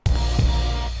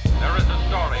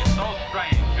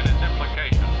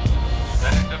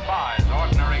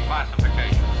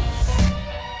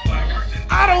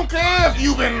don't care if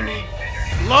you've been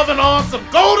loving on some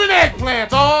golden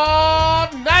eggplants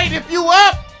all night. If you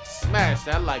up, smash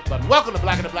that like button. Welcome to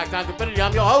Black and the Black Time Infinity.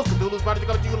 I'm your host, Cthulhu's Prodigy,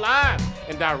 coming to you live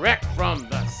and direct from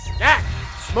the stack.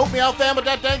 Smoke me out, fam, with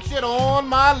that dank shit on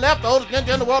my left. The oldest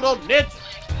ninja in the world, old ninja.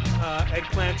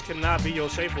 Eggplants cannot be your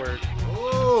safe word.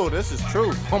 Oh, this is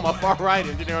true. On my far right,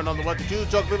 engineering on the one to choose,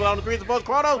 joke people on the threes, and both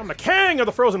Chrono. I'm the king of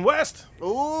the frozen west.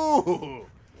 Ooh.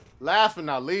 Last but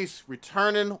not least,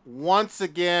 returning once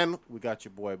again, we got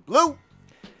your boy Blue.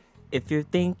 If you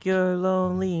think you're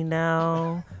lonely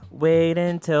now, wait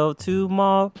until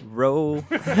tomorrow. Letting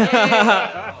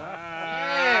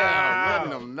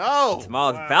them know.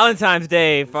 Tomorrow's Valentine's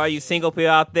Day. For all you single people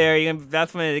out there,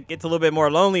 that's when it gets a little bit more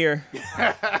lonelier.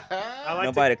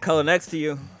 Nobody to cuddle next to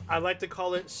you. I like to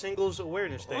call it Singles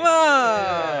Awareness Day.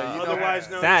 Otherwise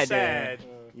known as sad.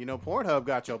 You know, Pornhub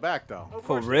got your back, though.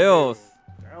 For reals.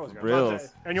 Reals.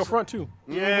 And your front, too.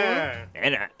 Yeah.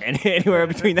 And anywhere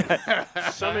between that.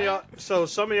 Some of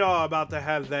y'all are about to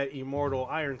have that immortal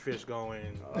Iron Fist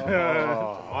going.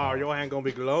 Wow, your hand gonna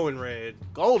be glowing red.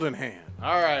 Golden hand.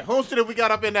 All right, who's that we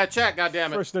got up in that chat,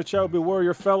 goddammit? First in the chat will be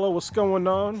Warrior Fellow. What's going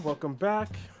on? Welcome back.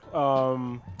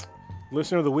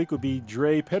 Listener of the week would be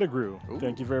Dre Pettigrew.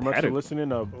 Thank you very much for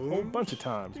listening a whole bunch of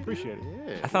times. Appreciate it.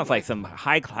 Yeah. That sounds like some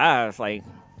high class, like,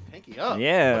 Pinky up.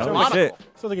 yeah, holy shit.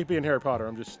 Sounds like he'd be in Harry Potter.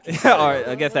 I'm just. Alright,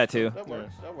 I guess that too. That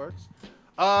works.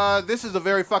 This is a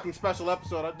very fucking special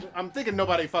episode. I'm thinking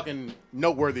nobody fucking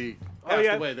noteworthy passed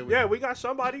away. We got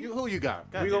somebody. Who you got?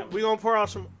 We gonna pour out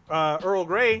some Earl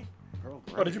Grey.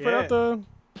 Oh, did you put out the?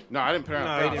 No, I didn't put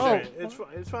out. No, the he didn't.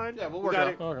 It's fine. Yeah, we'll We work got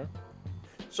it out. Okay.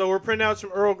 So we're printing out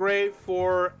some Earl Grey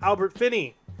for Albert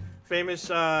Finney, famous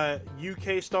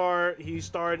UK star. He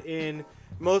starred in.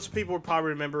 Most people would probably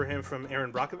remember him from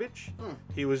Aaron Brockovich.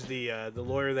 He was the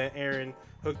lawyer that Aaron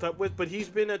hooked up with. But he's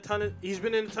been in a ton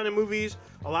of movies.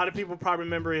 A lot of people probably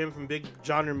remember him from big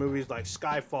genre movies like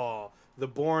Skyfall, the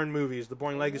Bourne movies, The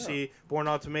Bourne Legacy, Bourne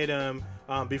Ultimatum,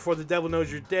 Before the Devil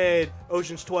Knows You're Dead,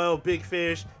 Ocean's 12, Big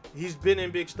Fish. He's been in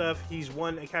big stuff. He's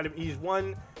won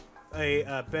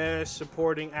a Best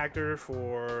Supporting Actor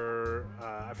for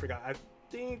I forgot. I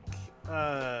think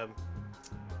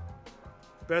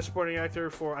Best Supporting Actor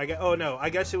for I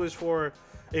guess it was for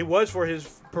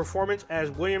his performance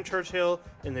as William Churchill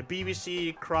in the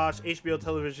BBC Cross HBO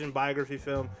television biography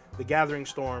film The Gathering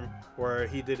Storm, where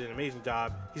he did an amazing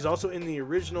job. He's also in the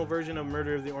original version of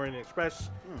Murder of the Orient Express.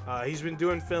 He's been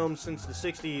doing films since the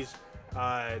 60s.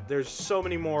 There's so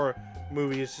many more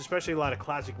movies, especially a lot of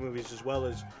classic movies as well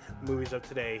as movies of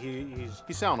today.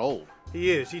 He sound old.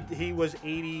 He is. He was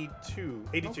 82.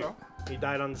 Okay. He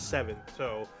died on the 7th.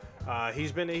 So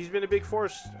he's been a big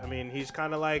force. I mean, he's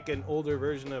kind of like an older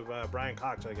version of Brian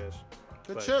Cox, I guess.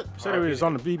 Good shit. You said he was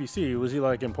on the BBC. Was he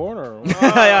like in porn or?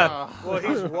 Yeah. Well,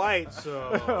 he's white,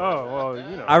 so. Oh well,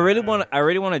 you know. I really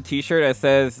want a T-shirt that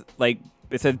says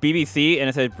it says BBC and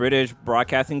it says British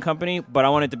Broadcasting Company, but I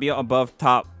want it to be above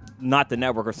top, not the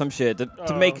network or some shit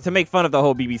to make fun of the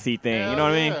whole BBC thing. You know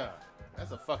what I mean?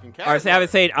 That's a fucking Or category. have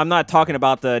it say I'm not talking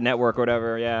about the network or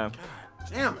whatever. Yeah.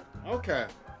 Damn it. Okay.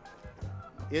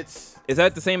 Is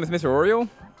that the same as Mr. Oreo?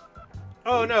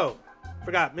 Oh no,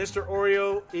 forgot. Mr.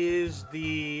 Oreo is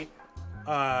the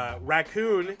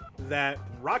raccoon that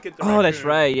Rocket the Raccoon that's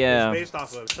right, yeah. is based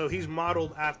off of. So he's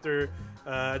modeled after.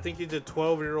 I think he's a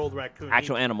 12-year-old raccoon.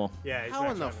 Actual animal. Yeah. He's how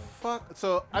an in the actual animal. fuck?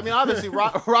 So I mean, obviously,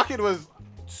 Rocket was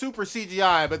super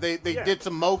CGI, but they did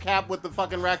some mocap with the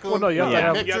fucking raccoon. Well, no, you have to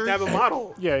have- You have to have a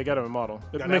model. Yeah, you got to have a model.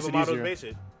 It You makes have it a model easier. to base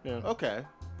it. Yeah. Okay.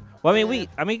 Well, I mean,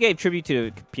 we gave tribute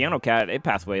to Piano Cat. It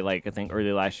passed away like I think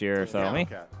early last year or so. Yeah, I mean,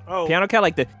 okay. Oh, Piano Cat,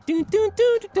 like the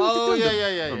Oh,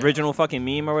 yeah. original fucking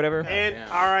meme or whatever. and Yeah.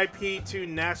 R.I.P. to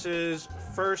NASA's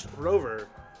first rover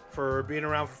for being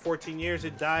around for 14 years.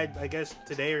 It died, I guess,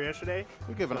 today or yesterday.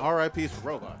 We're giving RIPs for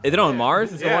robots. Is it on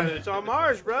Mars? Is it Yeah, on- it's on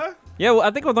Mars, bruh. Yeah, well, I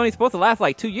think it was only supposed to last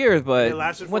like 2 years, but It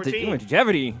lasted went 14. to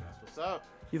longevity. What's up?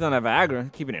 He's on that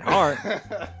Viagra, keeping it hard.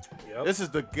 Yep. This is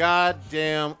the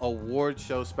goddamn award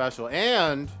show special,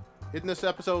 and isn't this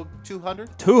episode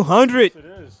 200? 200. It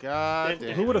is. God Who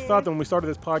damn. Who would have thought that when we started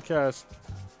this podcast?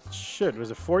 Shit,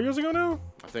 was it 4 years ago now?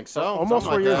 I think so. Almost Something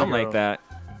 4 years that. Something like that.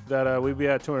 That we'd be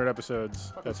at 200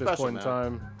 episodes Fucking at this special, point in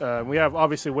time. We have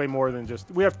obviously way more than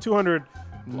just. We have 200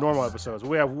 normal episodes.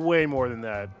 We have way more than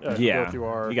that. To Yeah. go through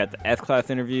our, You got the S-Class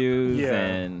interviews Yeah.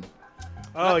 and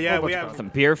Oh yeah, whole we bunch of have. Some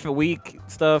beer for week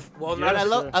stuff. Well, And not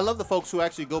I love the folks who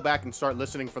actually go back and start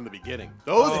listening from the beginning.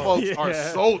 Those folks are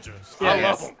yeah. soldiers. I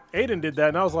love them. Aiden did that,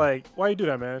 and I was like, "Why you do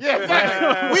that, man?" Yeah,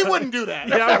 exactly. We wouldn't do that.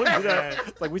 Yeah, I wouldn't do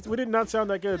that. Like we did not sound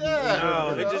that good.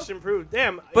 No, it just improved.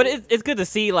 Damn. But it's good to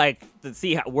see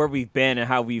where we've been and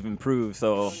how we've improved.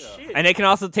 So, Shit. and they can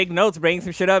also take notes, bring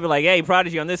some shit up, and like, hey,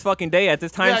 Prodigy on this fucking day at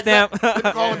this Yeah, timestamp. exactly.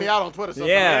 They're calling me out on Twitter sometimes.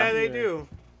 Yeah. Yeah, they do.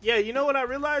 Yeah, you know what I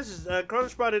realized is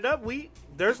Cronus brought it up.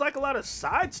 There's like a lot of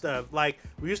side stuff. Like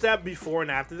we used to have before and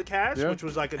after the cast, Yeah. which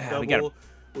was like a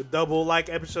we double like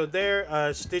episode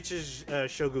there. Stitch's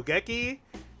Shogugeki.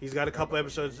 He's got a couple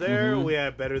episodes there. We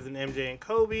have Better Than MJ and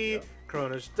Kobe.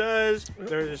 Cronus does.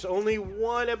 There's only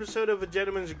one episode of A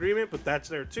Gentleman's Agreement, but that's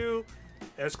there too.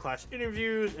 S-Class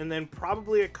interviews, and then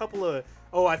probably a couple of.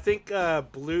 Oh, I think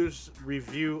Blue's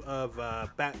review of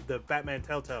the Batman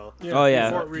Telltale. Yeah. Oh yeah.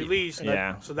 Before it released.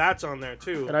 Yeah. So that's on there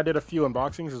too. And I did a few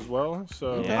unboxings as well.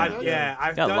 So Yeah.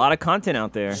 I've Got done, a lot of content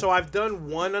out there. So I've done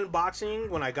one unboxing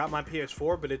when I got my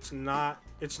PS4, but it's not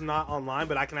online.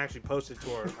 But I can actually post it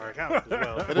to our account as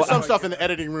well. But there's some stuff in the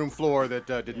editing room floor that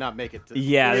did not make it.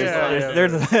 Yeah, Yeah,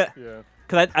 there's yeah.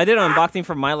 because I did an unboxing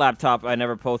from my laptop. I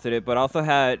never posted it, but I also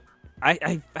had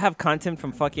I have content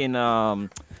from fucking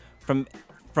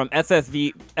from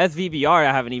SVBR.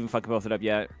 I haven't even fucking posted up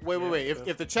yet. Wait.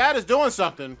 If the chat is doing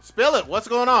something, spill it. What's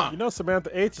going on? You know, Samantha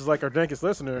H is like our dankest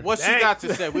listener. What's she Dang. got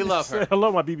to say? We love Say her.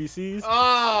 hello, my BBCs.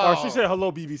 Oh, Or she said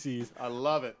hello, BBCs. I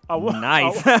love it.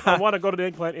 Nice. I want to go to the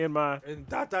eggplant in my. And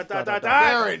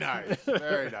Very nice.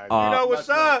 Very nice. You know what's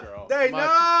Much love, up? girl. They Much-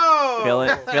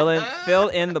 know. fill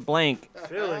in the blank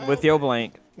Feeling. with your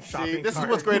blank. See, this is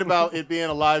what's great about it being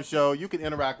a live show. You can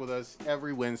interact with us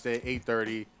every Wednesday,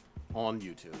 8:30 on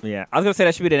YouTube. Yeah, I was gonna say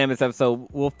that should be the name of this episode.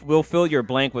 We'll fill your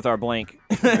blank with our blank.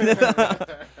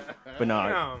 But no,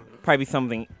 Damn. probably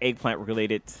something eggplant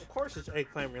related. Of course, it's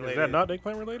eggplant related. Is that not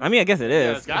eggplant related? I mean, I guess it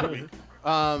Yeah, is. it's gotta be.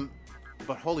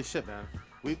 But holy shit, man.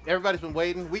 Everybody's been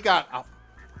waiting. We got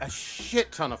a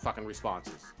shit ton of fucking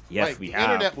responses. Yes, Like, we the have.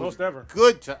 internet was Most ever.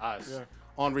 good to us Yeah.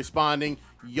 on responding.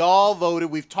 Y'all voted.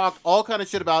 We've talked all kind of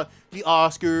shit about the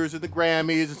Oscars and the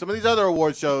Grammys and some of these other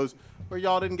award shows where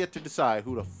y'all didn't get to decide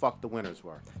who the fuck the winners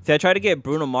were. See, I tried to get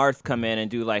Bruno Mars to come in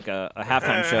and do like a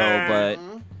halftime show, but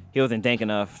he wasn't dank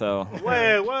enough. So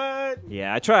Wait, what?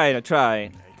 yeah, I tried.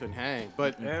 He couldn't hang.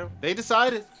 But Yeah. they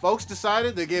decided. Folks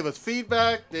decided. They gave us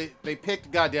feedback. They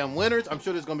picked goddamn winners. I'm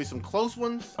sure there's going to be some close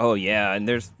ones. Oh yeah, and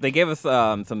they gave us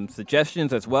some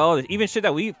suggestions as well. There's even shit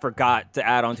that we forgot to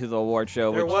add onto the award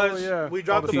show. There Which, was. yeah. We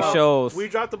dropped All the the ball. shows. We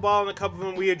dropped the ball on a couple of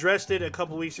them. We addressed it a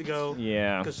couple weeks ago.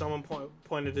 yeah, Because someone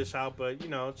pointed this out, but you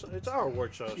know, it's our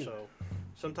award show, so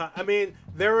sometimes I mean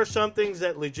there were some things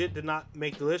that legit did not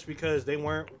make the list because they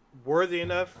weren't worthy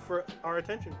enough for our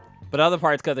attention. but other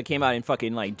parts because it came out in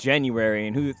fucking like January,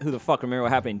 and who the fuck remember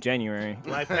what happened in January?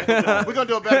 Black Panther, We're going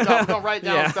to do a better job. We're going to write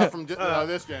down Yeah. stuff from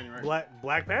this January.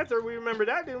 Black Panther, we remember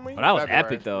that, didn't we? But that was February,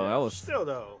 epic though. yeah. That was Still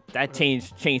though. that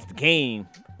changed the game.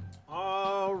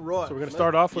 All right. So we're gonna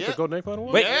start off with Yeah. the Golden Eggplant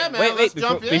Award. Wait, Yeah, man, wait, let's before,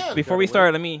 jump in. before we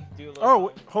start, let me.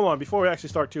 Oh, hold on. Before we actually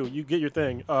start, too, you get your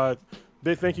thing.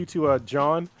 Big thank you to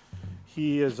John.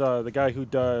 He is the guy who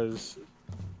does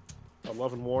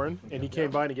Love and Warren, and he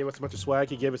came by and he gave us a bunch of swag.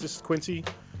 He gave us this is Quincy,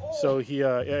 so he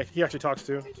actually talks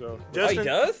too. So Justin,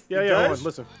 does? yeah, He hold does? on,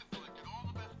 listen.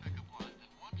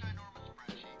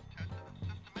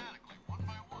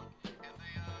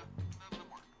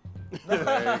 There you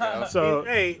go. So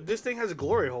Hey, this thing has a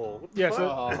glory hole. What the yeah, fuck?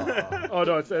 so oh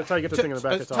no, it's how you get the thing in the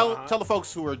back. It's all. Tell the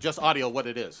folks who are just audio what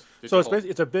it is. So it's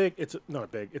basically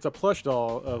it's a plush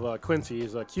doll of Quincy.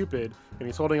 He's a Cupid, and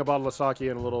he's holding a bottle of sake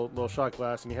and a little shot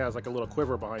glass, and he has like a little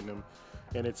quiver behind him,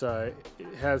 and it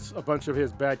has a bunch of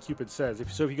his Bad Cupid says.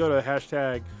 If you go to the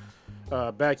hashtag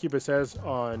Bad Cupid says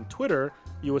on Twitter,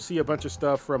 you will see a bunch of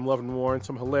stuff from Love and Warren,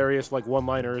 some hilarious like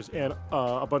one-liners, and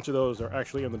a bunch of those are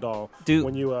actually in the doll.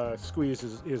 When you squeeze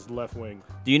his left wing.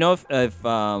 Do you know if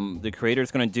the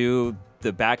creator's gonna do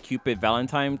the Bad Cupid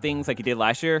Valentine things like he did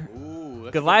last year?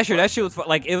 Because last year that shit was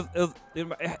like it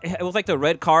was like the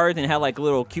red cards and it had like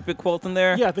little Cupid quotes in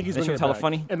there. Yeah, I think he's that bringing shit was it hella back.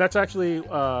 funny. And that's actually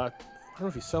I don't know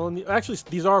if he's selling these. Actually,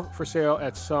 these are for sale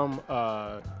at some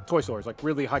toy stores, like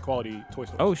really high quality toy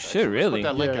stores. Oh shit, really? Put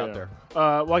that link out there.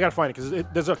 Well, I gotta find it because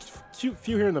there's a few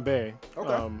here in the Bay. Okay.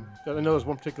 I know there's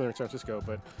one particular in San Francisco,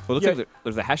 but Well, it looks yeah. like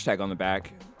there's a hashtag on the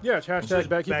back. yeah, it's hashtag says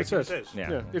Bad Cupid Bad Cupid says. Says.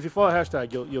 Yeah. If you follow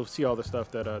hashtag, you'll see all the stuff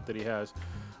that he has.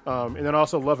 And then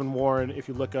also Love and Warren. If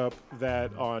you look up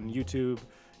that on YouTube,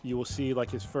 you will see like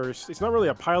his first. It's not really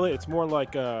a pilot. It's more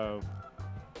like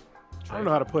I don't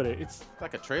know how to put it. It's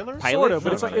Like a trailer? Pilot? sort of,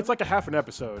 but No. it's like a half an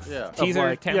episode. Yeah. of Teaser,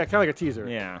 like- yeah, kind of like a teaser.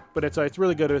 Yeah. But it's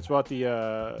really good. It's about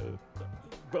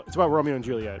it's about Romeo and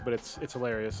Juliet, but it's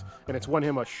hilarious, and it's won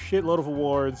him a shitload of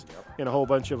awards and a whole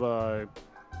bunch of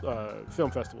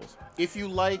film festivals. If you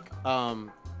like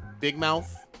Big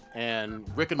Mouth and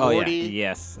Rick and Oh, yeah. Morty,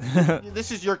 Yes.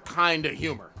 this is your kind of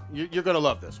humor. You're going to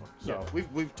love this one. So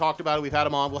we've talked about it. We've had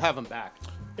him on. We'll have him back.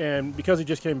 And because he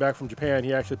just came back from Japan,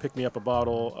 he actually picked me up a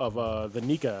bottle of the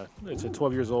Nika. It's a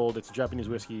 12 years old. It's a Japanese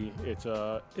whiskey. It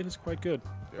is quite good.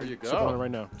 There you Sipping on it go.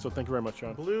 right now. So thank you very much,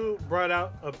 Sean. Blue brought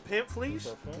out a pimp fleece.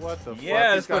 What the fuck?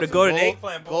 Yeah, He's let's go to got Golden some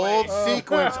Eggplant, boy. gold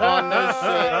sequence on this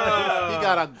shit. He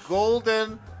got a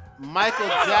golden Michael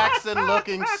Jackson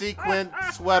looking sequin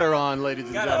sweater on, ladies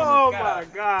and gentlemen. Oh my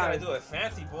God. do it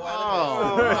fancy, boy.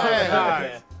 Oh, my man.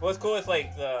 God. What's cool is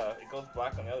like it goes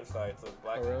black on the other side, so it's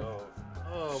black Oh, really? and gold.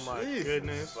 Oh my Jesus.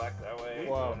 goodness. Black that way.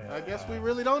 Wow. I guess we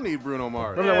really don't need Bruno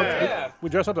Mars. Remember that one? Yeah. We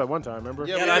dressed up that one time, remember?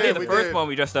 Yeah, Yeah, we I did, think the we first did. one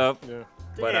we dressed up. Yeah.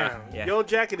 But, Damn. yeah. Your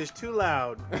jacket is too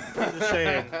loud. I'm just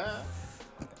saying.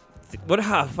 What?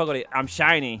 Fuck with it. I'm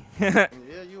shiny. Yeah,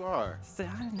 you are.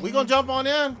 We gonna jump on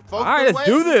in. Folks All right, been let's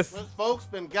do waiting. this. Folks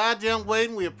been goddamn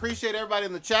waiting. We appreciate everybody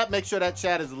in the chat. Make sure that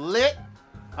chat is lit.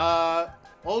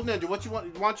 Old Ninja, what you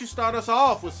want? Why don't you start us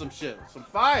off with some shit, some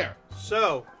fire?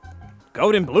 So,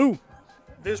 Golden blue.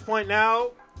 at this point now,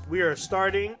 we are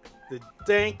starting the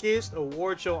dankest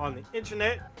award show on the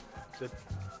internet, the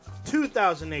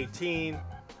 2018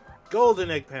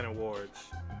 Golden Eggplant Awards.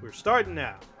 We're starting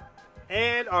now.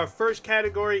 And our first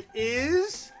category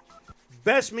is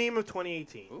Best Meme of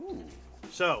 2018. Ooh.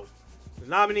 So, the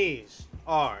nominees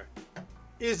are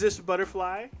Is This a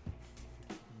Butterfly?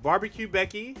 Barbecue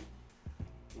Becky,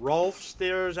 Rolf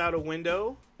Stares Out a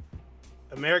Window,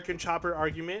 American Chopper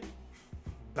Argument,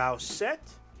 Bowsette,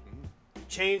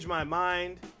 Change My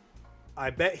Mind, I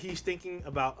Bet He's Thinking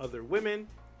About Other Women,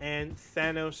 and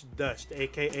Thanos Dust,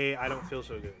 aka I Don't Feel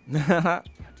So Good. Damn.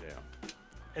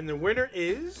 And the winner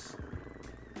is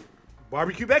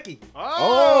Barbecue Becky.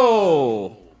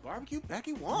 Oh. Barbecue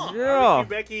Becky won. Yeah.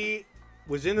 Barbecue Becky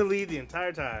was in the lead the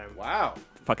entire time. Wow.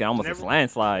 Fucking almost Never- a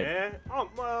landslide. Yeah,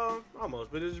 well,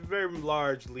 almost, but it's a very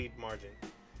large lead margin.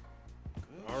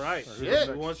 All right. Shit.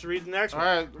 Who wants to read the next All one?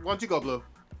 right, why don't you go, Blue?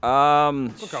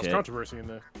 What cause Shit. controversy in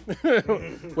there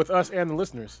with us and the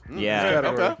listeners. Yeah.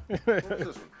 Okay. Category. What's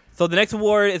this one? So the next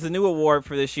award is a new award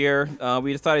for this year.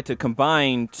 We decided to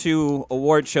combine two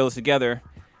award shows together,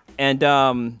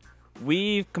 and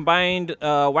we combined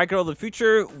White Girl of the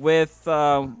Future with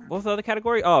what was the other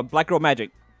category? Oh, Black Girl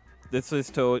Magic. This is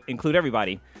to include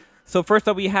everybody. So first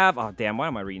up, we have. Oh damn! Why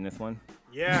am I reading this one?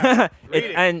 Yeah. Read It's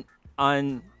it.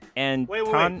 and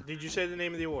Wait. Did you say the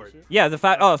name of the award? Yeah, the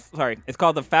Fab. Oh, sorry. It's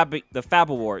called the Fab Awards. FAP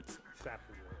Award.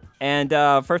 And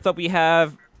first up, we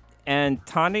have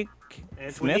Antonique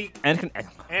Smith.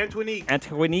 Antonique.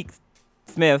 Antonique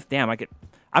Smith. Damn,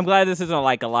 I'm glad this isn't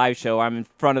like a live show. I'm in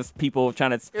front of people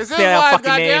trying to Is this say a live,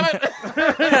 fucking name.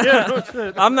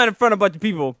 goddammit? I'm not in front of a bunch of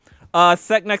people.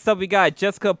 Next up, we got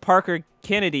Jessica Parker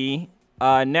Kennedy.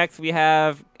 Next, we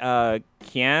have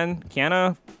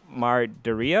Kiana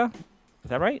Mardaria. Is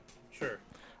that right? Sure.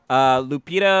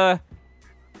 Lupita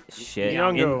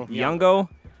Nyong'o. Nyong'o.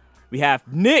 We have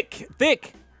Nick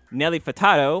Thick, Nelly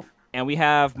Furtado, and we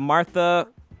have Martha.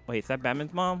 Wait, is that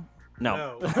Batman's mom?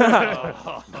 No.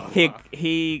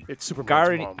 He It's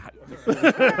Superman's mom.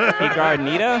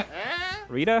 Higarnita?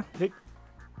 Rita?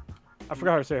 I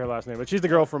forgot how to say her last name, but she's the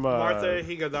girl from Martha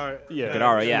Higadara. yeah,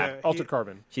 Higadara, yeah. Altered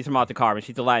Carbon. She's from Altered Carbon.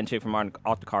 She's the Latin chick from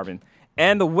Altered Carbon.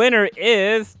 And the winner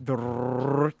is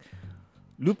Lupia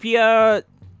Nyong'o.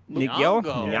 Nyong'o.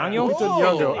 Nyong'o?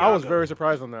 Nyong'o. I was Nyong'o. very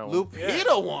surprised on that one.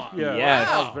 Lupita won. Yeah, Yes.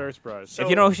 I was very surprised. So- If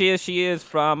you know who she is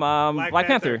from Black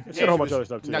Panther. She's got a whole bunch of other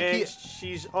stuff too. Now, And Kia-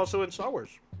 she's also in Star Wars.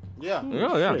 Yeah.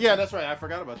 Oh, yeah. Yeah, that's right. I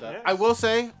forgot about that. Yeah. I will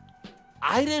say,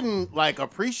 I didn't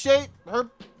appreciate her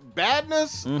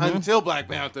badness until Black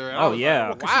Panther. And I Oh, was yeah.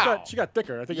 like, 'Cause wow. she got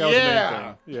thicker. I think that was the Yeah. main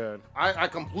thing. Yeah. I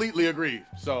completely agree.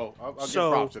 So I'll give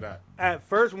So- props to that. At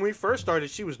first, when we first started,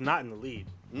 she was not in the lead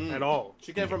at all.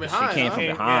 She came from behind. came huh? from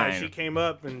Yeah, behind. she came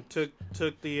up and took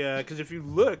the because if you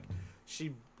look,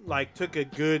 she took a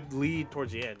good lead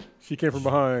towards the end. She came from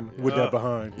behind with that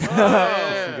behind.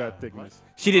 Yeah. She got thickness.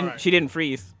 She didn't. Alright. She didn't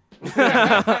freeze.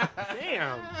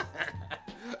 Damn.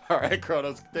 All right,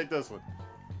 Kronos, take this one.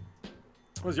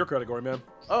 What's your category, man?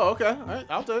 Oh, okay. All right,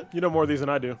 I'll do it. You know more of these than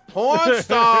I do. Porn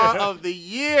star of the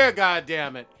year,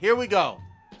 goddammit. Here we go.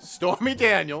 Stormy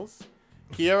Daniels,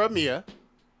 Kiara Mia,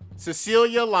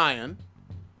 Cecilia Lyon.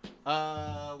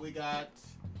 We got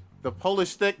the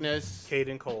Polish Thickness,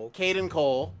 Caden Cole. Caden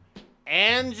Cole,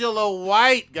 Angela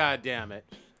White, goddammit.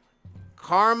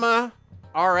 Karma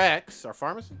RX, our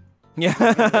pharmacy.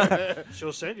 Yeah.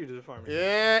 She'll send you to the pharmacy.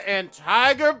 Yeah, and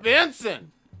Tiger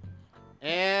Benson.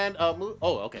 And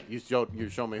okay, you showed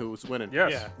me who was winning.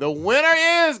 Yes. Yeah. The winner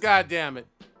is, goddammit,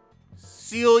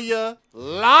 Celia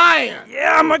Lyon.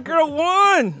 Yeah, my girl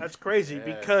won. That's crazy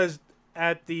because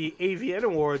at the AVN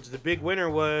Awards, the big winner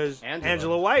was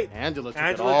Angela White. Angela took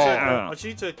Angela it all. took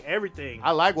she took everything.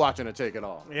 I like watching her take it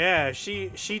all. Yeah, she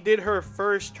did her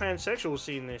first transsexual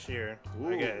scene this year, I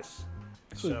Ooh. guess.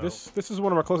 So this is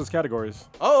one of our closest categories.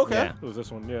 Oh, okay. Yeah. It was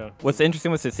this one, yeah. What's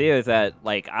interesting with Cecilia is that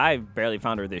like I barely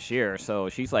found her this year, so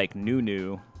she's like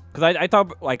new. Because I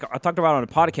talked about her on a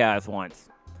podcast once.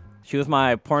 She was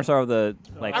my porn star of the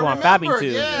I who I'm remember, fabbing to.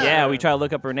 yeah. We tried to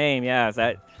look up her name. Yeah,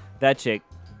 it's that chick.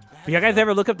 You guys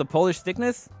ever look up the Polish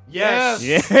thickness? Yes.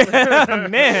 Yeah,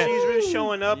 man. She's been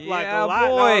showing up like Yeah, a lot. And I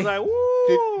boy. was like,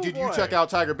 woo. Did you boy. check out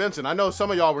Tiger Benson? I know some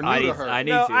of y'all were new to her. I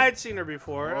need No, to. I'd seen her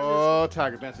before. Oh,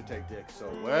 Tiger Benson take dick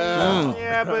so well.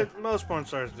 Yeah, but most porn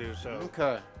stars do, so.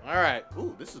 Okay. All right.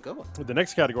 Ooh, this is a good one. With the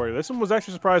next category, this one was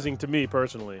actually surprising to me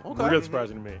personally. Okay. Really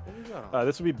surprising to me. What do you got on?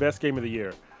 This would be best game of the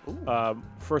year.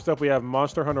 First up, we have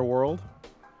Monster Hunter World,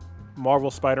 Marvel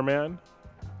Spider-Man,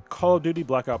 Call of Duty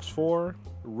Black Ops 4,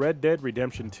 Red Dead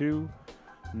Redemption 2,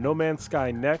 No Man's Sky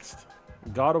Next,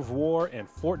 God of War, and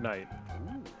Fortnite.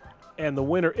 And the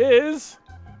winner is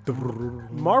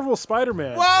Marvel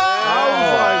Spider-Man. Wow! I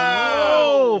was like,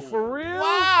 whoa, for real?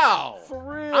 Wow! For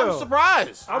real? I'm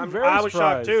surprised. I'm very I was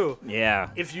shocked surprised. too. Yeah.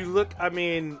 If you look, I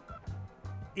mean,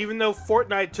 even though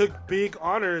Fortnite took big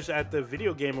honors at the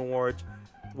Video Game Awards,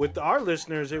 with our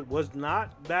listeners, it was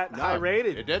not that high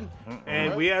rated. It didn't.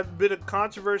 And we had a bit of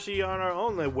controversy on our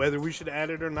own, like whether we should add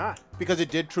it or not. Because it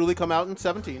did truly come out in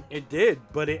 17. It did,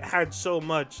 but it had so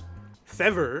much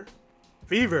fever,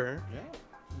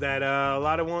 that a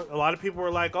lot of people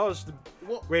were like, "Oh, it's the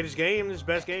Well, greatest game, it's the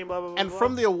best game." Blah blah blah. and blah.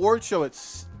 from the award show,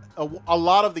 it's a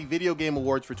lot of the video game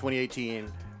awards for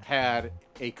 2018 had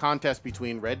a contest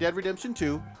between Red Dead Redemption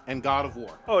 2 and God of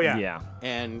War. oh yeah, Yeah.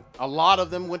 And a lot of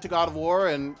them went to God of War,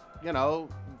 and, you know,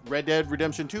 Red Dead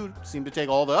Redemption 2 seemed to take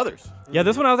all the others. Yeah,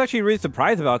 this one I was actually really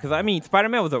surprised about because I mean,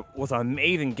 Spider-Man was an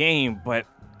amazing game, but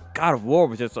God of War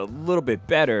was just a little bit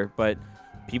better. But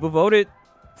people voted.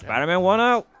 Spider-Man won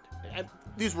out. And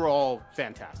these were all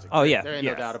fantastic. Oh, yeah, There ain't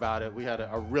yes. no doubt about it. We had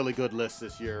a really good list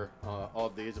this year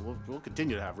of these, and we'll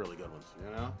continue to have really good ones,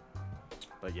 you know?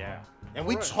 But yeah. And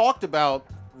we talked about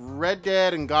Red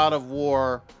Dead and God of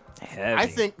War.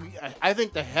 Heavy. I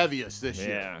think the heaviest this year.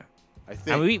 Yeah. I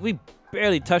think. I mean, we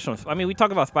barely touched on. I mean, we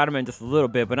talked about Spider-Man just a little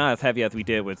bit, but not as heavy as we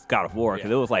did with God of War because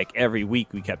Yeah. it was like every week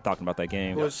we kept talking about that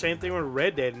game. It was the same thing with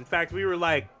Red Dead. In fact, we were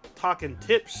like talking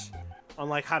tips on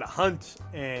like how to hunt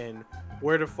and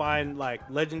where to find like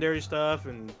legendary stuff,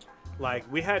 and like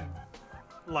we had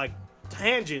like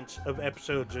tangents of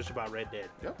episodes just about Red Dead.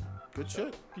 Yep. Good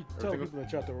shit. Tell people in the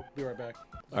chat to be right back.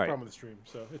 There's a All right. problem with the stream,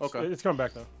 so Okay. it's coming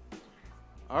back now.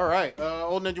 All right.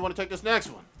 Old Ned, you want to take this next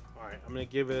one? All right, I'm gonna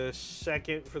give it a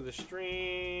second for the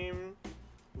stream.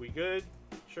 We good?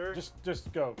 Sure.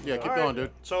 Just go. Yeah, keep All going, right.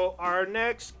 dude. So our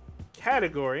next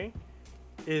category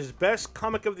is Best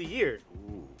Comic of the Year.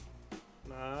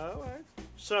 All right.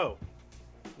 So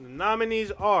the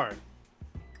nominees are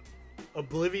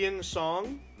Oblivion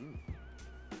Song,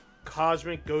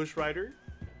 Cosmic Ghost Rider,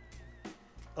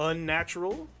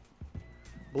 Unnatural,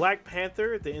 Black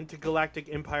Panther: The Intergalactic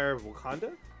Empire of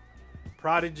Wakanda,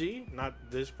 Prodigy, not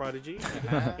this Prodigy,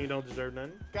 he don't deserve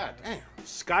none, God damn.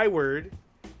 Skyward,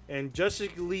 and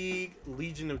Justice League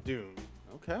Legion of Doom.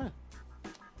 Okay.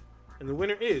 And the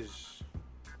winner is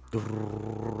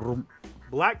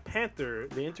Black Panther: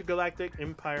 The Intergalactic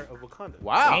Empire of Wakanda.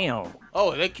 Wow. Damn.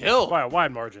 Oh, they killed. By a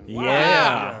wide margin. Yeah.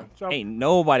 Yeah. So- Ain't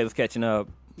nobody was catching up.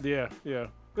 Yeah.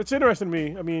 It's interesting to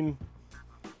me. I mean,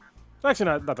 it's actually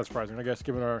not that surprising, I guess,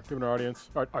 given our audience,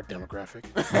 our demographic.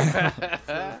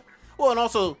 Well, and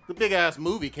also the big ass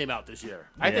movie came out this year.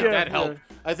 I think Yeah, that yeah. helped.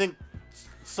 I think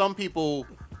some people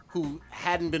who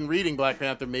hadn't been reading Black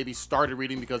Panther maybe started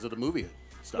reading because of the movie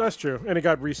stuff. That's true, and it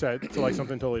got reset to like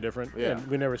something totally different. Yeah. And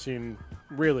we never seen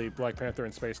really Black Panther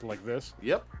in space like this.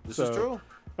 Yep, this is So- true.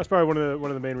 That's probably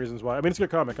one of the main reasons why. I mean, it's a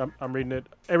good comic. I'm reading it.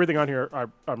 Everything on here,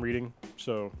 I'm reading.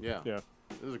 So Yeah. yeah.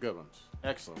 These are good ones.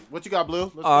 Excellent. What you got, Blue?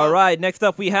 Let's All go. right, next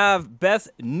up we have Best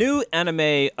New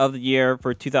Anime of the Year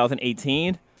for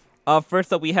 2018.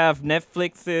 First up we have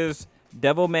Netflix's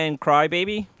Devilman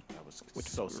Crybaby. That was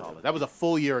so solid. That was a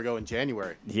full year ago in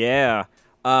January. Yeah.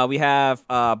 We have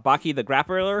Baki the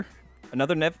Grappler.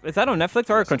 Another is that on Netflix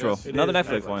or Crunchyroll? is. It Another is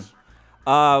Netflix Netflix.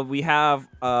 one. We have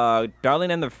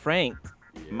Darling and the Frank.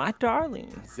 My darling.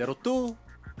 Zero two.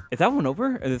 Is that one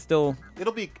over? Is it still?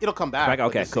 It'll come back. Back? but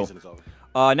Okay, this cool. season is over.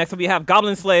 Next up, we have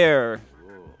Goblin Slayer.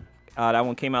 That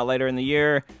one came out later in the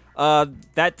year.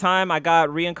 That time, I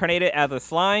got reincarnated as a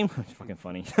slime. It's fucking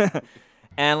funny.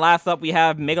 And last up, we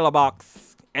have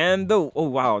Megalobox. And oh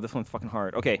wow, this one's fucking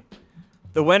hard. Okay,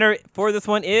 the winner for this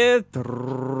one is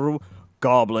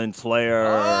Goblin Slayer.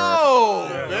 Oh,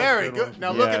 Yeah, very good good. one.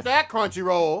 Now look Yes. at that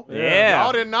Crunchyroll. Yeah.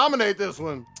 Y'all didn't nominate this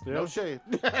one. Yeah. No shade.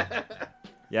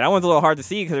 Yeah, that one's a little hard to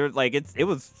see because like it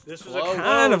was This was Close. a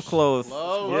kind of close.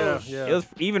 Close. Yeah. It was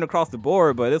even across the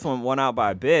board, but this one won out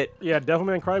by a bit. Yeah,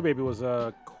 Devilman Crybaby was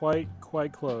quite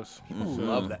close.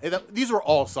 Love that. These were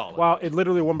all solid. Wow, it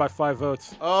literally won by 5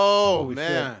 votes. Oh, Holy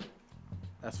man.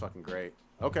 That's fucking great.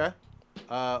 Okay.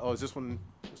 Is this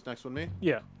next one me?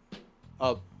 Yeah.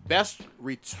 Best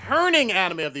returning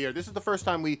anime of the year. This is the first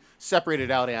time we separated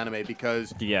out anime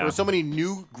because Yeah. there were so many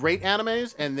new great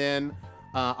animes, and then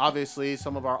obviously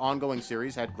some of our ongoing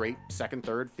series had great second,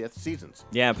 third, fifth seasons.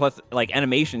 Yeah, plus like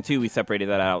animation too, we separated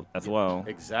that out as well.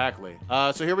 Exactly.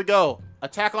 So here we go.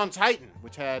 Attack on Titan,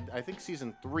 which had, I think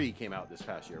season 3 came out this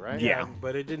past year, right? Yeah.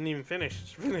 But it didn't even finish.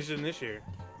 It's finished in this year.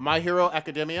 My Hero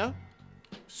Academia,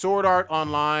 Sword Art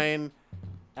Online,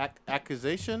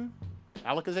 Accusation?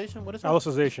 What is it?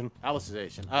 Alicization.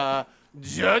 Alicization.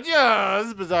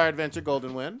 JoJo's Bizarre Adventure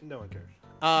Golden Win. No one cares.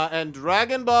 And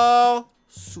Dragon Ball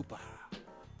Super.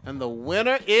 And the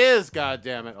winner is,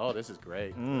 goddammit, oh, this is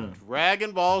great.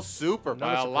 Dragon Ball Super by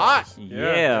a Another lot. surprise.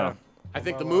 Yeah. I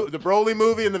think the Broly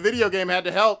movie and the video game had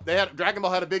to help. Dragon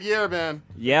Ball had a big year, man.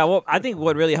 Yeah, well, I think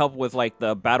what really helped was like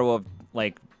the battle of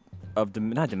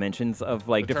not dimensions of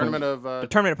like The different Tournament of the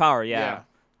tournament of power. Yeah. yeah.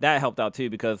 That helped out too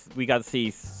because we got to see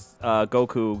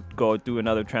Goku go through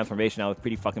another transformation. That was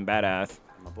pretty fucking badass.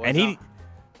 My boy And he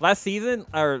last season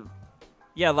for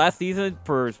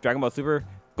Dragon Ball Super,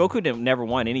 Goku never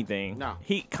won anything. No.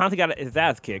 He constantly got his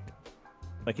ass kicked.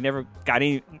 Like he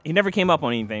never came up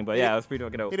on anything. But yeah, it was pretty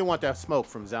fucking He dope. didn't want that smoke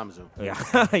from Zamzu.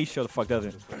 Yeah, he sure the fuck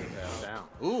doesn't. Down.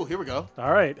 Ooh, here we go.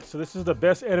 All right, so this is the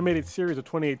best animated series of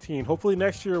 2018. Hopefully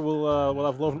next year we'll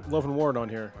have Love and Warren on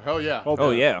here. Hell yeah. Hope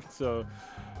Oh, that. yeah. So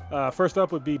first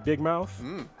up would be Big Mouth,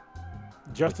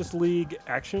 Justice League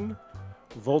Action,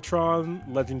 Voltron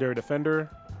Legendary Defender,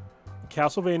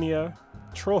 Castlevania,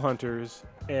 Troll Hunters,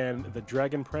 and The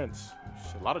Dragon Prince.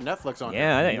 A lot of Netflix on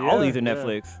Yeah, I here. think all Yeah, these are yeah.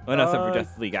 Netflix. Well, no, except for Uh,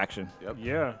 Justice League Action.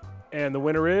 Yeah. And the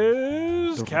winner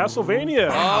is Castlevania.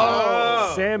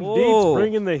 Oh. Sam Whoa. Deeds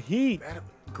bringing the heat.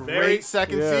 Great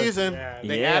second Yeah. season. Yeah.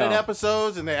 They Yeah. added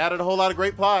episodes and they added a whole lot of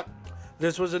great plot.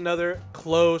 This was another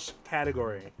close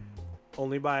category.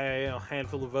 Only by a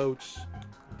handful of votes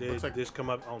did Looks like- this come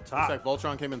up on Looks top. like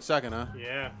Voltron came in second, huh?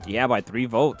 Yeah. Yeah, by 3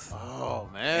 votes. Oh,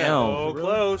 man. Damn. Oh,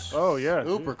 close. Oh, yeah.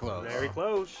 Super close. Very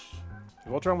close.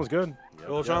 Voltron was good.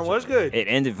 Voltron was good. It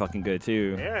ended fucking good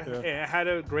too. Yeah.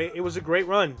 Yeah. It was a great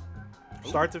run.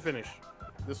 Start to finish.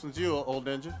 This one's you, old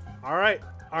ninja. All right.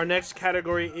 Our next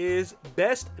category is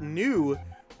Best New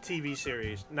TV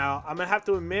Series. Now, I'm going to have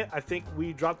to admit, I think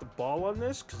we dropped the ball on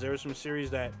this because there were some series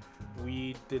that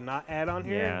we did not add on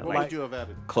here. Yeah, What like- would you have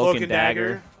added? Cloak and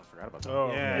Dagger. I forgot about that.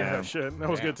 Oh, Yeah. yeah. Shit. That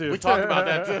was good, too. We talked about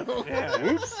that, too.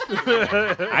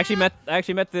 Yeah. I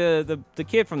actually met the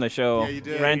kid from the show. Yeah, you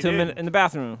did. Ran You to him did. in the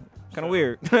bathroom. Kind of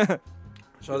weird.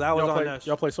 So that was on us.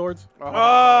 Y'all play swords?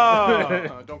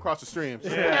 Oh! Don't cross the streams.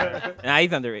 Yeah. Nah, he's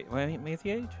underage. Well, is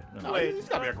he age? No. No, he's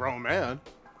got to be a grown man.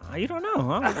 You don't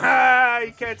know.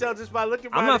 You can't tell just by looking.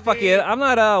 I'm not fucking. I'm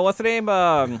not. What's the name?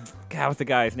 God, what's the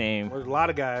guy's name? There's a lot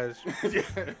of guys.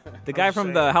 The guy just from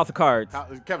saying. the House of Cards.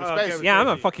 Kevin Oh, Spacey. Kevin- Yeah, I'm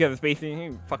not Spacey. fucking Kevin Spacey. He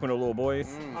ain't fucking with the little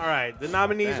boys. All right. The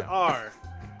nominees Damn. are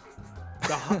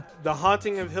The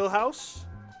Haunting of Hill House,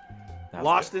 That was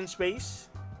Lost in Space,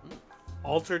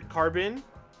 Altered Carbon,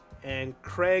 and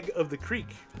Craig of the Creek.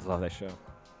 I love that show.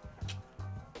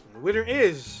 And the winner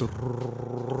is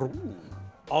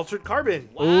Altered Carbon.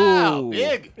 Wow, Ooh.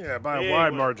 big. Yeah, by Big a wide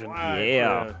one. margin. Wide.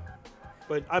 Yeah.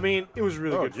 But I mean, it was a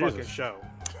really Oh, good fucking Jesus. show.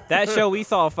 That show we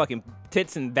saw fucking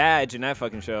tits and badge in that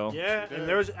fucking show. Yeah, did. and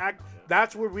there was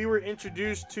that's where we were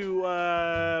introduced to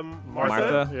Martha.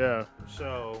 Martha? Yeah.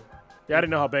 So Yeah, I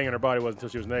didn't know how banging her body was until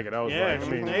she was naked. I was yeah, like, she I was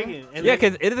mean, naked. And Yeah, then-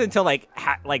 because it isn't until like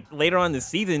later on in the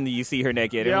season that you see her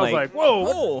naked. yeah, and I was like, whoa,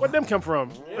 whoa. where'd them come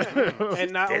from?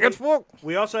 and not Dig only- it, fuck.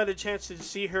 we also had a chance to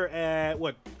see her at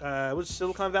was it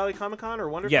Silicon Valley Comic Con or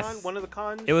WonderCon? Yes. One of the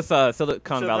cons. It was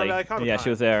Silicon Valley. Comic-Con. Yeah, she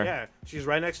was there. Yeah, she's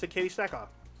right next to Katie Sackhoff.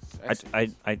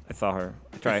 I saw her.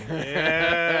 I tried.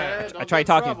 Yeah. Don't I tried get in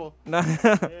talking. trouble. No.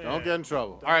 Don't get in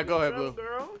trouble. All right, go ahead, Blue.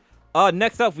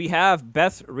 Next up, we have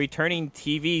Best Returning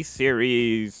TV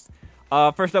Series.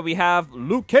 First up, we have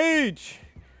Luke Cage.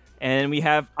 And we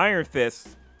have Iron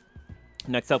Fist.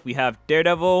 Next up, we have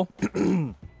Daredevil.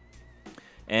 And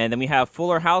And then we have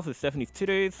Fuller House with Stephanie's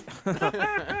Tutors.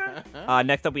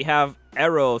 Next up, we have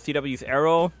Arrow, CW's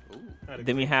Arrow.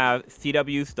 Then we have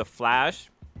CW's The Flash.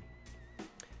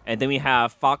 And then we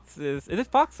have Fox's... Is it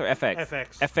Fox or FX?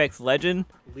 FX Legend.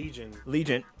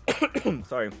 Legion.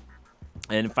 Sorry.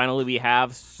 And finally, we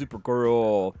have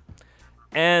Supergirl.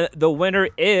 And the winner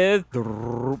is...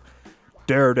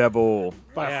 Daredevil.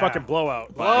 By a fucking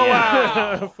blowout.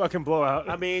 Fucking blowout.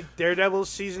 I mean, Daredevil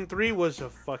season 3 was a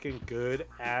fucking good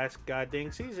ass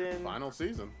goddamn season. Final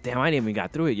season. Damn, I didn't even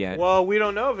got through it yet. Well, we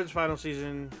don't know if it's final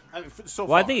season. So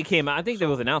Well, I far. think it came out. I think it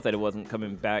was announced that it wasn't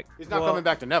coming back. It's not well, coming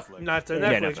back to Netflix. Not to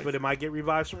Yeah, Netflix, Netflix. but it might get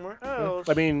revived somewhere else.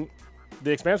 I mean,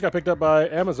 The Expanse got picked up by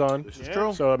Amazon. This is Yeah.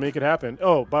 true. So, I mean, it could happen.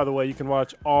 Oh, by the way, you can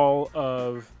watch all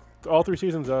 3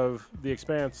 seasons of The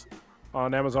Expanse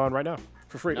on Amazon right now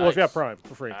for free. Well, if you have Nice. Prime,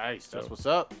 for free. Nice. That's So- what's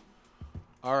up.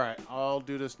 All right, I'll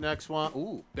do this next one.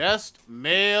 Ooh, Best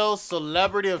Male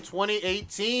Celebrity of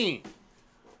 2018.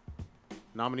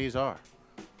 Nominees are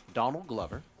Donald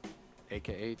Glover,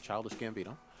 a.k.a. Childish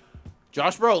Gambino,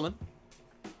 Josh Brolin,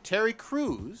 Terry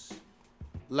Crews,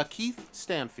 Lakeith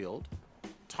Stanfield,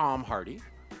 Tom Hardy,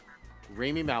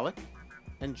 Rami Malek,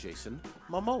 and Jason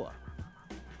Momoa.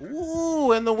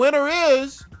 Ooh, and the winner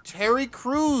is Terry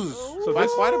Crews. So by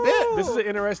this- quite a bit. This is an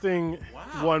interesting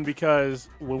Wow. one because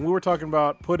when we were talking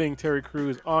about putting Terry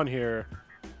Crews on here,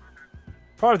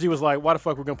 Prodigy was like, why the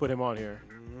fuck we're going to put him on here?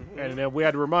 And then we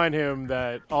had to remind him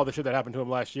that all the shit that happened to him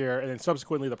last year, and then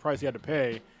subsequently the price he had to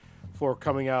pay for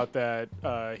coming out that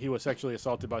he was sexually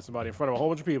assaulted by somebody in front of a whole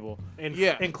bunch of people. and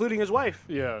Yeah. including his wife.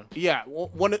 Yeah. Yeah,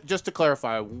 just to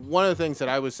clarify, one of the things that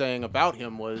I was saying about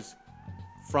him was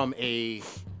from a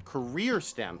career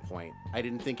standpoint, I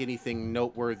didn't think anything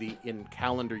noteworthy in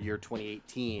calendar year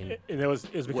 2018 And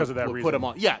it's because of that would reason. put him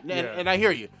on. Yeah, Yeah. and I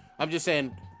hear you. I'm just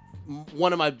saying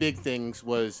one of my big things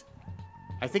was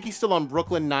I think he's still on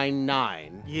Brooklyn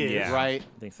Nine-Nine. Yeah. Right?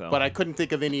 I think so. But I couldn't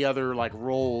think of any other like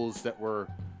roles that were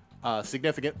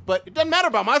significant. But it doesn't matter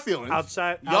about my feelings.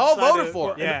 Outside, Y'all outside voted of,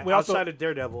 for it. Yeah, We also- outside of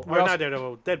Daredevil. we Or also- not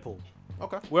Daredevil, Deadpool.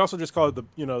 Okay, We also just call it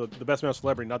the best male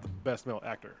celebrity, not the best male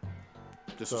actor.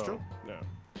 this is So, true. Yeah.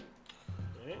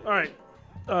 All right.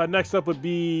 Next up would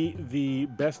be the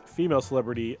best female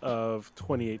celebrity of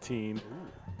 2018.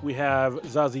 We have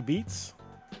Zazie Beetz,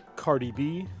 Cardi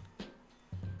B,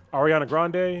 Ariana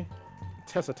Grande,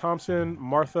 Tessa Thompson,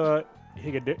 Martha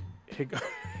Higardia.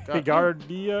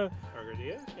 Argadia?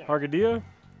 Yeah.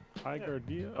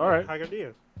 Higardia. All right.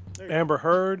 Argadia. Amber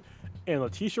Heard and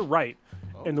Letitia Wright.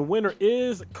 And the winner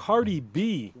is Cardi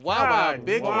B. Wow, God,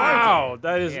 big Wow,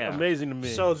 that is Yeah. amazing to me.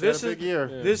 So this had a is big year.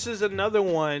 this is another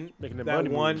one Making them that money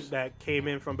one moves. that came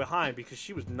in from behind because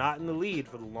she was not in the lead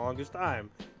for the longest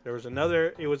time. There was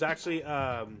another. It was actually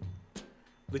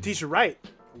Letitia Wright.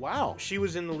 Wow. She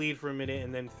was in the lead for a minute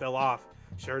and then fell off.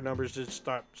 Her numbers just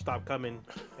stopped coming,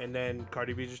 and then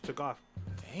Cardi B just took off.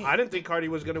 Damn. I didn't think Cardi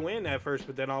was gonna win at first,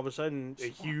 but then all of a sudden, a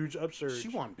huge upsurge. She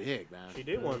won big, man. She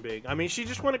did win big. I mean, she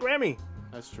just won a Grammy.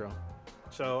 That's true.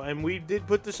 So, and we did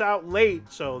put this out late,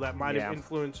 so that might Yeah. have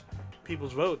influenced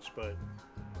people's votes. But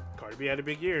Cardi B had a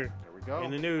big year. There we go.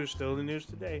 In the news, still in the news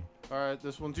today. All right,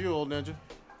 this one's you, old ninja.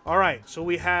 All right, so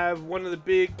we have one of the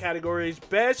big categories: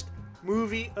 Best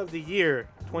Movie of the Year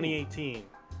 2018.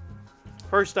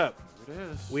 First up, It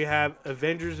is. we have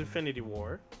Avengers: Infinity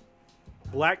War,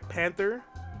 Black Panther,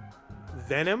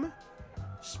 Venom,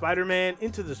 Spider-Man: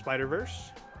 Into the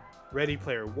Spider-Verse, Ready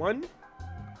Player One,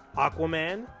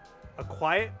 Aquaman, A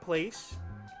Quiet Place,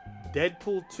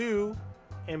 Deadpool 2,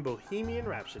 and Bohemian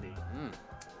Rhapsody.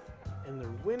 And the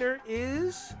winner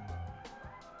is,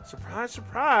 surprise,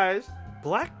 surprise,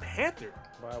 Black Panther.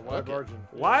 By a wide Okay. margin.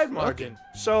 Wide Okay. margin.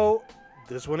 So,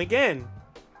 this one again.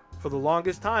 For the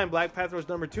longest time, Black Panther was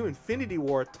number 2. Infinity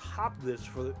War topped this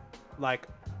for, like,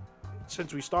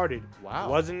 since we started. Wow. It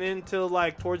wasn't until,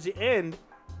 like, towards the end,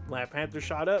 Black Panther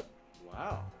shot up.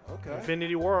 Wow. Okay.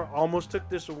 Infinity War almost took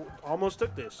this.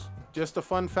 Just a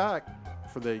fun fact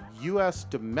for the U.S.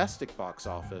 domestic box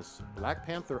office, Black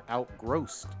Panther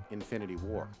outgrossed Infinity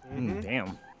War.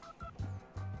 Damn.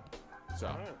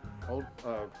 So, old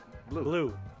Blue.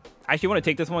 Blue. I actually want to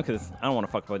take this one because I don't want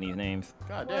to fuck about these names.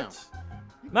 God damn.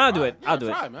 No, I'll do it. Yeah, I'll do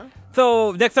try, it. man.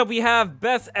 So next up, we have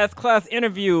Best S-Class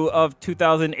Interview of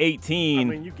 2018. I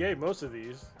mean, you gave most of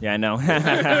these. Yeah, I know.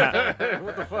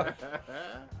 What the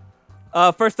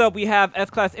fuck? First up, we have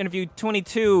S-Class Interview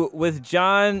 22 with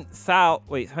John Sao.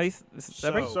 Wait, how do you is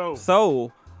that right?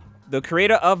 So. The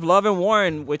creator of Love and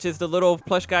Warren, which is the little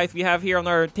plush guys we have here on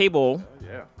our table.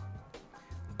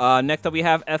 Yeah. Next up, we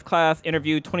have S-Class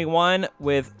Interview 21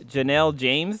 with Janelle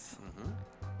James.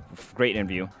 Great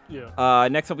interview. Yeah.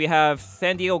 Next up, we have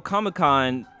San Diego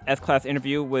Comic-Con S-Class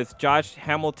interview with Josh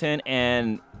Hamilton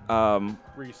and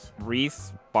Reese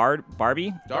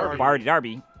Darby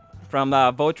from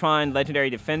Voltron Legendary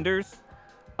Defenders.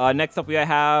 Next up, we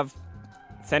have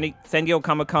San Diego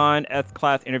Comic-Con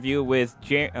S-Class interview with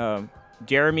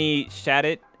Jeremy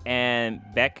Shadid and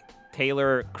Beck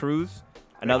Taylor Cruz.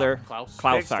 Another Klaus.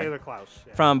 Bex sorry, Taylor Klaus.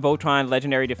 Yeah. from Voltron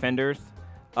Legendary Defenders.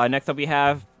 Next up, we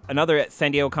have another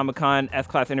San Diego Comic-Con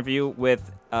S-Class interview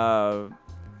with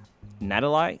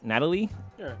Natalie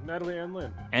Yeah, Natalie and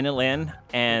Lynn. Anna Lynn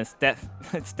and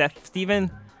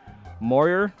Stephen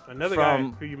Moyer. Another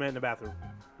from, guy who you met in the bathroom.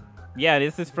 Yeah,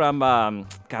 this is from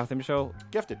what's the name of the show?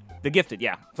 Gifted. The Gifted.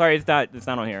 Yeah, sorry, it's not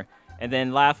on here. And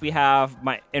then last we have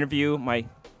my interview.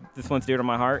 This one's dear to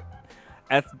my heart.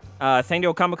 At San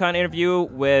Diego Comic-Con interview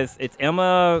with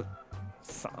Emma. Oh,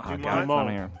 God, it's not on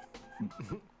here.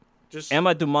 Just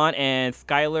Emma Dumont and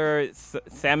Skylar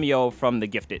Samuel from The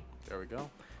Gifted. There we go.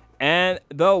 And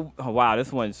wow,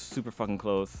 this one's super fucking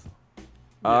close.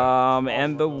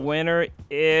 And the winner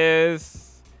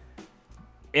is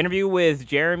interview with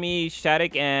Jeremy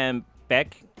Shadid and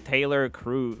Beck Taylor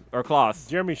Cruz or Klaus.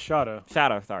 Jeremy Shada.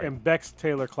 Shada, sorry. And Bex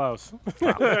Taylor Klaus.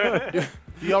 Do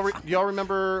y'all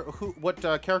remember what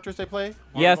characters they play?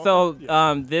 Yeah, so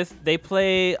they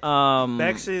play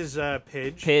Bex is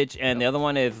Pidge. Pidge, and the other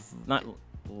one is not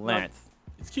Lance.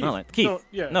 It's Keith. Not Lance. Keith. No,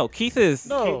 yeah. No, Keith is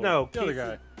No, Keith- the other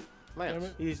guy. Lance.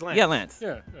 He's Lance. yeah, Lance.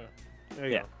 Yeah. There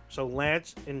you Yeah. go. So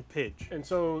Lance and Pidge. And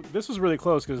so this was really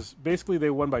close because basically they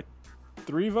won by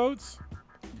 3 votes.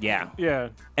 Yeah. Yeah.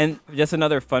 And just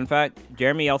another fun fact,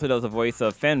 Jeremy also does the voice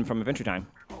of Finn from Adventure Time.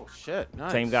 Oh shit!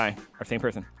 Nice. Same guy or same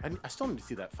person. I still need to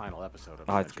see that final episode of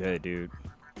Oh, it's Adventure good, dude.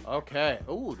 Time. Okay.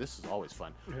 Ooh, this is always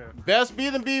fun. Yeah. Best B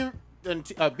than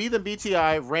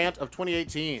BTI rant of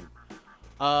 2018.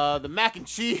 The mac and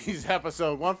cheese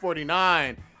episode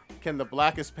 149. Can the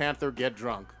Blackest Panther get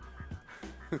drunk?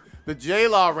 The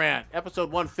J-Law rant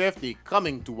episode 150.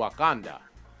 Coming to Wakanda.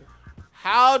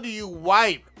 How do you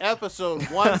wipe episode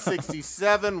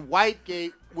 167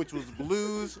 Whitegate, which was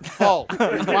Blue's fault?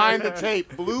 Rewind the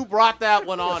tape. Blue brought that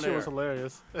one on That shit there. was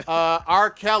hilarious. R.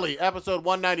 Kelly, episode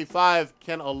 195.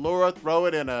 Can Allura throw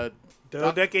it in a...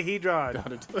 Dodecahedron.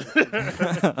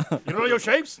 You know your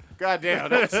shapes? God damn,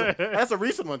 that's a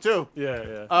recent one, too.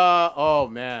 Yeah. Oh,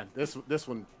 man. This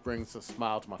one brings a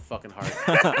smile to my fucking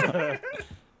heart.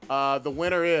 The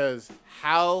winner is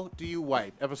How Do You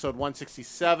Wipe? Episode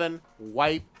 167,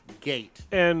 Wipe Gate.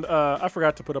 And I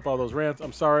forgot to put up all those rants.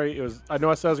 I'm sorry. I know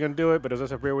I said I was gonna do it, but it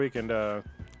was every week, and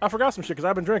I forgot some shit because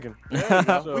I've been drinking.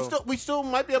 So- We still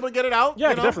might be able to get it out. Yeah,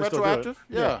 you I can know, definitely still do it. retroactive.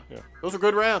 Yeah. Yeah. Those are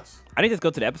good rants. I need to just go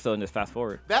to the episode and just fast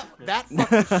forward. That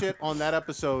fucking shit on that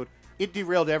episode, it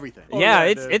derailed everything. Oh, yeah, yeah,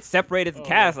 it's dude. it's separated the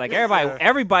cast. Like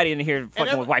everybody in here fucking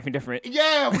every- was wiping different.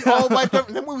 Yeah, we all wiped up.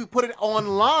 And then when we put it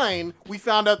online, we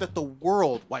found out that the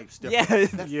world wipes different. Yeah.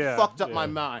 That Yeah, fucked up yeah. my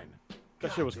mind.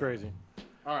 That shit was crazy.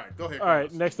 All right, go ahead. All right,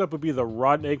 Carlos. next up would be the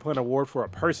Rotten Eggplant Award for a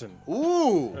person.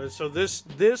 Ooh. So this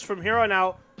from here on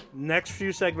out, next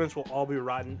few segments will all be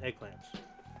rotten eggplants.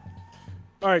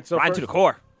 All right, so Right to the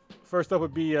core. first up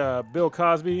would be Bill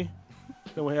Cosby.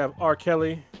 Then we have R.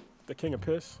 Kelly, the king of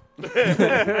piss.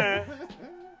 Asia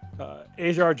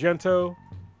Argento,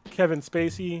 Kevin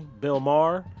Spacey, Bill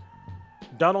Maher,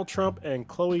 Donald Trump, and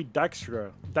Chloe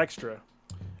Dykstra.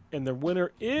 And the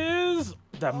winner is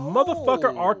that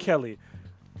motherfucker R. Kelly.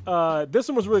 This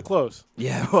one was really close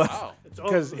Yeah, it was. Wow.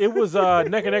 because it was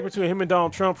neck and neck between him and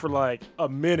Donald Trump for like a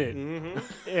minute,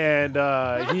 and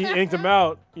he inked him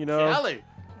out. You know, Kelly.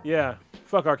 yeah,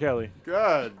 fuck R. Kelly,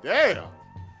 God damn.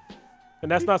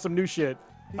 and that's not some new shit.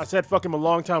 I said fuck him a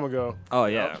long time ago. Oh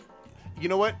yeah. You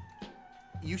know what?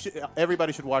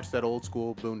 Everybody should watch that old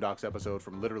school Boondocks episode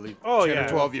from literally 10 yeah. or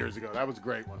 12 years ago. That was a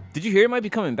great one. Did you hear it might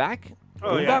be coming back?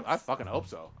 Oh, yeah. I fucking hope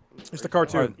so. It's the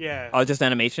cartoon. Yeah. Oh, just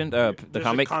animation. The Just a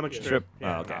comic comic strip.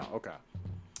 Yeah. Oh, okay. Oh, okay.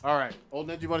 All right. Old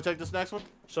Ned, do you want to take this next one?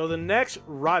 So the next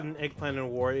Rotten Eggplant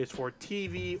Award is for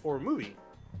TV or movie.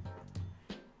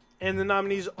 And the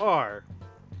nominees are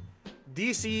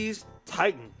DC's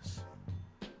Titans,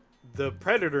 The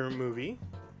Predator movie,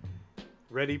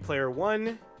 Ready Player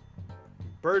One,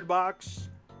 Bird Box,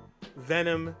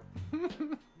 Venom,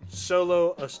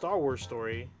 Solo: A Star Wars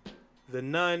Story, The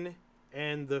Nun,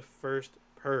 and The First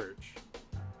Purge.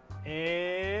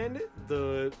 And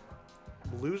the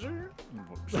loser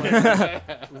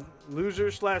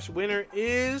slash winner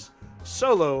is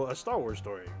Solo: A Star Wars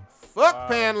Story. Fuck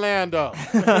Panlando.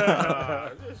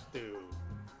 This dude.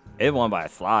 It won by a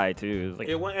slide too. It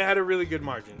was like, It had a really good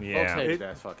margin. Yeah. Folks hated It-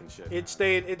 that fucking shit. It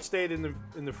stayed in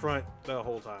the front the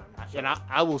whole time. And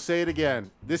I will say it again.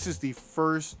 This is the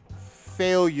first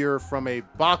failure from a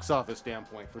box office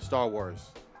standpoint for Star Wars.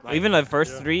 Like, Even the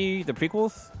first three, the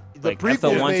prequels? the like prequels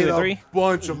episode 1, made 2, a 3?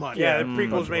 bunch of money. Yeah, the bunch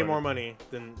prequels of made money. more money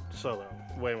than Solo.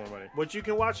 Way more money. But you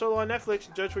can watch Solo on Netflix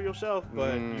and judge for yourself,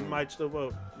 but you might still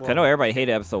vote. 'Cause I know everybody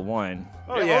hated episode 1.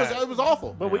 Oh, Yeah, yeah. it was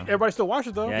awful. But everybody still watched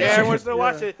it though. Yeah. Yeah, everyone still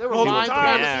watched it. They were multiple lying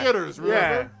around times. the theaters, Yeah,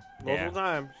 remember? multiple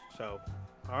times. So,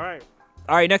 all right.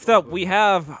 All right, next up we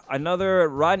have another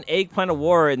Rotten Eggplant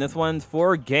Award, and this one's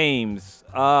for games.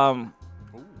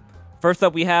 First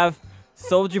up we have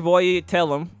Soulja Boy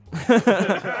Tell 'Em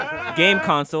game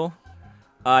console.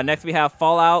 Next we have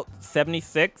Fallout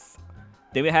 76.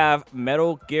 Then we have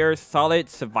Metal Gear Solid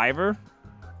Survivor,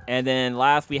 and then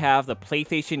last we have the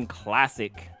PlayStation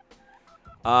Classic.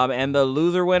 And the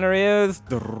loser winner is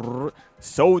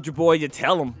Soulja Boy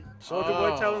Tell 'Em Soldier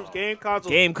Boy Tell Him's game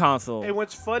console. game console And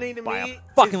what's funny to by me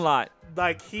a fucking is, lot.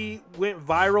 like, he went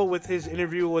viral with his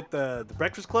interview with the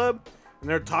Breakfast Club, and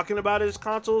they're talking about his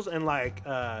consoles, and like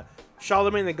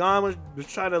Charlamagne the God was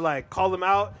trying to like call him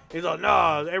out. He's like,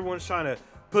 no, everyone's trying to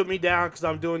put me down because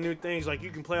I'm doing new things. Like,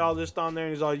 you can play all this on there,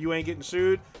 and he's like, you ain't getting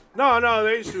sued. No,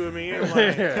 they ain't suing me. And I'm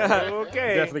like,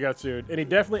 okay. Definitely got sued. And he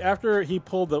definitely, after he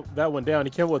pulled that one down,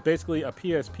 he came up with basically a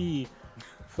PSP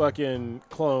fucking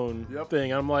clone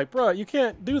thing. I'm like, bro, you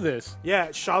can't do this. Yeah,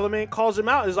 Charlamagne calls him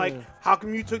out. It's like, how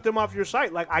come you took them off your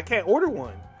site? Like, I can't order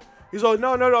one. He's like,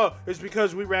 no. It's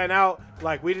because we ran out.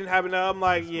 Like, we didn't have enough. I'm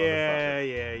like,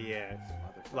 yeah.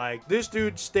 Like, this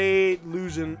dude stayed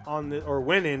losing or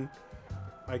winning,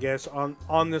 I guess,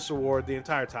 on this award the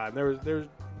entire time. There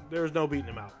was no beating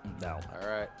him out. No. All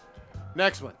right.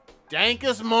 Next one.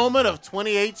 Dankest moment of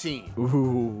 2018.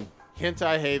 Ooh.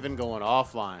 Hentai Haven going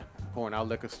offline, pouring out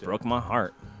liquor still. Broke my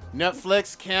heart.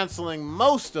 Netflix canceling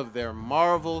most of their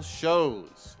Marvel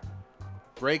shows.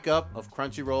 Breakup of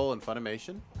Crunchyroll and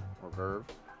Funimation, or Verve.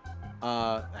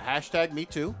 Hashtag Me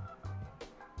Too.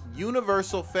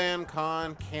 Universal Fan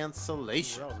Con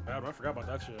cancellation. That was a bad one. I forgot about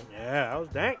that shit. Yeah, that was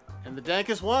dank. And the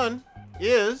dankest one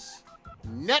is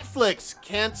Netflix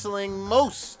canceling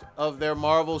most of their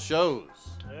Marvel shows.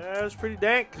 Yeah, it was pretty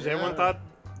dank because everyone thought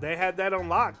they had that on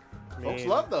lock. I Folks mean,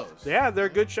 love those. Yeah, they're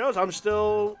good shows. I'm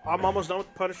almost done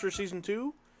with Punisher season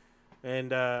 2,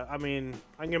 and I mean,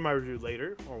 I can give my review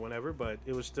later or whenever, but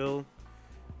it was still.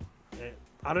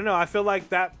 I don't know. I feel like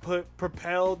that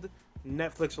propelled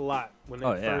Netflix a lot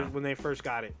when they first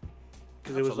got it,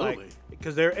 because it was like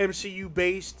because they're MCU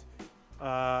based,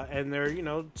 and they're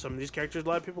some of these characters a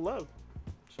lot of people love.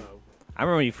 So I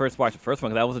remember when you first watched the first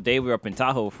one, 'cause that was the day we were up in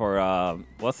Tahoe for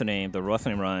what's the name? The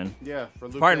wrestling run. Yeah, for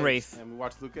Luke Spartan Cage. Race. And we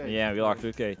watched Luke Cage. Yeah, we locked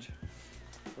Luke Cage.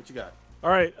 What you got? All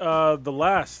right, the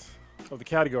last of the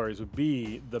categories would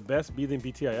be the best Beating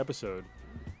BTI episode.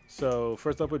 So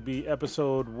first up would be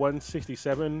episode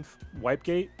 167,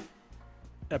 Wipegate.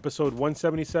 Episode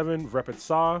 177, Rapid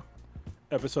Saw.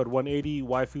 Episode 180,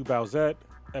 Waifu Bowsette.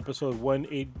 Episode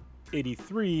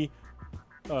 183,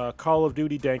 Call of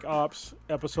Duty Dank Ops.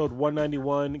 Episode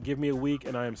 191, Give Me a Week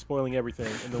and I Am Spoiling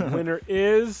Everything. And the winner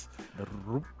is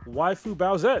Waifu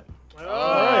Bowsette. All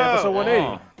right, episode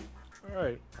 180. All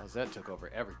right. That took over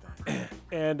everything.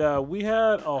 And we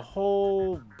had a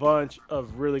whole bunch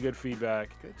of really good feedback.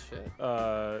 Good shit.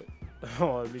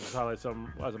 Let me just highlight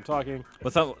some as I'm talking.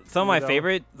 But some of my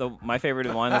favorite, my favorite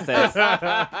is the one that says,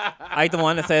 I like the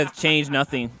one that says change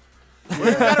nothing. We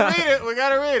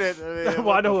gotta read it. I mean,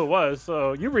 Well, I know who it was,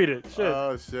 so you read it. Shit.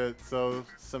 Oh shit! So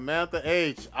Samantha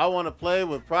H, I want to play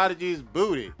with Prodigy's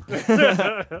booty.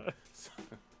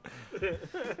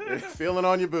 Feeling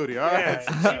on your booty, all right.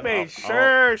 yeah, she made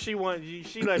sure she let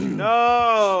you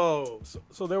know.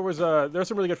 So there's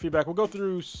some really good feedback. We'll go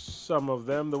through some of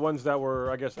them, the ones that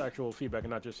were, I guess, actual feedback and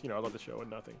not just I love the show and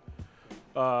nothing.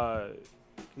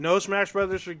 No Smash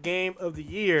Brothers for Game of the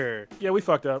Year. Yeah, we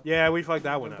fucked up. Yeah, we fucked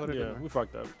that one up. Yeah, we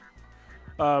fucked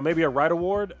up. Maybe a Right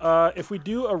Award. If we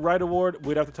do a Right Award,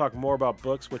 we'd have to talk more about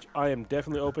books, which I am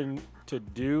definitely open to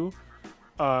do.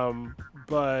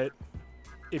 But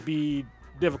it'd be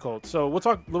difficult. So we'll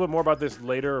talk a little bit more about this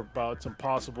later, about some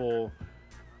possible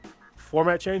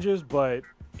format changes, but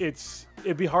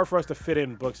it'd be hard for us to fit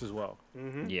in books as well.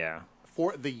 Mm-hmm. Yeah.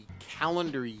 For the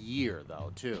calendar year,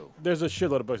 though, too. There's a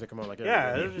shitload of books that come out like every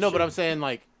Yeah, year. there's No, but I'm saying,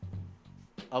 like,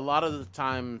 a lot of the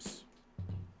times,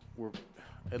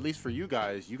 at least for you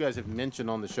guys have mentioned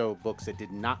on the show books that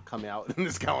did not come out in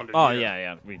this calendar Oh, year.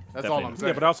 yeah. That's all I'm saying.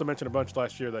 Yeah, but I also mentioned a bunch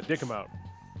last year that did come out.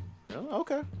 Oh,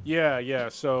 okay. Yeah.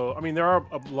 So, I mean, there are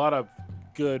a lot of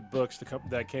good books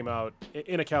that came out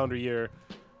in a calendar year.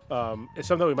 It's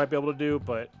something we might be able to do,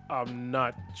 but I'm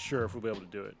not sure if we'll be able to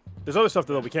do it. There's other stuff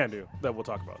that we can do that we'll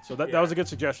talk about. So that was a good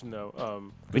suggestion,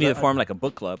 though. We need to form like a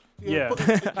book club. Yeah.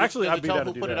 Actually, Did I'd you be tell down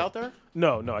who to do put that. it out there?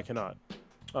 No, I cannot.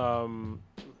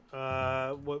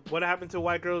 What happened to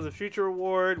White Girls of the Future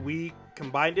Award? We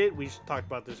combined it. We talked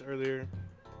about this earlier.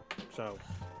 So,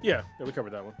 Yeah, we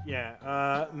covered that one.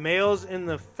 yeah. Males in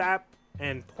the FAP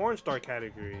and porn star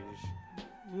categories.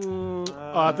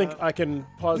 I think I can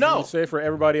positively No. say for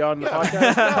everybody on the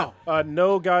podcast, No.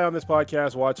 no guy on this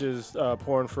podcast watches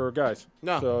porn for guys.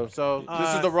 No. So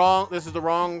this is the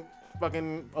wrong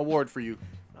fucking award for you.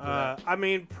 I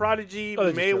mean, Prodigy Oh, they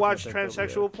just may chose watch that thing over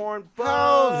transsexual porn,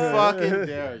 How but fucking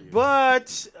dare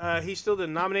you? he still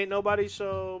didn't nominate nobody.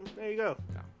 So there you go.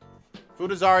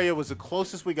 Fudazaria was the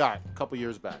closest we got a couple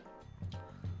years back.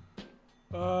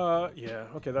 Yeah,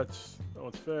 okay, that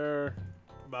one's fair.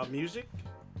 About music.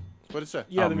 What did it say?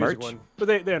 Yeah, the music merch? one, but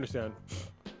they understand.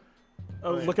 I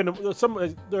was looking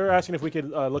to they're asking if we could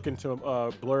look into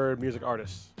blurred music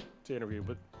artists to interview,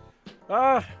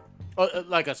 but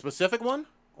Like a specific one,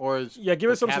 or is yeah,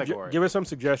 give us some category? give us some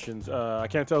suggestions. I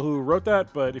can't tell who wrote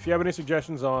that, but if you have any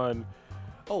suggestions on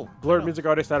blurred no. music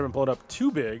artists that haven't blown up too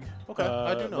big, Okay,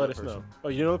 I do know let the us person. know. Oh,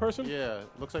 you know the person? Yeah,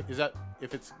 looks like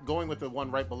if it's going with the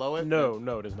one right below it? No,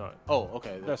 it is not. Oh,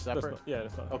 okay. That's That's separate. not, yeah,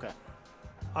 that's not. Okay.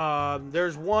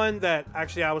 There's one that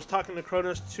actually I was talking to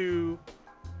Cronus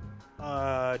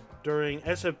during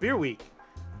SF Beer Week,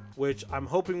 which I'm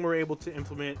hoping we're able to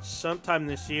implement sometime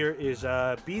this year, is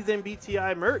Be Them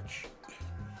BTI merch.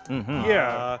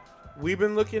 Yeah. We've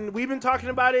been talking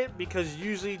about it because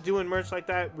usually doing merch like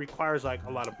that requires like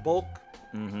a lot of bulk.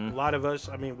 A lot of us,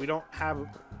 I mean, we don't have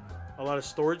a lot of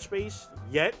storage space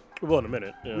yet. We will in a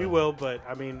minute. Yeah. We will, but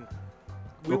I mean,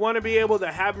 we want to be able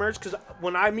to have merch because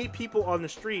when I meet people on the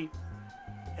street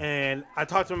and I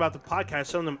talk to them about the podcast,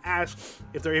 some of them ask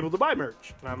if they're able to buy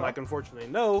merch. And I'm like, unfortunately,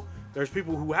 no. There's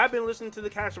people who have been listening to the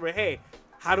cast and hey,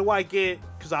 how do I get,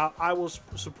 because I will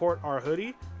support our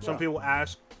hoodie. Some people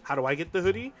ask, how do I get the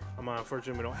hoodie?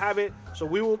 Unfortunately, we don't have it. So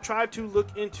we will try to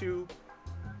look into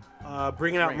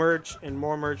bringing out merch and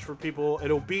more merch for people.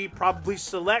 It'll be probably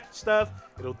select stuff.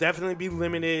 It'll definitely be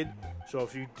limited. So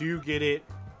if you do get it,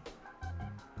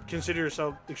 consider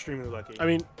yourself extremely lucky. I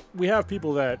mean, we have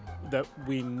people that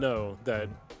we know that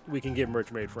we can get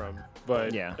merch made from,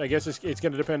 but Yeah. I guess it's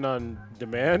going to depend on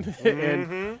demand.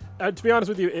 And to be honest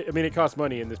with you, it costs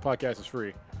money, and this podcast is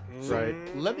free, right?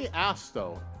 Let me ask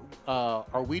though,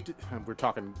 are we? We're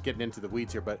getting into the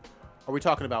weeds here, but are we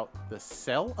talking about the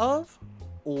sell of,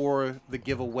 or the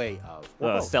giveaway of?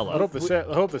 Or both? Stella. I hope the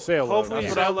sale. Hopefully,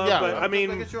 That's what sell I- up, yeah, but I'm I just mean,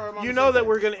 making sure I'm on you the know same that page.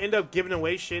 we're gonna end up giving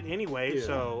away shit anyway. Yeah.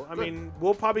 So I mean,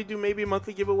 we'll probably do maybe a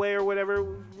monthly giveaway or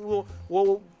whatever.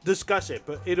 We'll discuss it,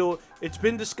 but it's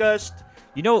been discussed.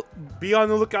 You know, Be on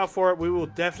the lookout for it. We will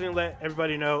definitely let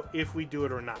everybody know if we do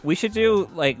it or not. we should do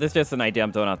like this. Is just an idea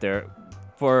I'm throwing out there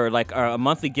for like a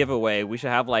monthly giveaway. We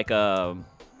should have like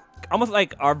almost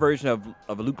like our version of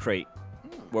a loot crate,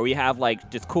 where we have like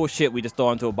just cool shit we just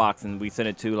throw into a box and we send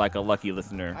it to like a lucky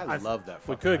listener. I love that.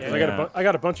 We fucking could. 'Cause idea. I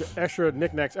got a bunch of extra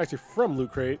knickknacks actually from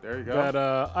Loot Crate. There you go.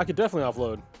 That I could definitely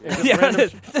offload. And just Yeah, random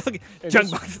that's like and junk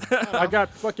just- box. I got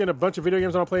fucking a bunch of video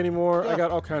games I don't play anymore. I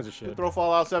got all kinds of shit. Throw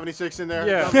Fallout 76 in there.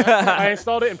 Yeah, I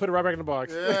installed it and put it right back in the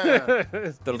box. Yeah.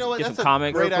 Throw You know what? get That's some a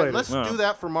comics. great idea. Play Let's it. do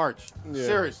that for March. Yeah.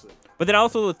 Seriously. But then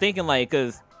also thinking like,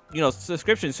 because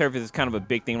subscription service is kind of a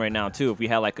big thing right now too. If we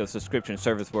had like a subscription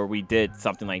service where we did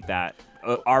something like that,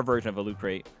 our version of a loot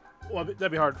crate. Well,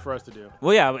 that'd be hard for us to do.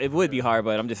 Well, yeah, it would be hard,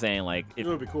 but I'm just saying like, It if,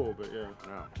 would be cool, but yeah.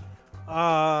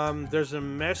 There's a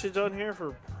message on here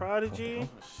for Prodigy.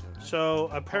 So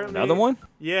apparently, another one.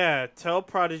 Yeah, tell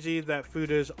Prodigy that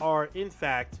Fudas are in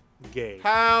fact gay.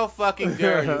 How fucking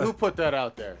dare you? Who put that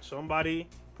out there? Somebody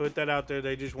put that out there.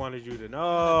 They just wanted you to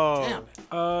know. Damn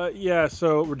it. Yeah.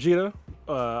 So Regina,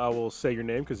 I will say your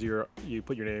name because you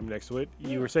put your name next to it.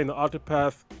 You were saying the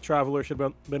Octopath Traveler should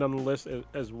have been on the list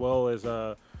as well as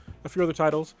a few other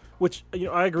titles, which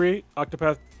I agree.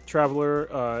 Octopath Traveler,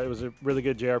 it was a really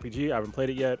good JRPG. I haven't played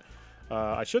it yet.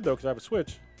 I should though because I have a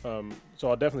Switch, so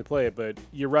I'll definitely play it. But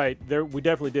you're right. We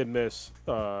definitely did miss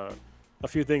a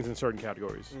few things in certain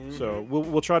categories. So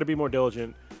we'll try to be more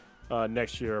diligent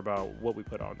next year about what we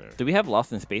put on there. Do we have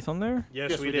Lost in Space on there?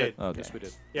 Yes, we did. Okay. Yes, we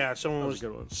did. Yeah, That was a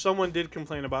good one. someone did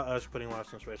complain about us putting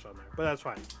Lost in Space on there, but that's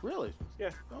fine. Really?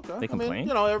 Yeah, Okay. They complain?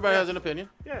 I mean, everybody has an opinion.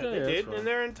 yeah, Yeah, they that's did, fine. and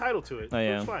they're entitled to it. Oh,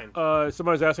 yeah. It's fine.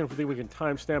 Somebody's asking if we think we can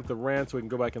timestamp the rant so we can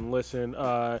go back and listen.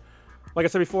 Like I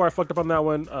said before, I fucked up on that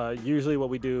one. Usually, what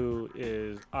we do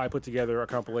is I put together a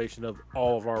compilation of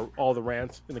all the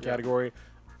rants in the category.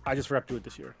 I just forgot to do it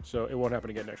this year, so it won't happen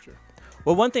again next year.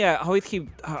 Well, one thing I always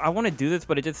I want to do this,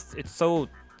 but it's so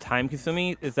time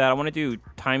consuming is that I want to do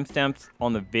timestamps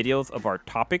on the videos of our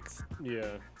topics. Yeah.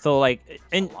 So like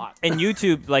in lot.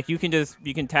 YouTube, like you can just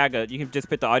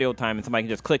put the audio time and somebody can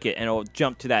just click it and it'll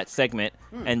jump to that segment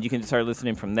and you can start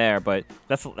listening from there. But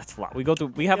that's a lot.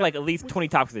 We have like at least 20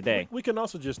 topics a day. We can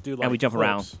also just do like we jump clips,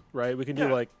 around. right? We can do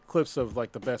Yeah. like clips of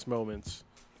like the best moments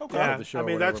out Yeah, of the show. I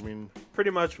mean, or whatever. that's pretty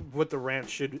much what the rant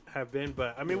should have been.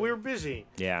 But I mean, we were busy,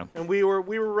 Yeah. and we were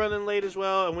running late as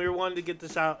well, and we were wanting to get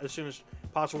this out as soon as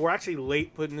possible. We're actually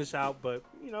late putting this out, but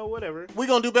whatever. We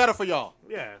gonna do better for y'all.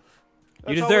 Yeah.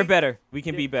 You That's all deserve better. We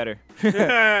can be better.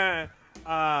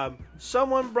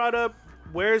 Someone brought up,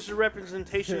 where's the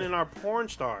representation in our porn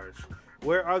stars?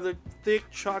 Where are the thick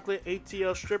chocolate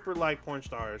ATL stripper-like porn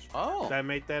stars Oh. that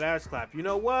make that ass clap? You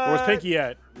know what? Where's Pinky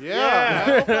at?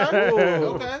 Yeah. Okay. Ooh.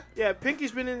 Okay. Yeah,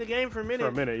 Pinky's been in the game for a minute. For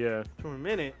a minute, yeah. For a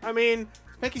minute. I mean,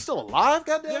 Pinky's still alive?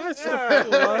 Goddamn. it's yeah,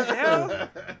 what the hell?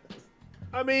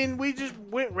 I mean, we just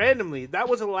went randomly. That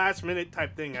was a last-minute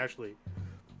type thing, actually,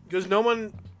 because no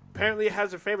one apparently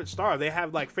has a favorite star. They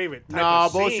have like favorite. Type Nah,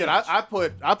 of bullshit. scenes.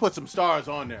 I put some stars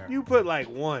on there. You put like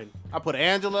one. I put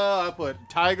Angela. I put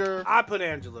Tiger. I put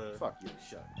Angela. Fuck you,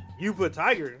 shut. You put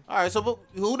Tiger. All right, so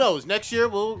who knows? Next year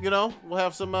we'll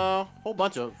have some whole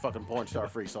bunch of fucking porn star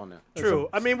freaks on there. True.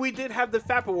 I mean, we did have the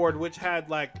FAP Award, which had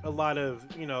like a lot of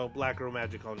Black Girl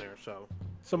Magic on there. So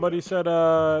Somebody said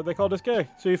they called us gay.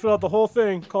 So you filled out the whole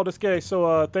thing, called us gay.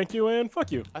 So thank you and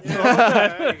fuck you.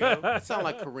 there you go. That sound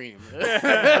like Kareem.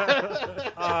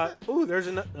 Ooh, there's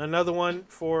another one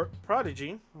for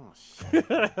Prodigy. Oh,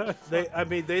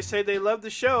 shit. They say they love the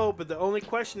show, but the only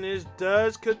question is,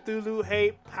 does Cthulhu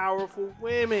hate powerful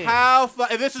women? How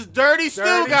this is Dirty Stu,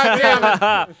 Dirty-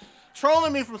 goddammit.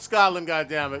 Trolling me from Scotland,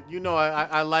 goddammit. You know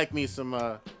I like me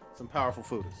some powerful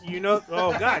foodies.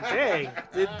 Oh god dang.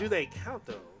 Do they count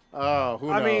though? Oh, who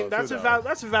knows? I mean, that's Who a knows?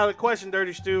 that's a valid question,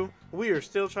 Dirty Stu. We are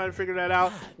still trying to figure that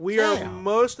out. We are damn.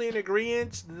 mostly in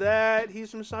agreement that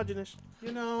he's a misogynist.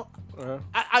 You know, Uh-huh.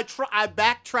 I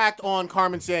backtracked on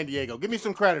Carmen Sandiego. Give me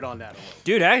some credit on that.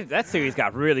 Dude, that series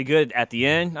got really good at the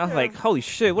end. I was like, holy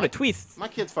shit, what a twist. My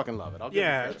kids fucking love it. I'll give them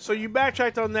Yeah, credit. so you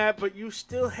backtracked on that, but you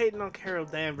still hating on Carol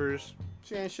Danvers.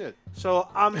 She ain't shit. So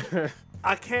I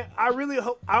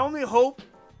only hope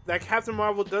that Captain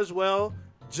Marvel does well,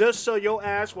 just so your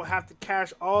ass will have to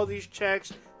cash all these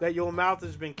checks that your mouth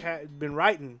has been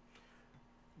writing.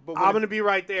 But I'm gonna be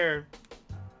right there.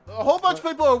 a whole bunch of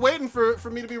people are waiting for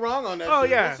me to be wrong on that. Oh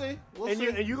shit. yeah, We'll see. We'll and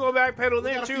see. you gonna backpedal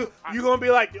then got a too. few- You gonna be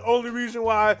like, the only reason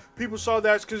why people saw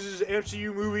that's because it's an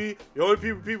MCU movie. The only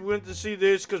people went to see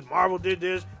this because Marvel did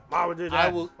this, Marvel did that. I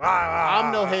will.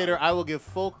 I'm no hater. I will give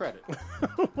full credit.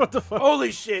 What the fuck?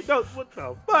 Holy shit! No, what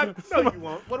the fuck? No, you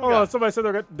won't. What do we Hold on, got? somebody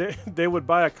said they would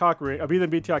buy a cock ring, a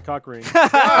BTI cock ring.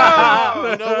 Oh,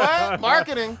 you know what?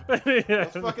 Marketing. Yeah.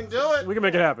 Let's fucking do it. We can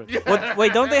make it happen.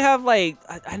 Wait, don't they have like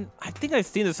I think I've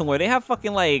seen this somewhere. They have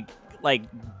fucking like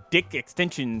dick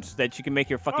extensions that you can make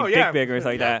your fucking Oh yeah, dick bigger and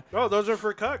stuff like that. Oh, those are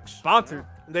for cucks. Sponsored.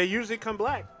 They usually come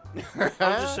black. I'm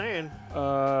just saying.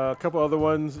 A couple other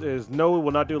ones is no, we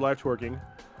will not do live twerking.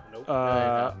 Nope.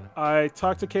 I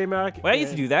talked to K-Mac. Well, I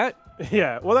used to do that.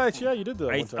 Yeah, well, you did that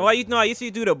one time. I used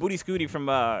to do the booty scooty from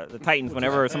the Titans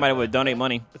whenever somebody would donate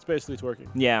money. It's basically twerking.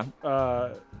 Yeah.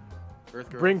 Earth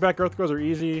Girl. Bring back Earth Girls are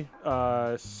easy.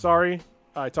 Sorry,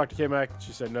 I talked to K-Mac.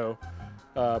 She said no.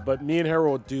 But me and her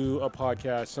will do a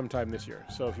podcast sometime this year.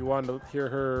 So if you want to hear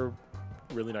her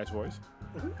really nice voice,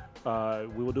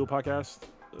 we will do a podcast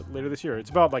later this year. It's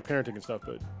about like parenting and stuff,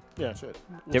 but yeah, Shit.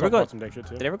 we'll Did talk we go- about some next shit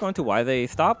too. Did I ever go into why they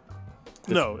stopped? Just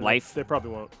No, life. They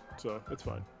probably won't. So it's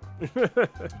fine.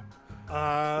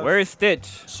 Where is Stitch?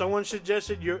 Someone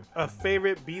suggested a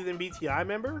favorite Be Than BTI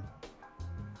member.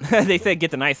 They said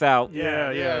get the nice out.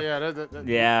 Yeah. Yeah.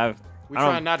 Yeah. We I don't-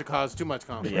 try not to cause too much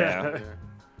conflict. Yeah.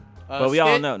 But we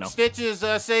all know, no. Stitch is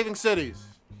saving cities.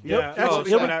 Yeah,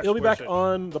 Actually, oh, he'll be back shit.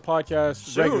 on the podcast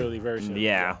Soon. regularly very soon.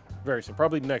 Yeah. Very soon.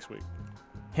 Probably next week.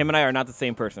 Him and I are not the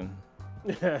same person.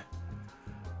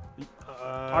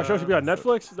 Our show should be on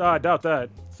Netflix? I doubt that.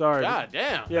 Sorry. God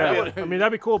damn. Yeah, That'd I mean,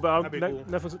 that'd be cool, but That'd be cool.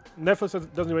 Netflix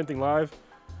doesn't do anything live.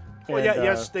 Well, And, yeah,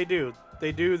 yes, they do.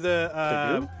 They do the.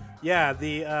 They do? Yeah,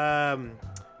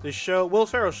 the show, Will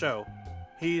Ferrell show.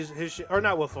 Or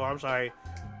not Will Ferrell. I'm sorry.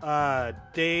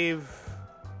 Dave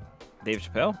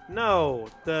Chappelle? No,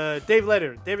 the Dave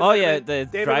Letterman. Oh, yeah, Letterman- the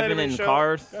David driving Letterman in show.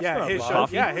 cars. That's Yeah, not his live. show.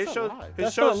 Coffee? Yeah, That's his show. not live. His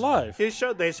That's show's not live. His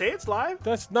show. They say it's live.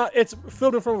 That's not. It's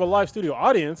filmed in front of a live studio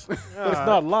audience, but it's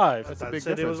not live. I big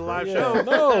said it was a live Yeah, show.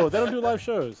 no, they don't do live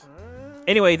shows.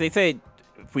 Anyway, they say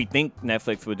if we think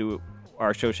Netflix would do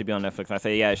our show should be on Netflix. And I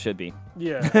say, yeah, it should be.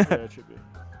 Yeah, it should be.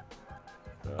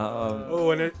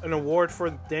 Oh, and an award for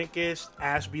the dankest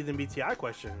Ask Be Than BTI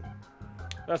question.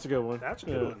 That's a good one. That's a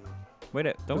Yeah. good one.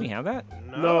 Wait, don't we have that?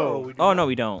 No. We do Oh not. no,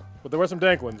 we don't. But there were some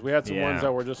dank ones. We had some Yeah. ones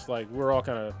that were just like, we were all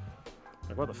kind of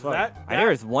like, what the fuck? I there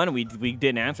was one we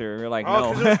didn't answer. We were like, Oh,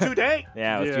 because no. it was too dank.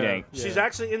 Yeah, it was too Yeah. dank. She's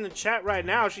actually in the chat right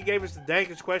now. She gave us the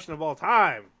dankest question of all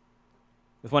time.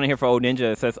 There's one in here for Old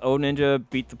Ninja. It says Old Ninja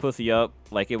beat the pussy up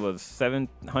like it was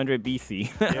 700 BC.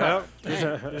 Yep.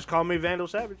 just call me Vandal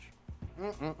Savage.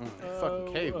 Fucking what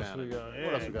else caveman. we got?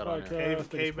 What else we got on here? Podcast,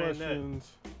 Caveman Nut.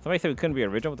 questions. Somebody said we couldn't be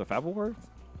original with the Fable words.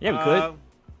 Yeah, we could.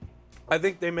 I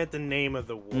think they meant the name of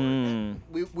the word.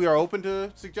 We are open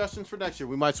to suggestions for next year.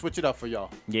 We might switch it up for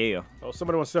y'all. Yeah. Oh,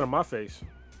 somebody wants to sit on my face.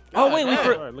 Oh wait, damn.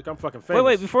 All right, look, I'm fucking famous.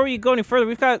 wait. Before we go any further,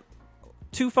 we've got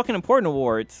 2 fucking important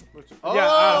awards.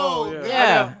 Oh, yeah.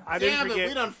 Yeah. I didn't Damn it, forget.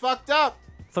 we done fucked up.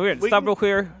 So we're We stop can- real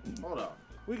clear. Hold on.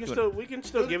 We can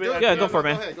still give it. Yeah, go for it,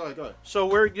 man. Go ahead. So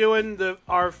we're doing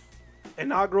our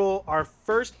inaugural, our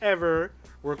first ever.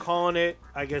 We're calling it,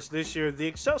 I guess this year, the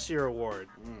Excelsior Award,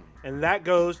 and that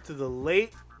goes to the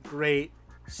late great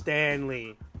Stan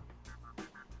Lee.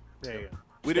 There you go.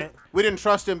 We didn't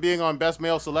trust him being on Best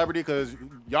Male Celebrity because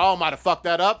y'all might have fucked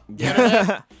that up.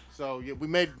 Yeah. So yeah, we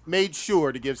made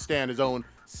sure to give Stan his own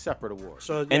separate award.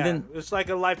 So And then- it's like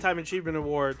a lifetime achievement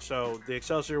award. So the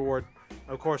Excelsior Award,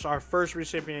 of course, our first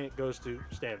recipient goes to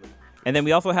Stan Lee. And then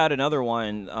we also had another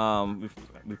one.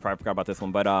 We probably forgot about this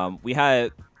one, but we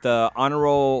had the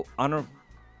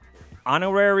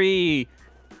honorary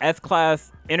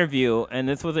S-class interview, and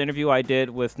this was an interview I did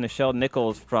with Nichelle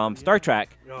Nichols from Star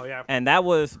Trek, Oh yeah. and that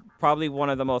was probably one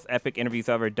of the most epic interviews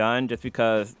I've ever done, just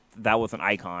because that was an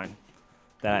icon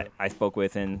that I spoke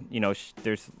with, and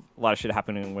there's a lot of shit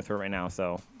happening with her right now,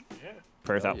 so Yeah.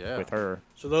 prayers out yeah. with her.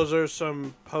 So those are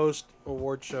some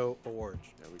post-award show awards.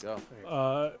 There we go.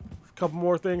 A couple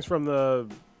more things from the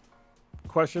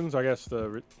questions. I guess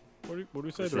what do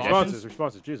we say? The Responses?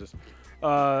 responses. Jesus.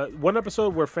 One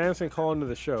episode where fans can call into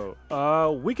the show.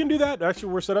 We can do that.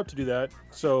 Actually, we're set up to do that,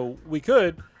 so we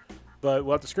could. But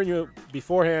we'll have to screen you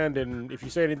beforehand, and if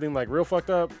you say anything like real fucked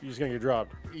up, you're just gonna get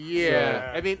dropped.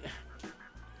 Yeah. I mean,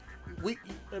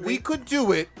 we could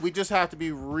do it. We just have to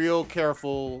be real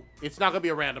careful. It's not gonna be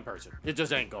a random person. It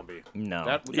just ain't gonna be. No.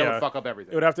 That Yeah. would fuck up It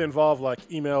everything. would have to involve like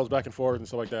emails back and forth and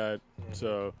stuff like that.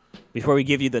 So Before we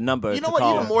give you the number You know to what?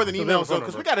 call. Even more than So emails, they though, have a phone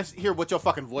because we number. gotta hear what your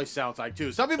fucking voice sounds like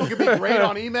too. Some people can be great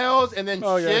on emails and then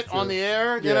Oh, yeah, shit that's true. on the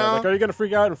air. You yeah, know? like, are you gonna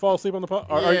freak out and fall asleep on the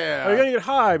podcast? Yeah. Are you gonna get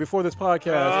high before this podcast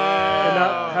and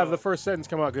not have the first sentence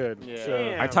come out good? Yeah.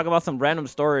 So, I talk about some random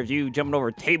story of you jumping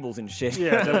over tables and shit.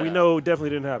 yeah, that we know definitely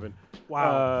didn't happen.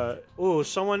 Wow. Ooh,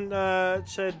 someone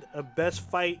said a best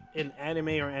fight in anime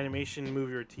or animation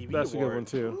movie or TV That's a award. good one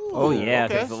too. Oh yeah,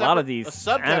 Okay, there's a lot of separate- these a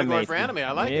subcategory anime for anime,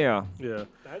 I like it. Yeah. Yeah.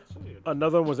 That's good.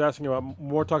 Another one was asking about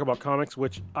more talk about comics,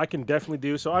 which I can definitely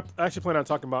do. So I actually plan on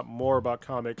talking about more about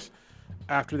comics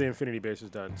after the Infinity Base is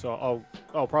done. So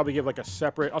I'll probably give like a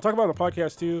separate. I'll talk about it on the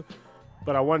podcast too,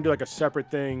 but I want to do like a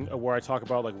separate thing where I talk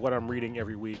about like what I'm reading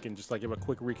every week and just like give a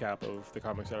quick recap of the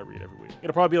comics that I read every week.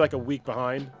 It'll probably be like a week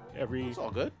behind every. It's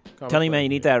all good. comic Telling you, book. man, you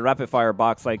need that rapid fire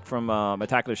box like from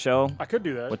Attack of the Show I could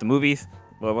do that. with the movies.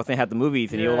 Well, once they had the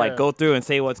movies, and you'll like Yeah. go through and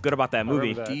say what's good about that movie.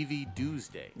 remember that. DV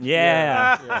Doomsday.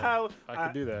 Yeah. Yeah. I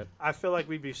could do that. I feel like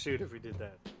we'd be sued if we did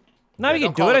that. No, Yeah, you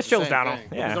don't can do call it. it It the shows same down. thing.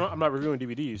 Because Yeah. I'm not reviewing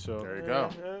DVDs, so There you go.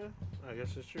 I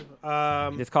guess it's true.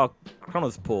 It's called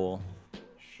Chronos Pool.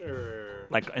 Sure.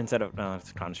 Like instead of no,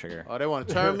 it's Chrono Trigger. Oh, they want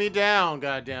to turn me down,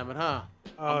 goddammit, huh?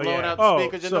 Oh, I'm blowing yeah. out the Oh,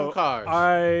 speakers in so them cars.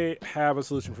 I have a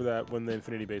solution for that when the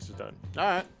Infinity Base is done. All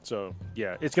right. So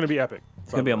yeah, it's gonna be epic.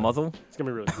 It's gonna be a muzzle. It's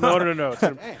gonna be really. No. It's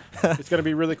gonna, Damn. it's gonna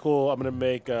be really cool. I'm gonna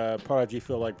make Prodigy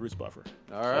feel like Bruce Buffer.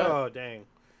 All right. Oh, dang.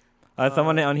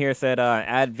 Someone on here said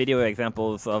add video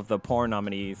examples of the porn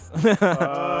nominees.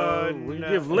 We no.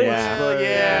 give links, Yeah. but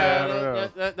yeah, I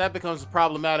don't know. that becomes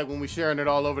problematic when we're sharing it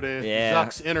all over the Yeah.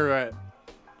 Zuck's internet.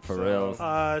 For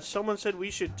real. Someone said we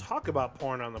should talk about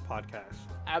porn on the podcast.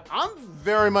 I'm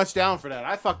very much down for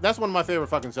that. That's one of my favorite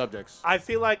fucking subjects. I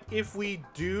feel like if we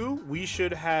do, we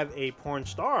should have a porn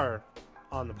star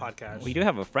on the podcast. We do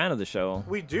have a friend of the show.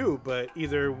 We do, but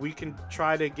either we can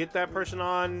try to get that person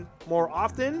on more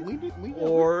often, We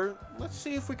or let's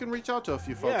see if we can reach out to a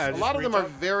few folks. Yeah, a just lot of them reach are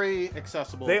out. very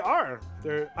accessible. they are.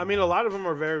 I mean, a lot of them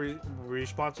are very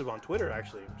responsive on Twitter,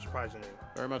 actually, surprisingly.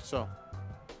 Very much so.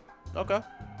 Okay.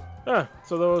 Yeah.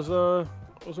 So those are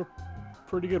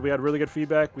pretty good. We had really good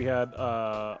feedback. We had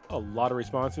a lot of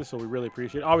responses, so we really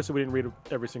appreciate it. Obviously, we didn't read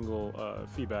every single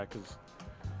feedback because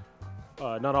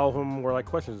Not all of them were like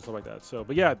questions and stuff like that. So,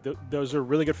 but yeah, those are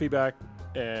really good feedback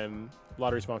and a lot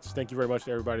of responses. Thank you very much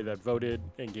to everybody that voted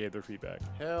and gave their feedback.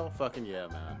 Hell fucking yeah,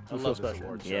 man. I We feel love this special.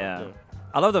 award show. Yeah.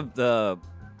 I love the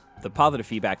positive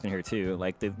feedback in here too.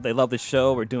 Like they love the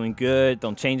show. We're doing good.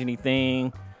 Don't change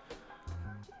anything.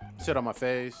 Sit on my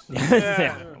face. I'm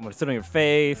gonna sit on your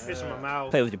face. Kiss in my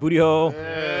mouth. Play with your booty hole.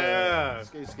 Yeah.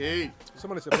 Skate, skate.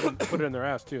 Somebody said put it in their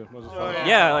ass too. Those are fun. yeah.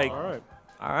 Yeah, like All right.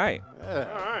 all right. Yeah.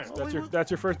 All right.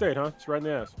 That's your first date, huh? It's right in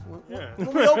the ass. Yeah.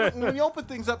 When we open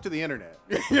things up to the internet,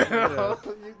 you know,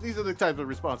 these are the types of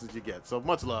responses you get. So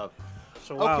much love.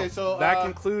 So wow, Okay, so, that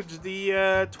concludes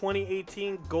the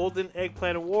 2018 Golden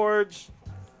Eggplant Awards.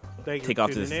 Thank you Take for off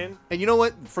tuning this- in. And you know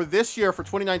what? For this year, for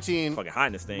 2019, Fucking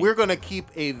hiding this thing. we're going to keep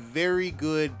a very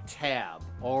good tab.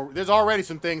 There's already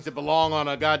some things that belong on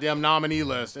a goddamn nominee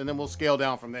list, and then we'll scale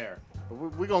down from there. But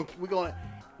we're going to,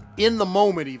 in the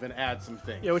moment, even add some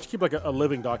things. Yeah, we should keep like a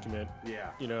living document. Yeah.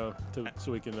 You know,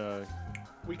 so we can.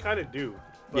 We kind of do.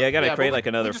 yeah, I gotta Yeah, but create we- like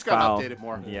another we just gotta file. update it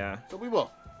more. Yeah. So we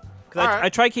will. 'Cause All right. I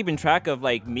try keeping track of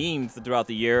like memes throughout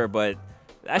the year, but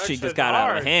that shit shit's just got out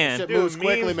of hard. hand. Shit moves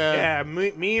quickly, man.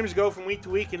 Yeah, memes go from week to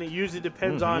week, and it usually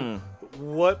depends on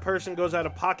what person goes out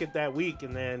of pocket that week,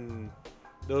 and then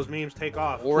those memes take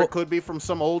off. Or it could be from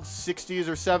some old 60s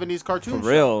or 70s cartoon For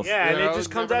real. Yeah, and You know, it just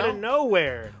you comes never out of know.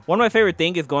 nowhere. One of my favorite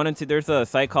things is going into there's a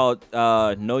site called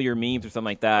Know Your Memes or something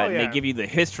like that. Oh, And yeah. they give you the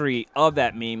history of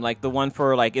that meme, like the one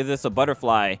for like, is this a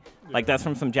butterfly? Like that's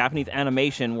from some Japanese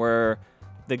animation where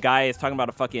the guy is talking about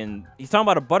he's talking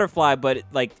about a butterfly, but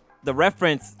like the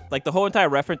reference, like the whole entire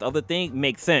reference of the thing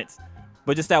makes sense.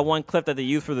 But just that one clip that they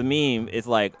use for the meme is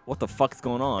like, what the fuck is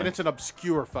going on? And it's an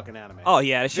obscure fucking anime. Oh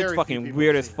yeah, that shit's Very few fucking people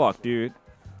weird have as seen fuck, dude.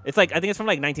 It's like I think it's from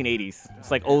like 1980s.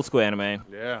 It's like old school anime.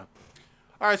 Yeah.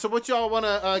 All right, so what y'all want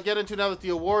to get into now that the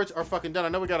awards are fucking done? I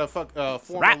know we got a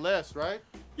formal Wrap. list, right?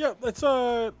 Yeah, let's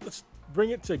bring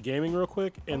it to gaming real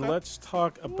quick, and Okay. let's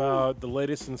talk about the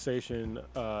latest sensation,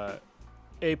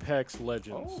 Apex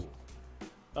Legends.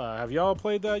 Have y'all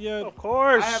played that yet? Of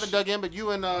course. I haven't dug in, but you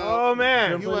and Oh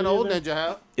man. you and Old Ninja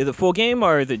have. Is it full game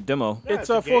or is it demo? Yeah, It's it's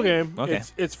a a full game. game. Okay.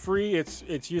 It's free.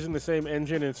 It's using the same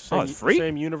engine. It's Oh, it's free?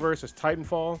 same universe as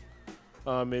Titanfall.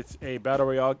 It's a battle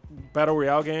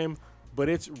royale game, but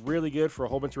it's really good for a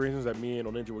whole bunch of reasons that me and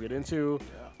Old Ninja will get into.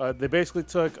 They basically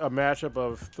took a mashup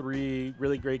of 3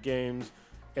 really great games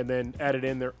and then added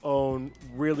in their own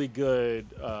really good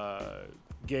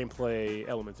gameplay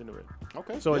elements into it.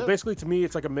 Okay. So good. it basically, to me,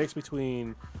 it's like a mix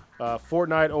between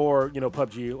Fortnite or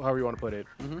PUBG, however you want to put it.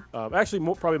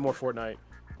 Actually, probably more Fortnite,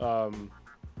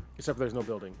 except for there's no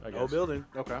building. I guess. No building.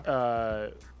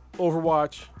 Okay.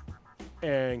 Overwatch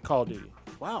and Call of Duty.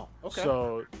 Wow. Okay.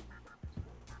 So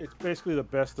it's basically the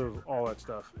best of all that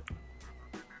stuff.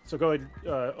 So go ahead,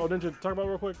 Ninja, talk about it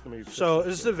real quick. Let me So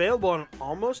is it available on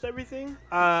almost everything?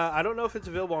 I don't know if it's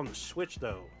available on the Switch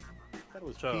though. that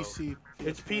was so, PC.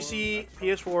 It's PC,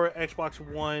 PS4, Xbox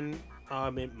One.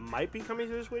 It might be coming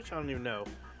to the Switch. I don't even know.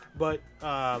 But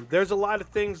there's a lot of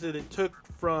things that it took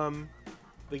from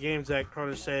the games that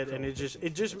Cronus said, and it just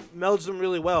melds them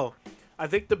really well. I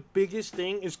think the biggest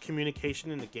thing is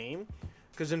communication in the game,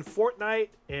 because in Fortnite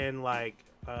and like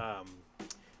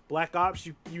Black Ops,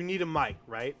 you need a mic,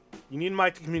 right? You need a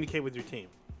mic to communicate with your team.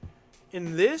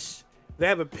 In this, they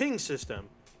have a ping system.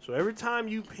 So every time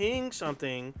you ping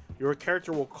something, your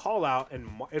character will call out and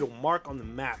it'll mark on the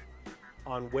map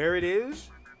on where it is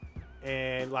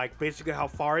and like basically how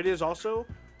far it is also.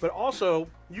 But also,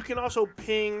 you can also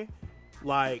ping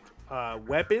like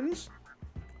weapons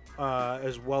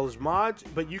as well as mods,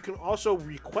 but you can also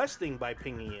requesting by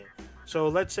pinging it. So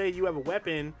let's say you have a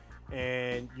weapon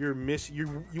and you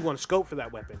want a scope for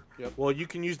that weapon. Yep. Well, you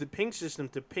can use the ping system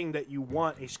to ping that you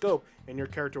want a scope, and your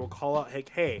character will call out,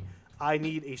 hey, I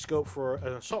need a scope for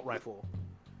an assault rifle.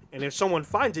 And if someone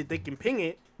finds it, they can ping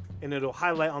it, and it'll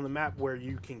highlight on the map where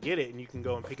you can get it, and you can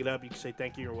go and pick it up. You can say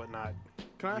thank you or whatnot.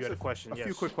 Can I You ask had a question, A few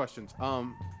yes. quick questions.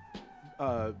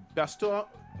 Best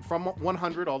from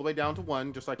 100 all the way down to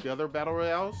 1, just like the other battle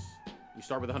royales. You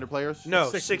start with 100 players. No,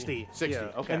 60. 60. 60.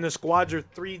 Yeah. Okay. And the squads are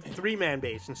three-man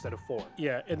base instead of 4.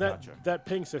 Yeah, and that Gotcha. that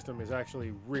ping system is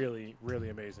actually really, really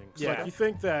amazing. So Yeah. like, you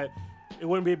think that it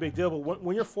wouldn't be a big deal, but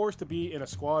when you're forced to be in a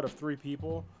squad of 3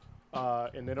 people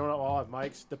and they don't all have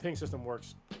mics, the ping system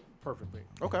works perfectly.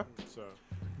 Okay. So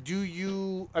Do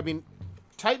you? I mean,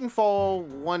 Titanfall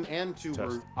 1 and 2 were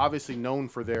Test. obviously known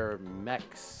for their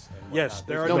mechs. and Yes, whatnot.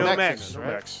 there There's are no mechs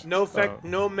mechs. in this, right?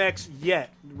 No mechs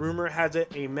yet. Rumor has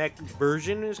it a mech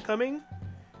version is coming,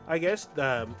 I guess.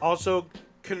 Also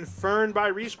confirmed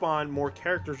by Respawn, more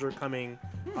characters are coming.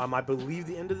 I believe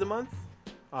the end of the month.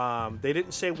 They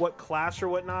didn't say what class or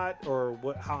whatnot or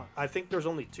what. How I think there's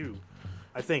only 2.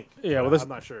 I think. Yeah, well, I'm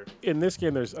not sure. In this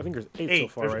game, I think there's 8 so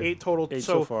far, There's right? 8 total. 8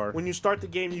 so far. when you start the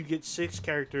game, you get 6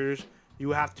 characters.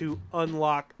 You have to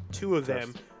unlock 2 of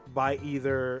them by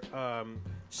either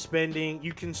spending.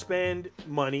 You can spend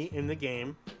money in the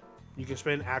game. You can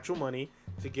spend actual money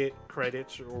to get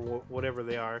credits or whatever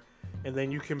they are, and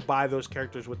then you can buy those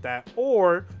characters with that,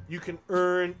 or you can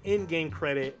earn in-game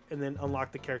credit and then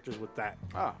unlock the characters with that.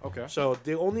 Ah, okay. So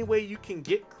the only way you can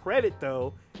get credit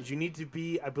though is you need to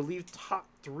be, I believe, top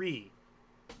 3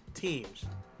 teams.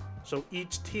 So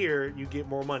each tier you get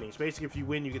more money. So basically, if you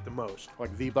win, you get the most.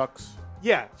 Like V-Bucks.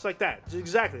 Yeah, it's like that. It's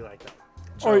exactly like that.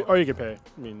 Or you can pay.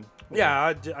 I mean,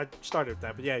 Yeah, I started with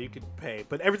that, but yeah, you could pay.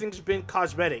 But everything's been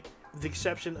cosmetic, with the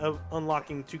exception of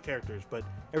unlocking 2 characters. But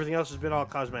everything else has been all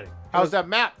cosmetic. How's that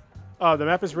map? the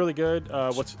map is really good.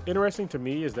 What's interesting to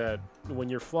me is that when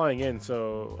you're flying in,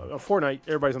 so Fortnite,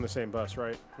 everybody's on the same bus,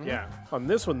 right? Yeah. On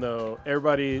this one though,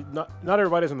 not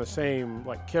everybody's on the same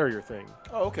like carrier thing.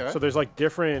 Oh, okay. So there's like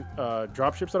different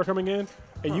drop ships that are coming in,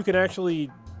 and you can actually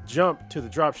jump to the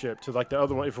drop ship to like the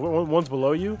other one. If one's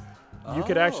below you, you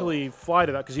could actually fly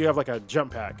to that because you have like a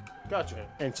jump pack, Gotcha.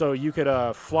 and so you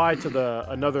could fly to the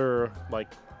another like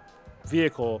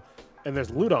vehicle, and there's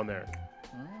loot on there.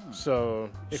 So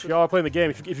if y'all are playing the game,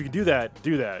 if you can do that,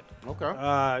 do that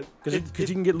Okay. because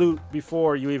you can get loot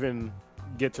before you even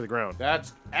get to the ground.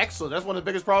 That's excellent. That's one of the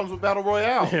biggest problems with Battle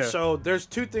Royale. Yeah. So there's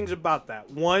 2 things about that.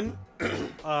 One,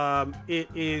 it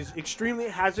is extremely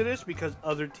hazardous because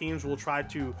other teams will try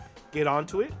to get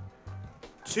onto it.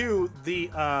 2,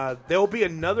 there'll be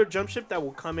another jump ship that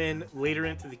will come in later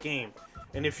into the game,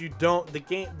 and if you don't,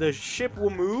 the ship will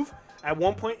move. At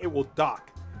one point, it will dock.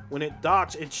 When it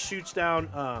docks, it shoots down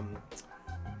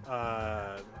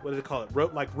what do they call it?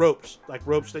 Ropes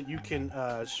that you can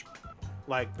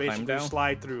basically down?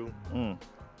 slide through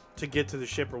to get to the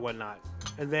ship or whatnot.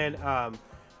 And then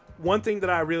one thing that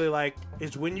I really like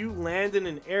is when you land in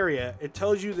an area, it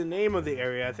tells you the name of the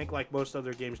area, I think like most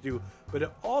other games do, but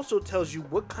it also tells you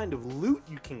what kind of loot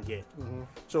you can get.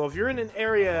 So if you're in an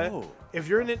area,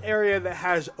 that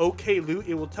has okay loot,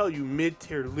 it will tell you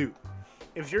mid-tier loot.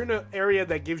 If you're in an area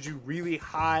that gives you really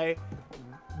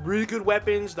good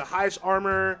weapons, the highest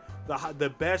armor, the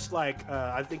best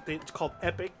I think it's called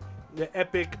epic, the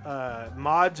epic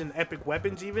mods and epic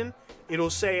weapons even, it'll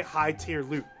say high tier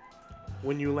loot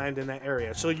when you land in that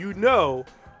area. So you know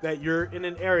that you're in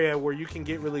an area where you can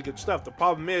get really good stuff. The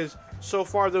problem is, so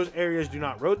far those areas do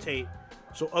not rotate,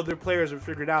 so other players have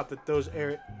figured out that those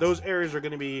areas are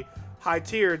going to be high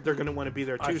tiered. They're going to want to be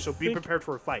there too. So be prepared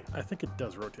for a fight. I think it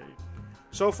does rotate.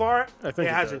 So far, I think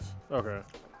it hasn't. does. Okay.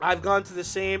 I've gone to the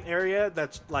same area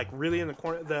that's like really in the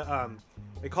corner.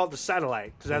 They call it the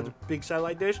satellite because it has a big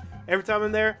satellite dish. Every time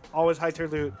I'm there, always high tier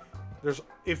loot.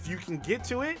 If you can get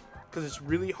to it, because it's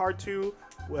really hard to.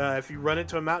 If you run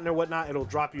into a mountain or whatnot, it'll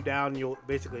drop you down. And you'll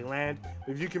basically land.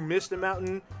 If you can miss the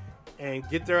mountain and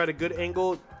get there at a good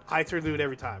angle, high tier loot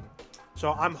every time.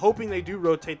 So I'm hoping they do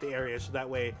rotate the area so that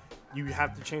way you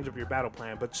have to change up your battle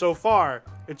plan. But so far,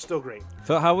 it's still great.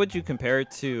 So how would you compare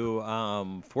it to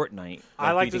Fortnite?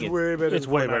 I like do you this think way better. It's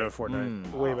than way Fortnite. better than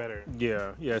Fortnite. Way better.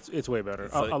 Yeah, it's way better.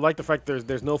 So- I like the fact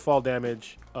there's no fall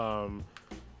damage.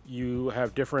 You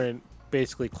have different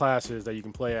basically classes that you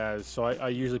can play as. So I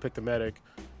usually pick the medic.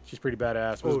 She's pretty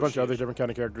badass. But there's a bunch of other different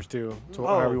kind of characters too. So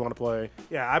however you want to play.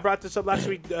 Yeah, I brought this up last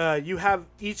week. You have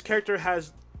each character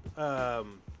has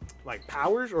like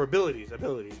powers or abilities,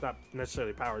 not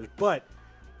necessarily powers, but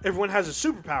everyone has a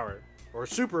superpower or a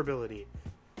super ability.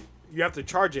 You have to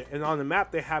charge it, and on the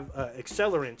map they have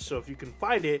accelerants. So if you can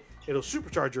find it, it'll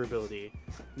supercharge your ability.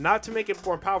 Not to make it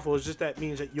more powerful, it's just that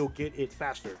means that you'll get it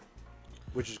faster,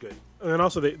 which is good. And then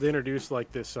also they introduced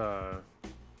like this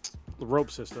rope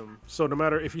system. So no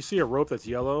matter if you see a rope that's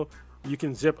yellow, you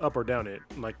can zip up or down it,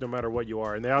 like no matter what you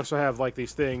are. And they also have like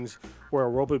these things where a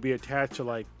rope would be attached to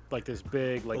like this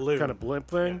big like balloon. kind of blimp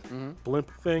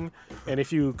thing. And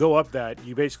if you go up that,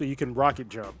 you can rocket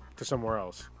jump to somewhere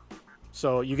else.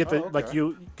 So you get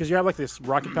because you have like this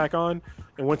rocket pack on,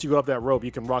 and once you go up that rope,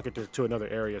 you can rocket to another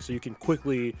area. So you can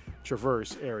quickly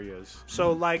traverse areas.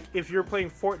 So like if you're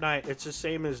playing Fortnite, it's the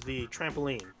same as the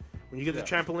trampoline. When you get the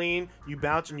trampoline, you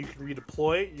bounce and you can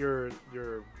redeploy your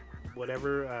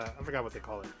whatever, I forgot what they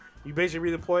call it. You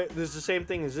basically redeploy it. This is the same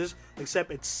thing as this,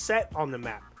 except it's set on the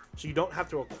map. So you don't have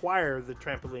to acquire the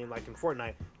trampoline like in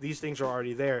Fortnite. These things are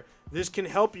already there. This can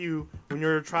help you when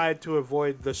you're trying to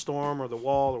avoid the storm or the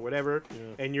wall or whatever,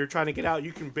 and you're trying to get out.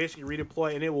 You can basically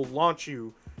redeploy, and it will launch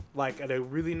you like at a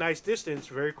really nice distance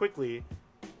very quickly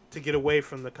to get away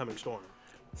from the coming storm.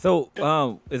 So,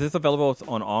 is this available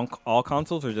on all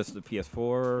consoles or just the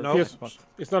PS4? No.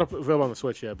 It's not available on the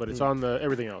Switch yet, but it's on the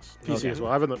everything else. PC Okay. as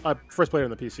well. I first played it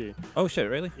on the PC. Oh shit,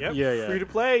 really? Yep. Yeah. Free to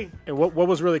play. And what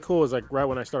was really cool is like right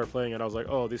when I started playing it, I was like,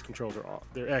 oh, these controls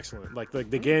they're excellent. Like the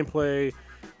gameplay,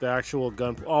 the actual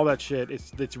gun, all that shit.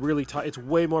 It's really it's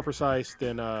way more precise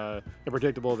than and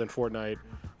predictable than Fortnite.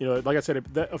 You know, like I said,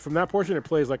 from that portion, it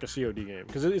plays like a COD game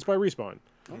because it's by Respawn.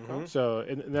 Okay. So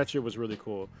and that shit was really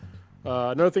cool.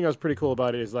 Another thing that was pretty cool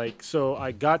about it is like, so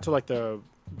I got to like the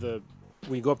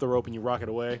when you go up the rope and you rocket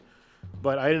away,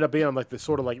 but I ended up being on like this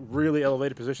sort of like really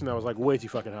elevated position that was like way too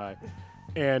fucking high,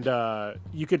 and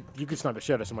you could snipe the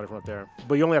shit out of somebody from up there,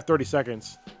 but you only have 30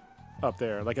 seconds up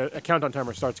there. Like a countdown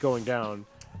timer starts going down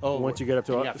once you get up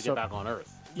to. You have to get back on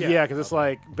Earth. Yeah, because it's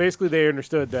like basically they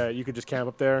understood that you could just camp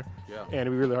up there, Yeah. and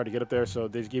it'd be really hard to get up there. So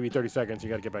they just give you 30 seconds. You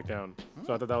got to get back down.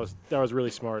 So I thought that was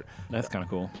really smart. That's kind of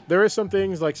cool. There is some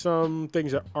things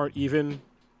that aren't even,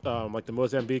 like the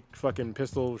Mozambique fucking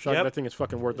pistol shotgun. Yep. That thing is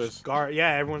fucking worthless.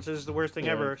 Yeah, everyone says it's the worst thing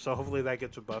Yeah. ever. So hopefully that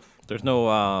gets a buff. There's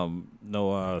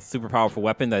no super powerful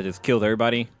weapon that just kills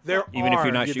everybody. There Even are. if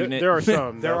you're not Yeah, shooting there it. are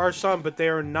some. There that- are some, but they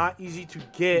are not easy to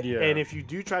get. Yeah. And if you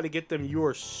do try to get them, you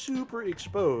are super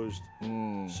exposed.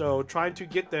 So trying to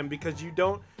get them because you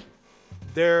don't.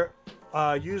 They're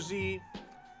usually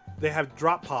they have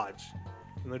drop pods,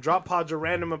 and the drop pods are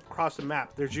random across the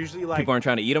map. There's usually like People aren't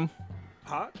trying to eat them.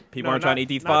 huh? people aren't trying to eat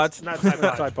these not, pods? Not Tide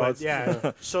pods, Tide but pods.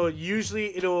 yeah. So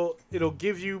usually it'll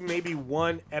give you maybe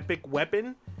one epic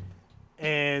weapon.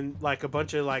 And like a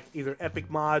bunch of like either epic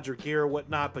mods or gear or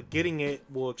whatnot, but getting it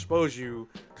will expose you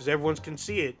because everyone can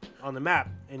see it on the map,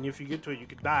 and if you get to it, you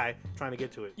could die trying to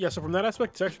get to it. Yeah, so from that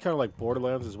aspect, it's actually kind of like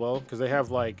Borderlands as well, because they have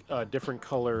like different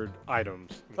colored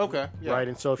items, Okay. Yeah. right?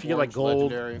 And so if you get like Orange,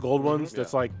 legendary. gold ones, Mhm.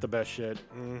 that's Yeah. like the best shit.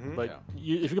 But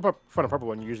Yeah. if you can find a purple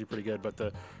one, you're usually pretty good. But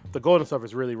the golden stuff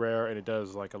is really rare, and it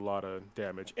does like a lot of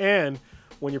damage. And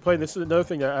when you're playing, this is another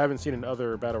thing that I haven't seen in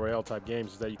other battle royale type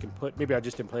games, is that you can put. Maybe I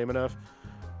just didn't play them enough,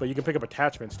 but you can pick up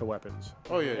attachments to weapons.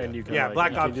 Oh, yeah, and yeah. you can Yeah, like,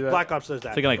 Black you can Ops. do that. Black Ops does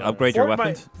that. So you can like upgrade your Fortnite,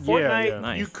 weapons. Fortnite, Yeah.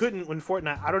 Nice. you couldn't when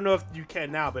Fortnite. I don't know if you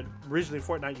can now, but originally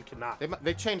Fortnite you cannot.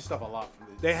 They changed stuff a lot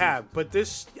from the They have, but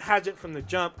this has it from the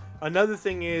jump. Another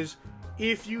thing is,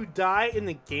 if you die in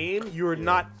the game, you are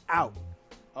not out.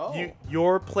 Oh.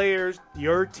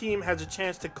 Your team has a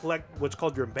chance to collect what's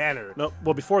called your banner. No,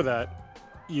 well before that,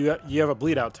 you have a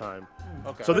bleed out time.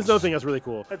 Okay. So this is another thing that's really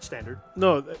cool. That's standard.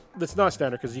 No, that's not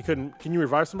standard because you couldn't. Can you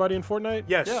revive somebody in Fortnite?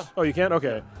 Yes. Yeah. Oh, you can?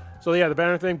 Okay. So yeah, the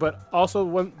banner thing. But also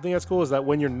one thing that's cool is that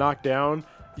when you're knocked down,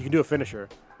 you can do a finisher.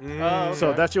 Oh, So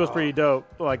okay. that shit was pretty dope.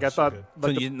 Like I thought, good. So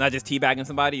like you're not just teabagging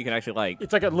somebody. You can actually like.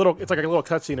 it's like a little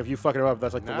cutscene of you fucking them up.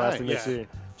 That's like the last thing Nice. they see.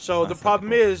 So the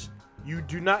problem is, you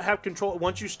do not have control.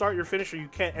 Once you start your finisher, you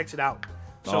can't exit out.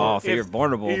 Oh, so you're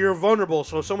vulnerable. You're vulnerable.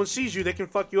 So if someone sees you, they can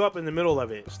fuck you up in the middle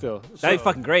of it. Still, That'd be So-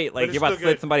 fucking great. Like it's you're about to still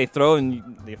slit good. somebody's throat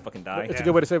and they fucking die. it's a Yeah.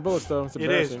 good way to save bullets, though. It's It is.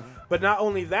 embarrassing. But not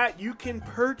only that, you can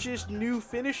purchase new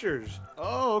finishers.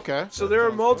 Oh, okay. So there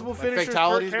are multiple Like finishers per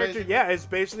fatalities, character. basically? Yeah, it's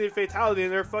basically a fatality,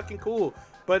 and they're fucking cool.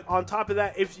 But on top of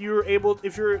that, if your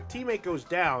teammate goes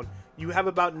down, you have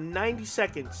about 90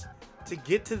 seconds to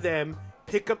get to them,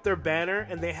 pick up their banner,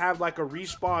 and they have like a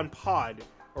respawn pod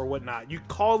or whatnot. You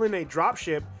call in a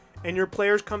dropship, and your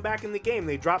players come back in the game.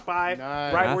 They drop by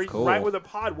Nice. right That's cool. where the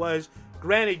pod was.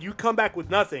 Granted, you come back with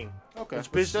nothing. Okay, It's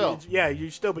but basically, still.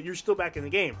 yeah, but you're still back in the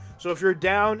game. So if you're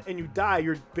down and you die,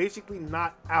 you're basically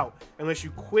not out unless you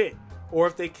quit, or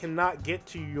if they cannot get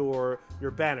to your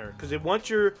banner. Because once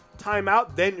your time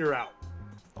out, then you're out.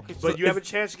 Okay, But so you have a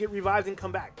chance to get revived and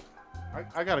come back.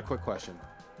 I got a quick question.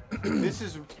 This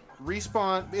is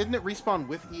Respawn. Isn't it Respawn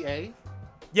with EA?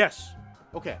 Yes.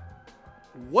 Okay.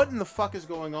 What in the fuck is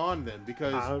going on then?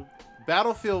 Because Uh,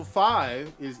 Battlefield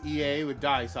 5 is EA with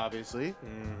DICE, obviously.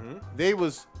 They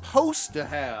was supposed to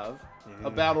have a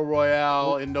battle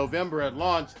royale in November at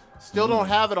launch. Still don't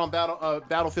have it on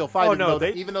Battlefield 5. Oh, even no, though,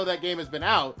 they- even though that game has been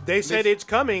out. they said it's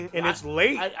coming and it's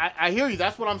late. I hear you.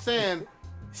 That's what I'm saying.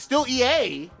 Still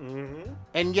EA,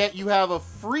 and yet you have a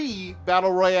free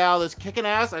battle royale that's kicking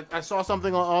ass. I saw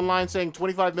something online saying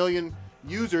 25 million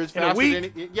users In a faster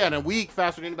week? than in a week,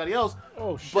 faster than anybody else.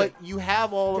 Oh shit! But you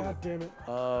have all of God damn it!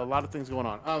 a lot of things going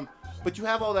on. But you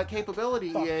have all that capability,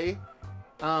 EA.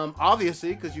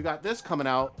 Obviously, because you got this coming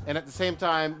out, and at the same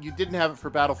time, you didn't have it for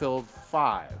Battlefield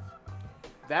 5.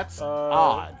 That's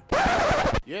odd.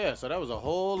 Yeah, so that was a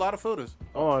whole lot of photos.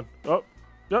 Hold on. Oh,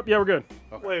 yep. Yeah, we're good.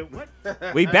 Wait,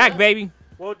 what? We back, baby.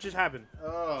 What just happened?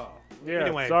 Oh, Yeah.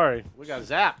 Anyway. Sorry. we got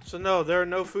zapped. So no, there are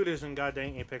no foodies in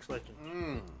goddamn Apex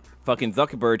Legends. Fucking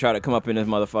Zuckerberg tried to come up in this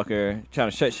motherfucker, trying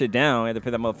to shut shit down. We had to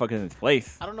put that motherfucker in his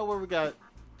place. I don't know where we got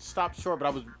stopped short,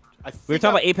 but We were talking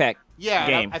about APEC Yeah,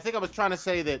 game. I think I was trying to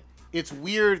say that it's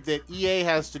weird that EA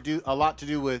has to do a lot to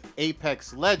do with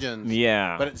Apex Legends.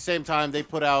 Yeah. But at the same time, they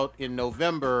put out in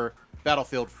November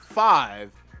Battlefield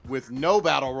 5 with no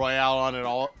battle royale on it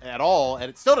at all, and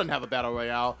it still doesn't have a battle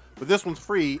royale. But this one's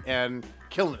free and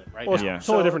killing it right Well, now. it's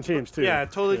totally different teams too. Yeah,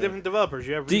 totally different developers.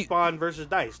 You have Do you- Respawn versus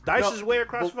DICE. DICE No, is way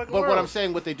across the fucking but world. what I'm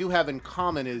saying, what they do have in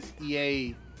common is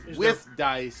EA with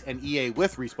DICE and EA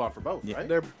with Respawn for both, right?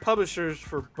 They're publishers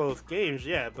for both games,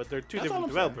 yeah, but they're two That's all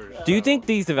different I'm saying. developers. Do you think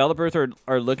these developers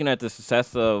are looking at the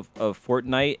success of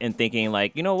Fortnite and thinking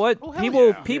like, you know what, Oh, hell people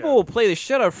yeah. will play the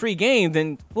shit out of free games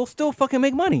and we'll still fucking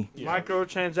make money.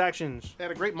 Microtransactions They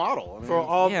had a great model. I mean, for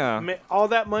all Yeah. all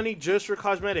that money just for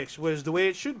cosmetics was the way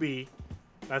it should be.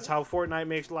 That's how Fortnite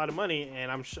makes a lot of money, and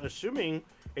I'm assuming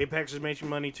Apex is making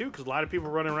money too, because a lot of people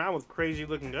running around with crazy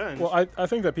looking guns. Well, I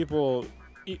think that people.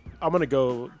 I'm going to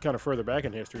go kind of further back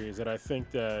in history. Is that I think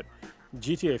that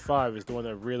GTA 5 is the one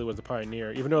that really was the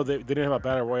pioneer, even though they didn't have a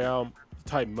battle royale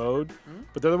type mode,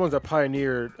 but they're the ones that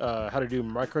pioneered how to do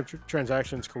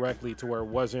microtransactions correctly to where it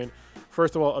wasn't,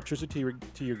 first of all, obtrusive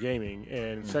to your gaming,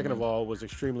 and second of all, was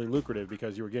extremely lucrative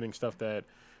because you were getting stuff that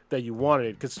you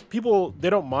wanted. Because people, they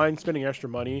don't mind spending extra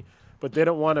money, but they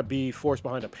don't want to be forced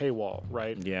behind a paywall,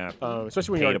 right? Yeah.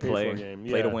 Especially when you Pay already to pay play, for a game.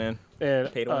 play to Yeah. win.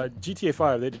 And Pay to win. GTA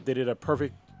 5, they did a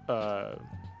perfect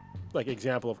like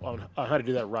example of on how to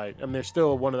do that right. I mean, they're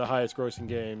still one of the highest grossing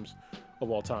games of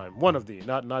all time. One of the,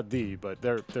 not the, but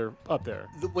they're up there.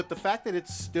 with the fact that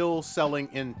it's still selling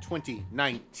in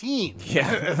 2019, Yeah.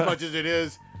 as much as it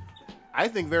is, I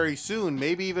think very soon,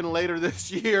 maybe even later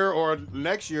this year or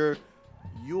next year,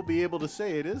 you'll be able to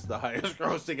say it is the highest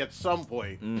grossing at some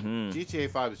point. Mm-hmm. GTA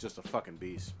 5 is just a fucking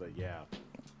beast, but yeah.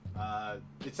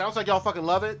 It sounds like y'all fucking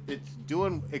love it. It's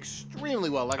doing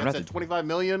extremely well. Like I'm I gonna said, have 25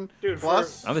 million Dude,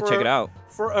 plus. I'll have to check it out.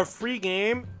 For a free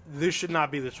game, this should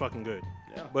not be this fucking good.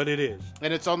 Yeah. But it is.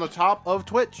 And it's on the top of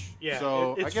Twitch. Yeah,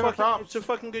 So I it's give it fucking, props. it's a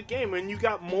fucking good game, and you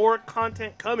got more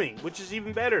content coming, which is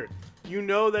even better. You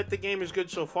know that the game is good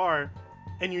so far,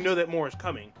 and you know that more is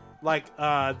coming. Like,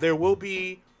 there will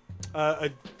be,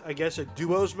 I guess, a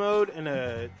duos mode and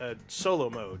a solo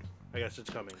mode. I guess it's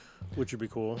coming. Which would be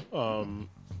cool.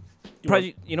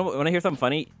 Probably, you know, when I hear something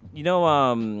funny, you know,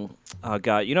 oh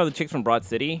god, you know the chicks from Broad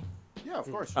City? Yeah,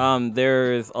 of course.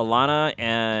 There's Alana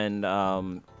and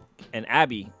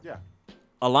Abby. yeah.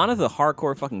 Alana's a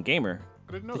hardcore fucking gamer.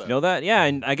 I didn't know Did that. you know that? Yeah,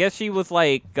 and I guess she was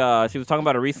like, she was talking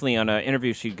about it recently on an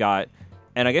interview she got,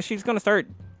 and I guess she's gonna start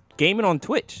gaming on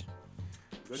Twitch.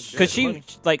 Because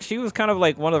she was kind of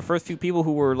like one of the first few people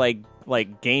who were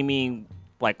like gaming,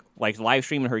 like live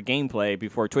streaming her gameplay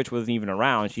before Twitch wasn't even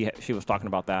around. She was talking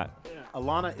about that.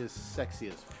 Alana is sexy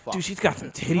as fuck. Dude, she's got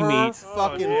some titty Her meats.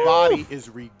 fucking dude. body is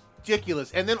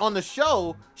ridiculous. And then on the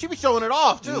show, she be showing it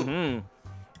off too. Mm-hmm.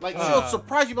 Like she'll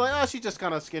surprise you, be like, oh, she's just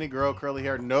kind of skinny girl, curly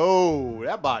hair. No,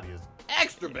 that body is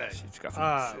extra big. She's got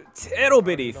Uh, some tittle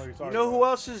bitties. You know who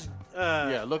else is?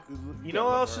 Yeah, look. You know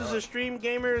who else is a stream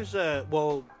gamers?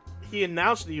 Well, he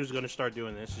announced that he was going to start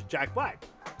doing this. Is Jack Black.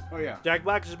 Oh yeah. Jack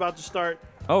Black is about to start.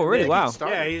 Oh, really? Yeah, Wow. he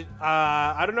started. Yeah, he,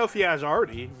 I don't know if he has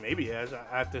already. Maybe he has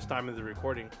at this time of the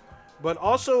recording. But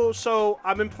also, so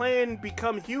I've been playing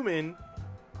Become Human,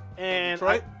 and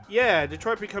Detroit?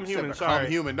 Detroit Become Human. Become Sorry,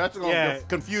 Human. That's gonna Yeah.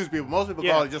 confuse people. Most people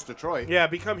Yeah. call it just Detroit. Yeah,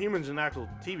 Become Human's an actual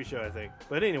TV show, I think.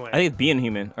 But anyway, I think it's Being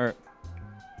Human, or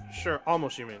sure,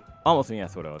 Almost Human. almost. Yeah,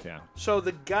 that's what it was. Yeah. So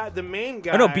the main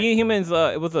guy. Oh no, Being Human's.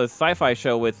 It was a sci-fi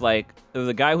show with like there was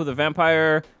a guy who was a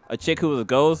vampire, a chick who was a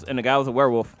ghost, and a guy who was a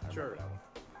werewolf. Sure.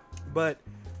 But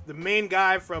the main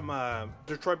guy from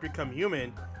Detroit Become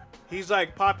Human, he's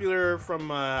like popular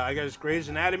from I guess Grey's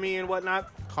Anatomy and whatnot.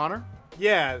 Connor.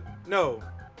 Yeah, no,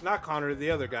 not Connor, the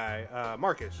other guy,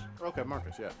 Marcus. Okay,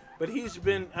 Marcus. Yeah. But he's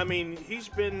been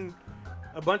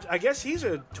a bunch. I guess he's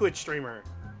a Twitch streamer.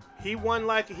 He won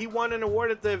an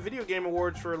award at the Video Game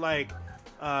Awards for like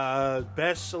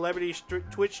best celebrity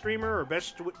Twitch streamer or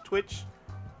best Twitch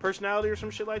personality or some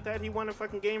shit like that. He won a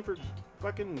fucking game for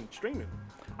fucking streaming.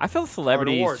 I feel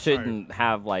celebrities awards, sorry. shouldn't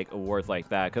have like awards like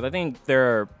that because I think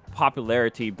their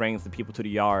popularity brings the people to the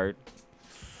yard.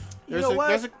 There's know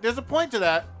what? There's a point to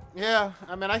that. Yeah.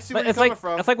 I mean, I see where But you're it's coming like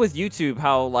from. it's like with YouTube,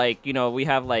 how like you know we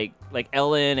have like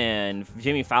Ellen and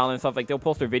Jimmy Fallon and stuff like they'll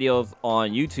post their videos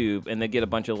on YouTube and they get a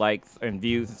bunch of likes and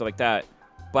views and stuff like that.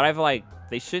 But I feel like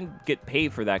they shouldn't get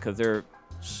paid for that because they're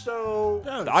So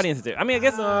the audience is there. I mean, I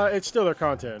guess It's still their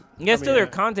content. yeah, it's I still mean,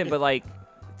 their content, but like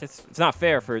it's not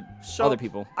fair for other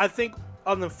people. I think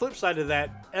on the flip side of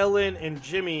that, Ellen and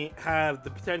Jimmy have the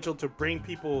potential to bring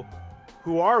people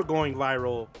who are going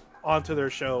viral onto their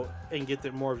show and get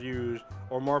them more views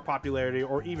or more popularity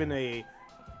or even a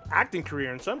acting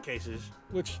career in some cases.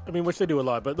 Which they do a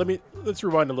lot. But let's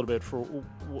rewind a little bit for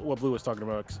what Blue was talking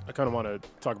about. 'Cause I kind of want to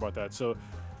talk about that. So,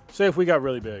 say if we got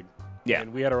really big, Yeah.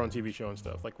 and we had our own TV show and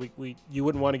stuff, like you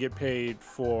wouldn't want to get paid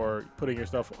for putting your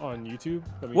stuff on YouTube.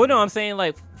 Well, no, I'm saying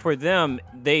like for them,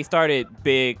 they started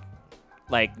big,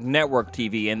 like network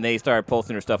TV, and they started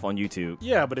posting their stuff on YouTube.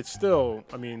 Yeah, but it's still.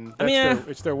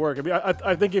 It's their work.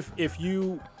 I think if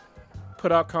you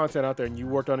put out content out there and you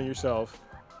worked on it yourself,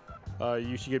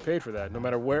 you should get paid for that, no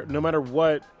matter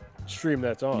what stream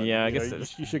that's on. Yeah, I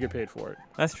guess you should get paid for it.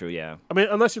 That's true. Yeah. I mean,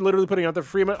 unless you're literally putting it out there for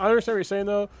free. I understand what you're saying,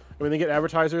 though. I mean, they get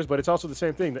advertisers, but it's also the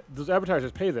same thing. Those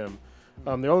advertisers pay them.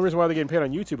 The only reason why they're getting paid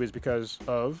on YouTube is because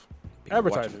of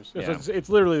advertisers.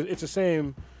 watching. It's the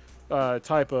same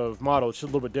type of model. It's just a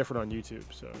little bit different on YouTube.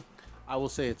 So I will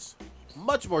say it's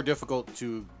much more difficult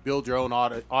to build your own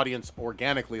audience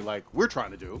organically, like we're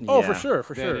trying to do, oh, Yeah.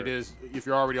 for than sure. it is if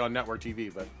you're already on network TV.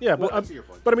 But Yeah, well, but I see your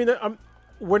point. but I mean,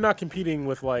 we're not competing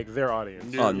with like their audience. Oh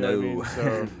You know what I no. mean?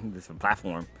 So. This is a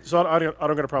platform. So I don't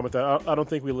got a problem with that. I don't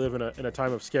think we live in a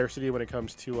time of scarcity when it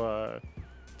comes to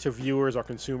viewers or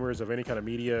consumers of any kind of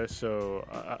media. So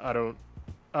I don't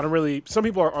really. Some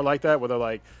people are like that, where they're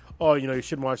like, oh, you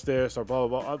shouldn't watch this or blah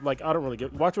blah blah. Like I don't really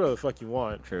watch whatever the fuck you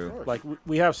want. True. Like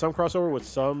we have some crossover with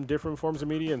some different forms of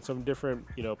media and some different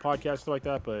podcasts stuff like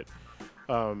that. But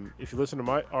if you listen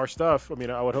to our stuff, I mean,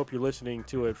 I would hope you're listening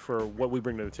to it for what we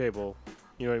bring to the table.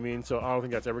 You know what I mean? So I don't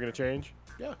think that's ever going to change.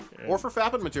 Yeah. Or for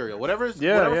fapping material, whatever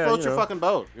Yeah, floats your fucking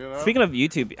boat. Speaking of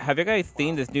YouTube, have you guys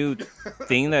seen this new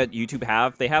thing that YouTube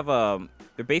have? They have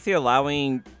they're basically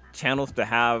allowing channels to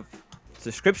have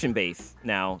subscription base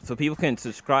now, so people can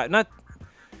subscribe.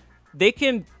 They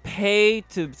can pay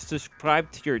to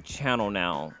subscribe to your channel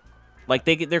now. Like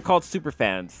they're called super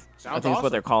fans. I think is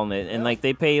what they're calling it, and like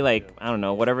they pay like I don't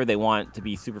know whatever they want to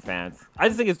be super fans. I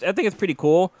think it's pretty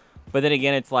cool, but then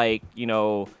again, it's like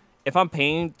if I'm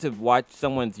paying to watch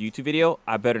someone's YouTube video,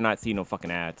 I better not see no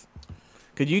fucking ads.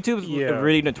 Because YouTube's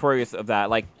really notorious of that.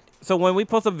 Like, so when we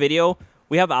post a video,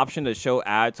 we have the option to show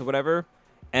ads or whatever.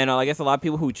 And I guess a lot of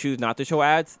people who choose not to show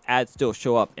ads still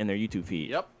show up in their YouTube feed.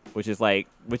 Yep. Which isn't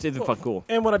fucking cool.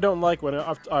 And what I don't like, when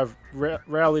I've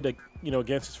rallied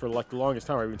against this for like the longest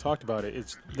time, I even talked about it,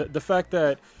 it's the fact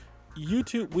that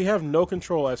YouTube, we have no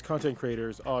control as content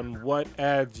creators on what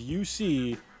ads you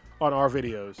see on our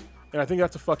videos. And I think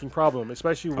that's a fucking problem,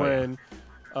 especially when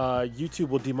YouTube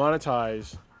will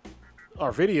demonetize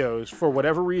our videos for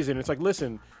whatever reason. It's like,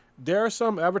 listen, there are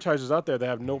some advertisers out there that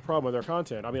have no problem with their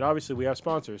content. I mean, obviously, we have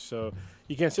sponsors, so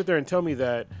you can't sit there and tell me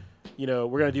that,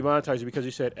 we're going to demonetize you because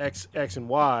you said X, and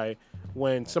Y,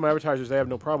 when some advertisers, they have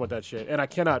no problem with that shit. And I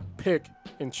cannot pick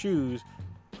and choose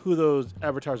who those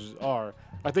advertisers are.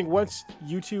 I think once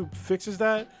YouTube fixes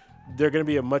that, they're going to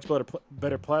be a much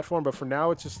better platform. But for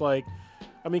now, it's just like,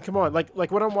 I mean, come on.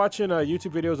 Like when I'm watching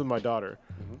YouTube videos with my daughter,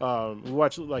 we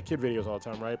watch like kid videos all the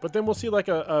time, right? But then we'll see like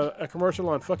a commercial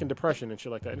on fucking depression and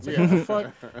shit like that. And it's like, what the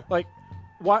fuck? Like,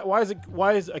 why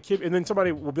is a kid? And then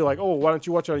somebody will be like, oh, why don't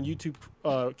you watch it on YouTube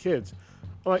Kids?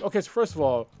 I'm like, okay, so first of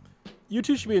all,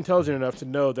 YouTube should be intelligent enough to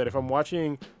know that if I'm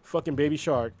watching fucking Baby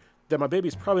Shark, that my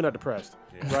baby's probably not depressed,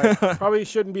 right? Probably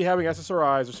shouldn't be having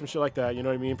SSRIs or some shit like that. You know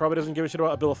what I mean? Probably doesn't give a shit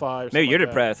about Abilify. Maybe you're like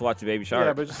depressed watching Baby Shark.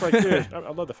 Yeah, but just like, dude, I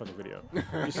love the fucking video.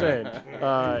 Just saying,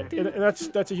 and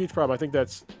that's a huge problem. I think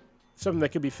that's something that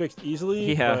could be fixed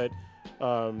easily. Yeah.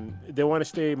 But they want to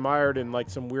stay mired in like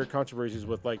some weird controversies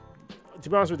with like, to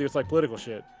be honest with you, it's like political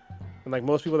shit, and like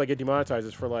most people that get demonetized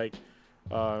is for like.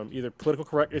 Either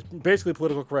it's basically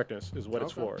political correctness is what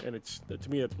it's for, and to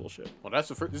me that's bullshit. Well, this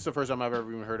is the first time I've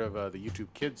ever even heard of the YouTube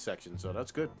Kids section, so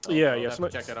that's good. I'll have to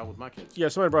check that out with my kids. Yeah,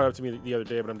 somebody brought it up to me the other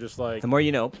day, but I'm just like, The more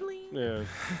you know. yeah.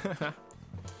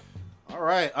 All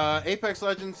right, Apex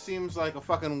Legends seems like a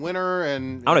fucking winner,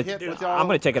 and I'm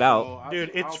gonna check it out. So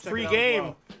Dude, it's I'll check free it out game. as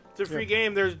well. It's a free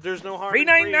game. There's no harm. Free in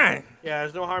free. 99. Yeah,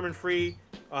 there's no harm in free.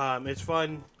 It's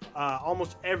fun.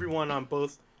 Almost everyone on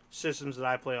both systems that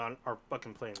I play on are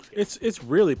fucking playing this game. It's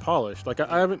really polished. Like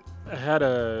I haven't had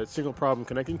a single problem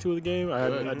connecting to the game. I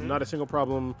had not a single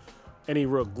problem. Any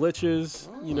real glitches,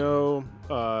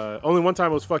 Only one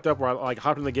time it was fucked up where I like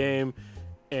hopped in the game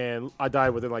and I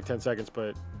died within like 10 seconds.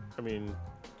 But I mean,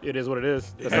 it is what it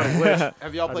is. That's not a glitch.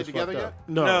 Have y'all I played just together fucked yet? up.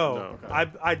 No.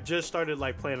 Okay. I just started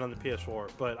like playing on the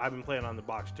PS4, but I've been playing on the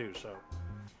box too, so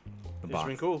it's box.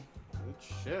 been cool. Good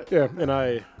shit. Yeah, and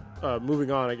I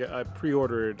moving on. I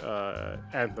pre-ordered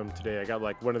Anthem today. I got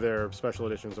like one of their special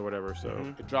editions or whatever.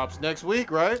 So It drops next week,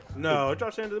 right? No, it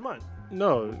drops the end of the month.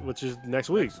 no, which is next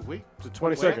week. Next week. The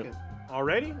 22nd.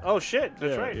 Already? Oh shit,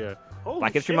 that's yeah, right. Yeah. Holy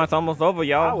Black History shit. Month's almost over,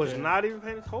 y'all. I was not even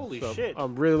paying. Holy So shit.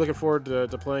 I'm really looking forward to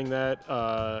playing that.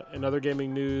 In other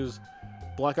gaming news,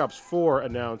 Black Ops 4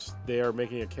 announced they are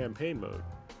making a campaign mode.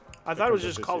 I thought it was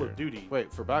comes just up this Call year. of Duty.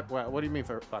 Wait, for back. What do you mean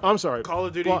for back? I'm sorry. Call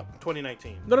of Duty Bla-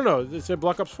 2019. No. It said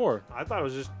Black Ops 4. I thought it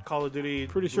was just Call of Duty.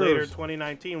 Pretty sure it later was-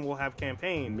 2019 we'll have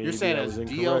campaign. Maybe You're saying I as was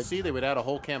incorrect. DLC they would add a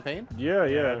whole campaign? Yeah.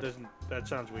 That doesn't. That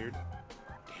sounds weird.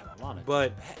 Damn, Alana.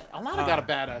 But Alana got a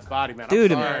badass body, man.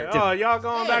 Dude, I'm sorry. oh, y'all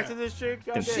going back Damn. to this chick?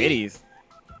 Them Goddamn. shitties.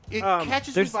 It catches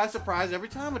me there's- by surprise every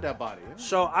time with that body.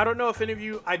 So I don't know if any of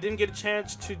you. I didn't get a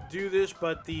chance to do this,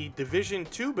 but the Division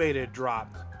 2 beta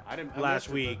dropped I didn't last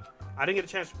week. I didn't get a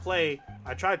chance to play.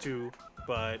 I tried to,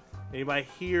 but anybody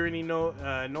hear any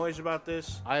noise about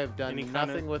this? I have done Any nothing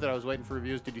comment? with it. I was waiting for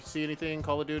reviews. Did you see anything?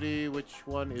 Call of Duty? Which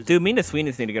one is? Dude, me and the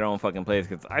Sweetness need to get our own fucking place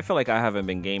because I feel like I haven't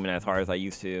been gaming as hard as I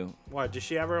used to. What? Does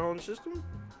she have her own system?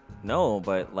 No,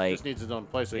 but like, Just needs its own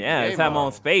place. So you yeah, can it's game have my on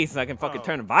own it. space. I can fucking Oh.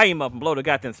 turn the volume up and blow the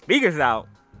goddamn speakers out.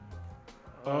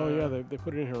 Oh yeah, they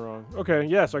put it in here wrong. Okay,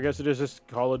 yeah. So I guess it is just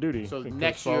Call of Duty. So It comes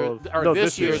next year, follow- or no,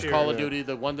 this year's year, Call of yeah. Duty,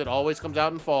 the one that always comes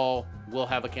out in fall, will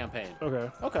have a campaign. Okay.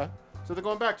 Okay, so they're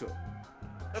going back to it.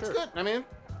 That's Sure. good. I mean,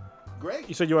 great.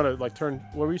 You said you want to like turn.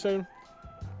 What were you saying?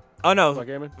 Oh no, About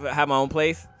gaming? have my own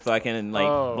place so I can like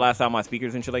Oh. blast out my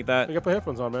speakers and shit like that. You gotta put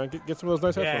headphones on, man. Get some of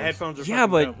those nice Yeah, headphones. headphones are Yeah,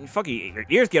 fucking but fucking your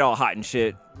ears get all hot and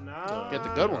shit. dope. Nah. Get the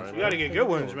good ones. You gotta get good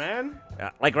ones, man.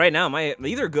 Like right now,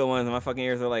 these are good ones, and my fucking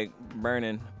ears are like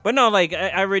burning. But no, like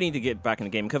I really need to get back in the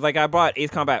game because like I bought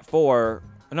Ace Combat 4.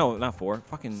 No, not 4.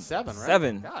 Fucking 7, right?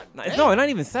 7. God No, damn. not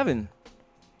even 7.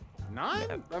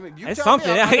 9? I mean, you It's tell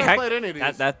something. me. I've never played any of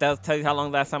these. That'll tell you how long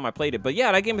last time I played it. But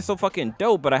yeah, that game is so fucking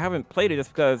dope. But I haven't played it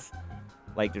just because,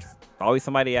 like, there's always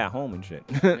somebody at home and shit.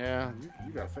 Yeah,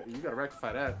 you gotta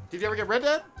rectify that. Did you ever get Red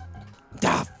Dead?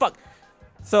 Ah, fuck.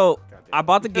 So Goddamn. I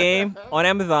bought the game on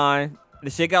Amazon. The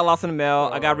shit got lost in the mail.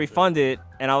 I got Oh, refunded,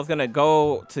 and I was gonna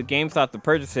go to GameStop to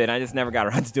purchase it. And I just never got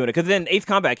around to doing it because then Ace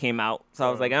Combat came out, so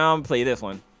I was like, I'm gonna play this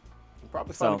one.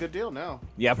 Probably find a So- good deal now.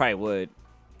 Yeah, I probably would.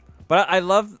 But I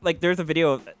love like there's a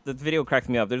video. The video cracks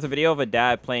me up. There's a video of a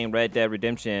dad playing Red Dead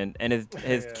Redemption, and his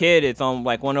Yeah. kid it's on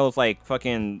like one of those like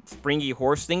fucking springy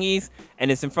horse thingies, and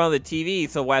it's in front of the TV.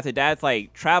 So while the dad's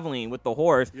like traveling with the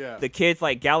horse, Yeah. the kid's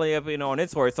like galloping on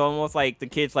its horse. So almost like the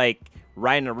kid's like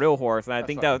riding a real horse, and I That's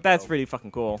think fucking that's dope. pretty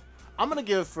fucking cool. I'm gonna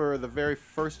give for the very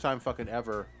first time fucking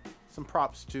ever some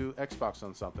props to Xbox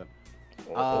on something.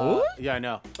 Yeah, I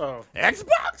know. Oh.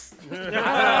 Xbox.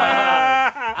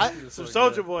 Some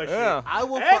Soldier Boy shit. I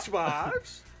will.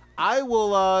 Xbox. I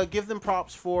will give them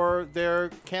props for their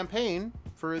campaign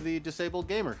for the disabled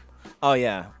gamer. Oh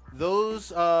yeah.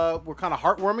 Those were kind of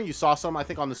heartwarming. You saw some, I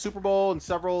think, on the Super Bowl and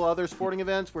several other sporting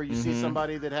events where you see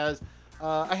somebody that has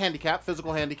a handicap,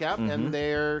 physical handicap, and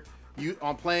they're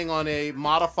playing on a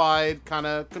modified kind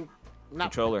of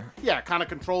Controller. Yeah, kind of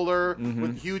controller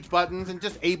with huge buttons and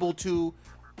just able to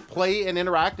play and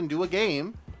interact and do a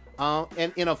game,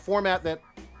 and in a format that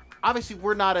obviously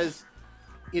we're not as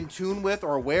in tune with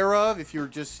or aware of. If you're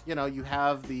just, you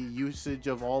have the usage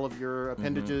of all of your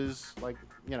appendages, like,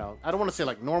 I don't want to say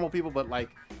like normal people, but like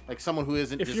someone who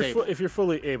isn't If disabled. you're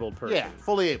fully able person. Yeah,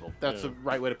 fully able. That's Yeah. the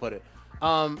right way to put it.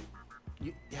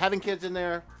 Having kids in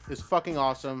there is fucking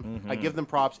awesome. I give them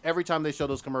props every time they show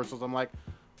those commercials. I'm like,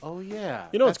 oh yeah,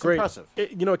 You know that's what's great? impressive.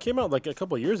 It came out like a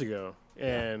couple of years ago,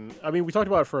 and I mean we talked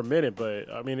about it for a minute,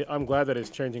 but I mean I'm glad that it's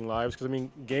changing lives because I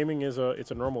mean gaming is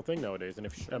a normal thing nowadays, and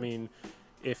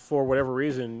if for whatever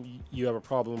reason you have a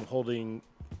problem holding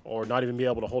or not even be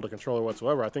able to hold a controller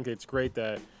whatsoever, I think it's great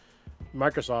that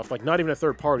Microsoft, like not even a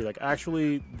third party, like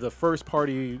actually the first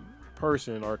party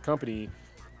person or company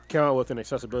came out with an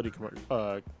accessibility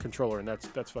controller, and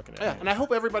that's fucking Yeah, and I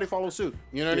hope everybody follows suit.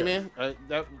 You know what I mean?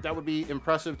 That would be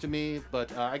impressive to me,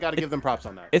 but I got to give them props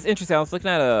on that. It's interesting. I was looking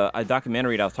at a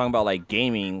documentary that was talking about like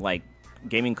gaming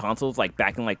consoles, like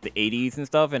back in like the 80s and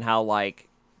stuff, and how like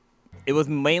it was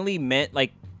mainly meant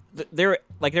like they were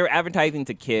advertising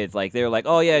to kids. Like they were like,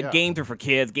 oh yeah, games are for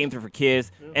kids,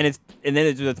 and then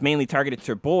it was mainly targeted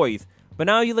to boys. But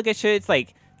now you look at shit, it's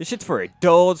like this shit's for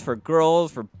adults, for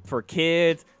girls, for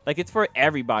kids. Like it's for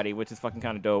everybody, which is fucking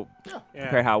kind of dope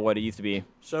compared to what it used to be.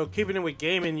 So keeping it with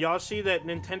gaming, y'all see that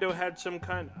Nintendo had some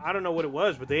kind, I don't know what it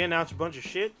was, but they announced a bunch of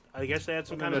shit. I guess they had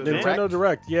some kind of the event. Nintendo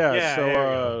Direct, yeah. Yeah, So there you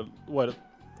go. what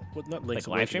not Link's Like live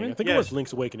Awakening? streaming? I think Yes. it was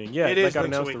Link's Awakening. Yeah, It that is got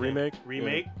Link's announced. Awakening. The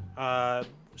remake.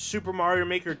 Super Mario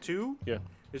Maker 2 Yeah.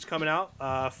 is coming out.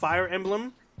 Fire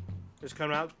Emblem is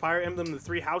coming out. Fire Emblem: The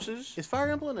Three Houses. Is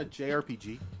Fire Emblem a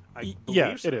JRPG? I Yeah,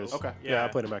 believe so. it is. Okay. Yeah, I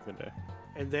played it back in the day.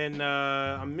 And then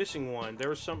I'm missing one. There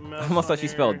was something else. I almost on thought you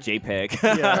there. spelled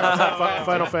JPEG. Yeah,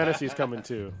 Final Fantasy is coming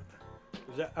too.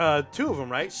 Is that, 2 of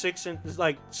them, right? 6 and it's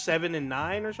like 7 and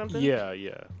 9 or something. Yeah.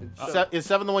 Is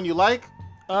 7 the one you like?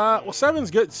 Well,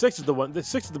 7's good. 6 is the one. The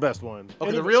 6 is the best one.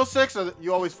 Okay, the real 6, or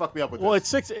you always fuck me up with Well, this?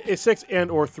 it's 6. It's 6 and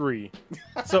or 3.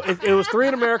 So it was 3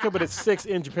 in America, but it's 6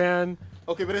 in Japan.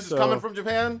 Okay, but this so- is coming from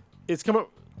Japan? It's coming.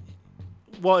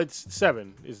 Well, it's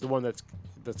 7 is the one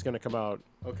that's going to come out.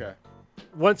 Okay.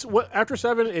 After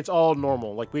 7, it's all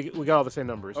normal. Like we got all the same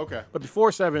numbers. Okay. But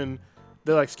before 7,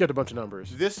 they like skipped a bunch of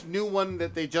numbers. This new one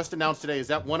that they just announced today, is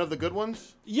that one of the good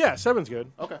ones? Yeah, 7's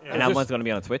good. Okay. Yeah. And that just- one's gonna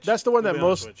be on Switch. That's the one that It'll be on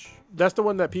most. Switch. That's the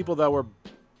one that people that were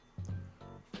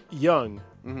young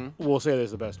will say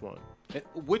is the best one.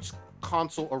 Which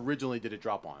console originally did it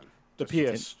drop on? The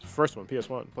first one,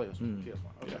 PS1. PS1.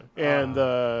 Okay. And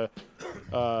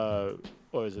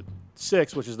what is it?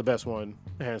 6, which is the best one,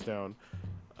 hands down.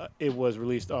 It was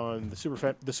released on the Super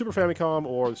Famicom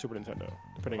or the Super Nintendo,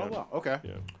 depending Oh, on. wow. Okay.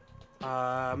 Yeah.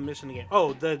 I'm missing the game.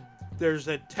 Oh, there's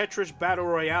a Tetris Battle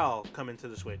Royale coming to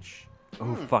the Switch.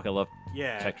 Oh fuck, I love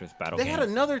Yeah. Tetris Battle They games. had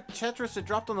another Tetris that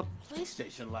dropped on the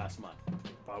PlayStation last month.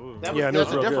 Probably. That Yeah, was, and it that's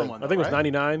was a real different good. one. I think it was though,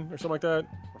 right? 99 or something like that.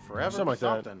 Or Forever. Something like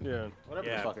that. something. Yeah. Whatever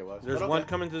Yeah. the fuck it was. There's But one okay.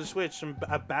 coming to the Switch,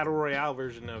 a Battle Royale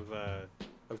version of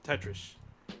Tetris.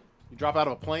 You drop out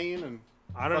of a plane and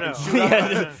I don't know. fucking shoot up,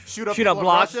 Yeah. shoot up Shoot up people in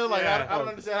blocks. Russia? Like, Yeah. I don't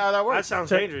understand how that works. That sounds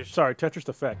dangerous. Sorry, Tetris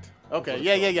Effect. Okay,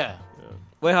 yeah.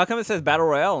 Wait, how come it says Battle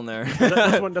Royale in there?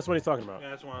 That's what he's talking about. Yeah,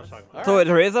 that's what I was talking about. So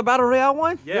there is a Battle Royale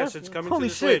one? Yes, it's coming Holy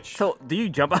to the shit! Switch. So do you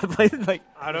jump out of places like?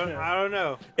 I don't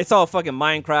know. It's all fucking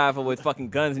Minecraft with fucking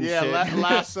guns and Yeah, shit.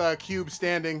 last cube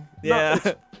standing. Yeah.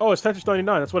 Oh, it's Tetris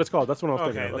 99. That's what it's called. That's what I was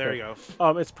thinking Okay, of. there you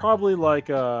go. It's probably like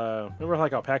remember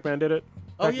like how Pac-Man did it?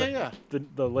 Oh, Pac-Man- yeah.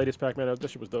 The latest Pac-Man. That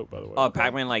shit was dope, by the way. Oh,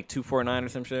 Pac-Man like 249 or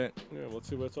some shit. Yeah, let's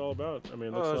see what it's all about. I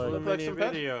mean, it Oh, looks it's like the Look like mini some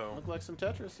video. Look like some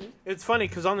Tetris. See? It's funny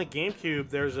because on the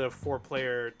GameCube, there's a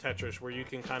 4-player Tetris where you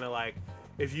can kind of like,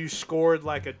 if you scored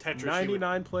like a Tetris, you would-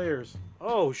 99 players.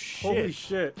 Oh shit! Holy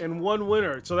shit! And one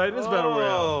winner. So that is Battle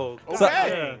Royale. Oh, So-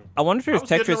 dang. I wonder if I there's was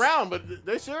kidding Tetris. around, but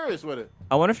they're serious with it.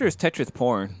 I wonder if there's Tetris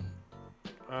porn.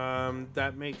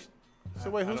 That makes. So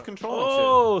wait, who's controlling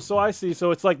Oh, so I see.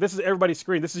 So it's like this is everybody's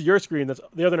screen. This is your screen. That's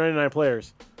the other 99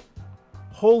 players.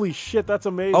 Holy shit, that's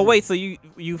amazing. Oh wait, so you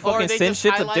shit? Or are fucking they send just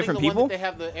shit to highlighting different the one people? that they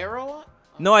have the arrow on?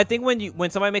 No, I think when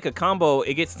somebody make a combo,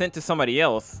 it gets sent to somebody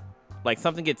else. Like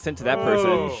something gets sent to that person.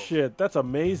 Holy shit, that's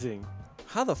amazing.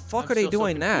 How the fuck I'm are they still so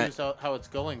doing that? confused How it's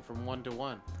going from 1 to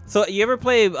 1. So you ever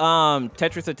play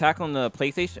Tetris Attack on the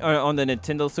PlayStation or on the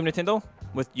Nintendo Super Nintendo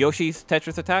with Yoshi's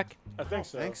Tetris Attack? I think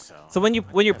so. I think so. So when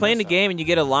you're playing the game and you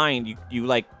get a line, you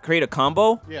like create a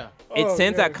combo. Yeah. It Oh,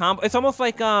 sends yeah. that combo. It's almost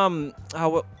like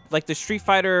like the Street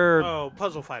Fighter Oh,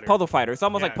 Puzzle Fighter. Puzzle Fighter. It's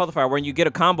almost like Yeah. Puzzle Fighter where you get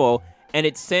a combo and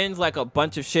it sends like a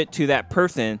bunch of shit to that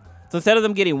person. So instead of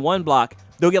them getting 1 block,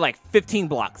 they'll get like 15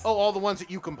 blocks. Oh, all the ones that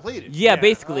you completed. Yeah, Yeah.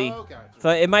 basically. Oh, gotcha. So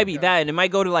it might be Okay. that, and it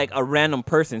might go to like a random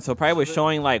person. So it probably was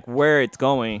showing like where it's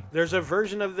going. There's a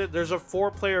version of There's a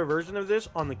 4-player version of this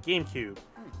on the GameCube,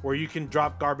 where you can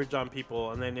drop garbage on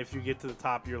people, and then if you get to the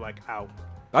top, you're like out.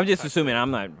 I'm just assuming.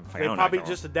 I'm not. I They don't probably know.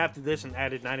 just adapted this and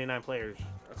added 99 players.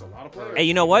 That's a lot of players. Hey,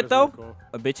 you know what That's though? really cool.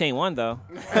 A bitch ain't one though.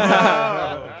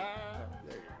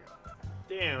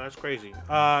 Damn, that's crazy.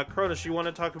 Cronus, you want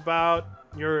to talk about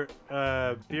your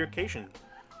beercation?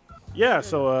 Yeah,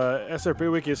 so SR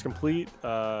Beer Week is complete.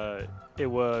 It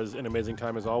was an amazing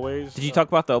time as always. Did you talk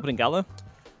about the opening gala?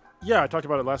 Yeah, I talked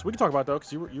about it last. We can talk about it though,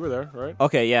 because you were there, right?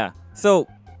 Okay, yeah. So,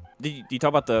 did you talk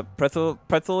about the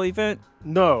pretzel event?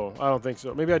 No, I don't think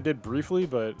so. Maybe I did briefly,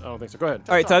 but I don't think so. Go ahead.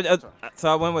 All right, so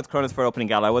I went with Cronus for opening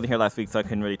gala. I wasn't here last week, so I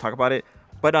couldn't really talk about it.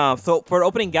 But so for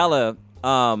opening gala,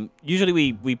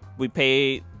 usually we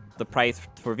pay the price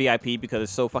for VIP because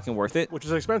it's so fucking worth it. Which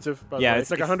is expensive. By the Yeah, way.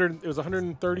 it's- it's like 100. It was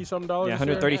 130 something dollars. Yeah, this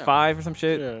year? 135 or some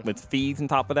shit Yeah. with fees on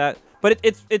top of that. But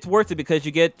it's worth it because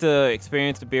you get to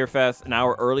experience the beer fest an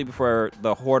hour early before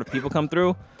the horde of people come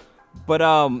through. But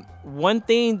one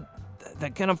thing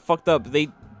that kind of fucked up, they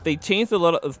changed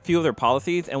a few of their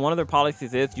policies, and one of their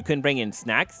policies is you couldn't bring in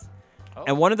snacks. Oh.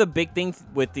 And one of the big things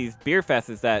with these beer fests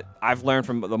is that I've learned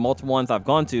from the multiple ones I've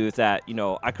gone to is that, you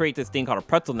know, I create this thing called a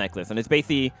pretzel necklace, and it's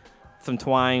basically some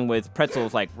twine with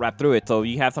pretzels like wrapped through it, so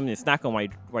you have something to snack on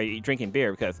while you're drinking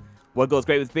beer. Because what goes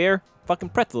great with beer? Fucking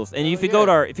pretzels. And if you go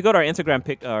to our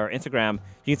Instagram,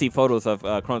 you can see photos of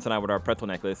Cronus and I with our pretzel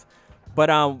necklace. But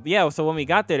yeah, so when we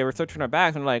got there, they were searching our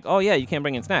bags and they're like, oh yeah, you can't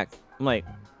bring in snacks. I'm like,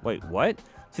 wait, what?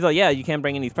 She's like, yeah, you can't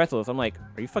bring in these pretzels. I'm like,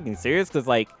 are you fucking serious? Because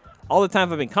like all the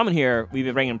times I've been coming here, we've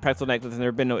been bringing pretzel necklaces and there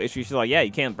have been no issues. She's like, yeah,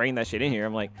 you can't bring that shit in here.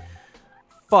 I'm like,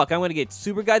 fuck, I'm gonna get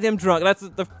super goddamn drunk. That's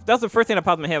the first thing that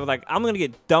popped in my head. Was like, I'm gonna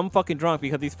get dumb fucking drunk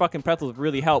because these fucking pretzels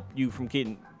really help you from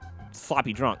getting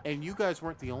sloppy drunk. And you guys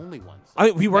weren't the only ones.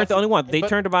 We weren't the only one. They But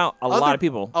turned about a lot of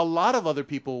people. A lot of other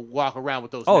people walk around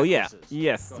with those Oh yeah,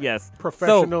 necklaces. yes.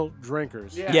 Professional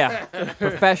drinkers. Yeah,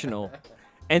 professional.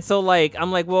 And so like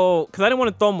I'm like, well, because I didn't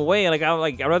want to throw them away. Like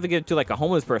I'd rather give it to like a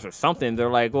homeless person or something. They're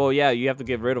like, well, yeah, you have to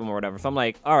get rid of them or whatever. So I'm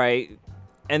like, all right.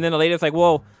 And then the lady's like,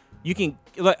 well, you can.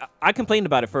 Like, I complained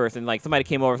about it first, and like somebody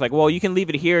came over, was like, well, you can leave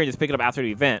it here and just pick it up after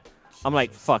the event. I'm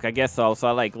like, fuck, I guess so. So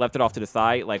I like left it off to the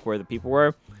side, like where the people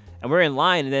were, and we're in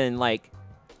line, and then like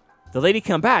the lady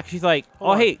come back. She's like,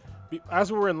 oh hey,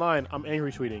 As we were in line, I'm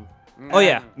angry tweeting. oh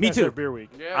yeah, me SF too. Beer Week.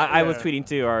 Yeah. I was tweeting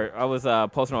too, or I was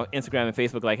posting on Instagram and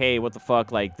Facebook like, hey, what the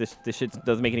fuck? Like this shit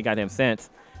doesn't make any goddamn sense.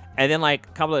 And then like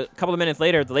a couple of minutes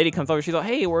later, the lady comes over. She's like,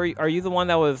 hey, are you the one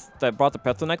that brought the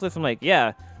pretzel necklace? I'm like,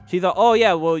 yeah. She's like, oh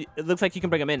yeah, well it looks like you can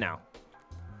bring them in now.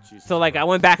 Jesus So like I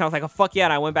went back and I was like, oh fuck yeah,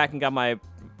 and I went back and got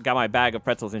my bag of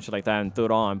pretzels and shit like that and threw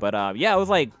it on. But yeah,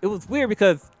 it was weird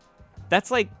because that's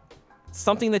like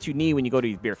something that you need when you go to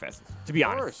these beer fests, to be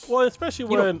honest. Well, especially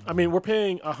You know- when, I mean, we're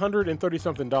paying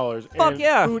 $130-something, Fuck and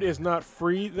yeah. food is not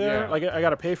free there. Yeah. Like, I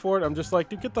got to pay for it. I'm just like,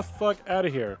 dude, get the fuck out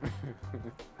of here.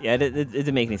 Yeah, it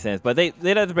didn't make any sense. But they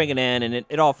had to bring it in, and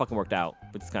it all fucking worked out,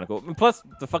 which is kind of cool. And plus,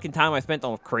 the fucking time I spent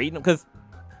on creating them, because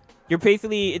you're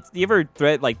basically, you ever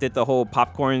did the whole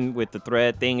popcorn with the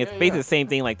thread thing? It's basically the same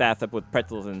thing like that, except with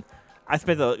pretzels, and I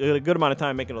spent a good amount of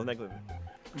time making those necklaces.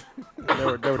 They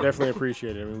were definitely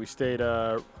appreciated. I mean, we stayed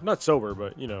not sober,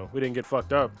 but we didn't get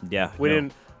fucked up. Yeah. We no.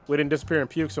 didn't disappear and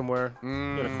puke somewhere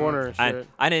in a corner and shit.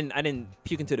 I didn't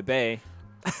puke into the bay.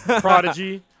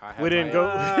 Prodigy. I have We didn't my- go.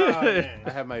 I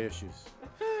have my issues.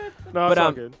 No, it's But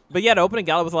all good. but yeah, the opening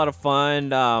gala was a lot of fun.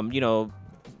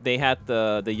 They had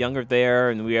the younger there,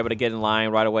 and we were able to get in line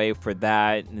right away for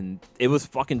that, and it was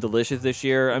fucking delicious this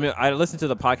year. I mean, I listened to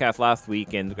the podcast last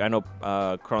week, and I know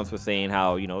Kronos was saying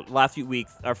how last few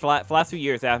weeks or for last few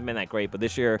years they haven't been that great, but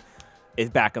this year is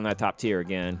back on that top tier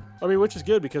again. I mean, which is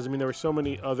good because there were so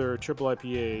many other triple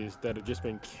IPAs that have just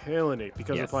been killing it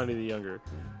because of Pliny the Younger.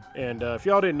 And if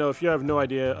y'all didn't know, if you have no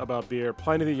idea about beer,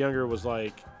 Pliny the Younger was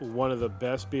like one of the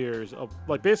best beers of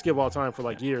basically of all time for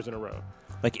like years in a row.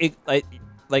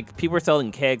 Like people were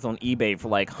selling kegs on eBay for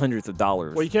like hundreds of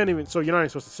dollars. Well, you can't even. So you're not even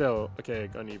supposed to sell a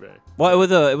keg on eBay. Well, it was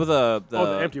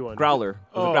the empty one. growler.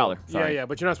 It was a growler. Sorry. Yeah,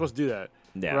 but you're not supposed to do that.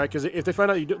 Yeah. Right? Because if they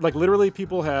find out you do, like literally,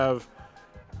 people have.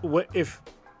 If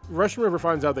Russian River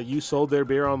finds out that you sold their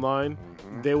beer online,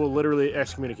 they will literally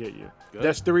excommunicate you. Good.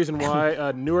 That's the reason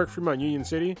why Newark, Fremont, Union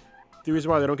City. The reason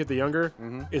why they don't get the Younger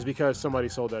is because somebody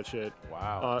sold that shit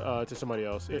Wow. to somebody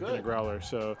else in a Good. growler.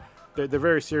 So they're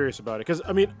very serious about it. Because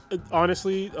I mean,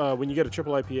 honestly, when you get a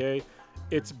triple IPA,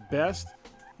 it's best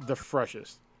the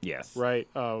freshest. Yes. Right.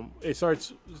 It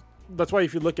starts. That's why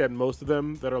if you look at most of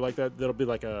them that are like that, that'll be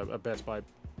like a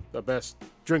best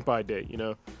drink by date.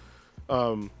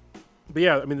 But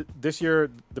yeah, I mean, this year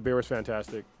the beer was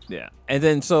fantastic. Yeah. And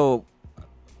then so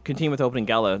continue with the opening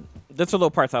gala. That's the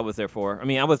little parts I was there for. I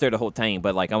mean, I was there the whole time,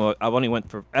 but like I only went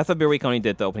for SF Beer Week. I only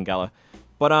did the opening gala,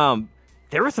 but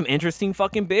there were some interesting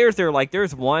fucking beers there. Like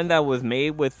there's one that was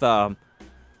made with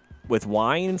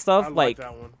wine and stuff. I like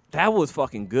that one. that was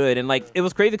fucking good. And like it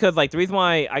was crazy because like the reason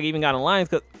why I even got in line is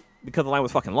because the line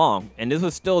was fucking long, and this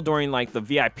was still during like the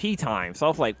VIP time. So I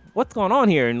was like, what's going on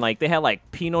here? And like they had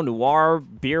like Pinot Noir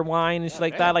beer wine and shit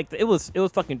like that. Like it was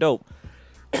fucking dope.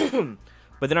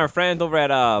 But then our friends over at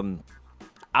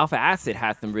Alpha Acid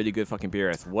had some really good fucking beer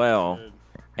as well.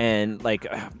 And like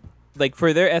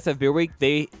for their SF Beer Week,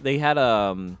 they had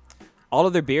all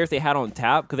of their beers they had on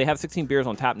tap because they have 16 beers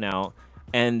on tap now,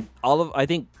 and I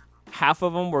think half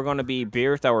of them were going to be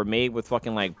beers that were made with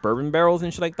fucking like bourbon barrels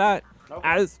and shit like that.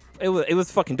 Okay. It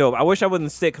was fucking dope. I wish I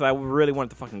wasn't sick because I really wanted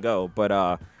to fucking go.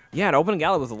 But yeah, the opening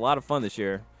gala was a lot of fun this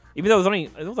year. Even though it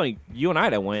was only you and I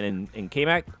that went and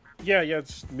K-Mac. Yeah,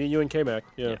 it's me, you, and K-Mac.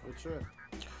 Yeah. For sure.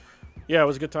 Yeah, it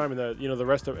was a good time. And the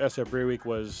rest of SF Beer Week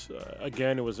was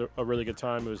again, it was a really good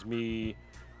time. It was me.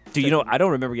 Dude, I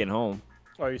don't remember getting home.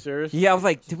 Are you serious? Yeah, I was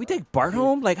like, did we take Bart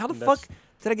home? Like, how the fuck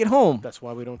did I get home? That's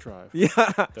why we don't drive. Yeah.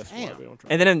 That's why we don't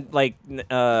drive. And then like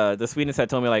the sweetness had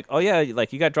told me like, oh yeah,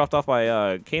 like you got dropped off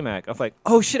by K-Mac. I was like,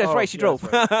 oh shit, that's right, she drove.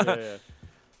 That's right. Yeah.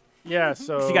 Yeah,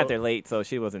 so She got there late, so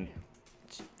she wasn't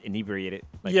inebriated.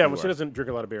 Like yeah, you well, she were. doesn't drink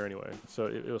a lot of beer anyway, so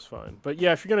it was fine. But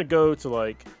yeah, if you're gonna go to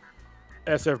like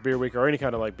SF Beer Week or any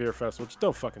kind of like beer festival, just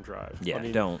don't fucking drive. Yeah, I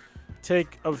mean, don't.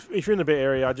 If you're in the Bay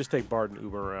Area, I'd just take BART and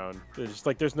Uber around. There's just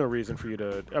like there's no reason for you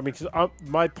to. I mean, 'cause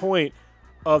my point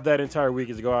of that entire week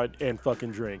is to go out and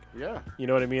fucking drink. Yeah. You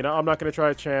know what I mean? I'm not gonna try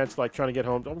a chance like trying to get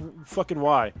home. Fucking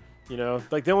why?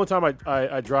 Like the only time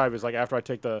I drive is like after I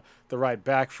take the ride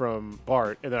back from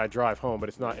BART and then I drive home. But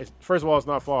it's not. First of all, it's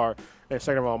not far, and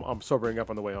second of all, I'm sobering up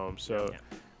on the way home. So,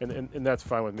 and that's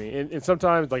fine with me. And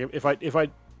sometimes, like if I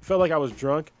felt like I was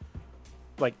drunk,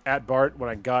 like at BART when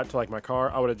I got to like my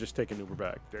car, I would have just taken Uber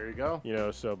back. There you go. You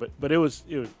know. So, but that was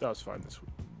fine this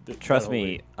week. Trust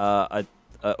me, a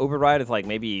Uber ride is like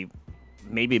maybe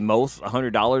most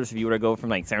 $100 if you were to go from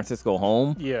like San Francisco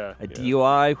home. Yeah. A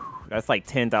DUI, that's like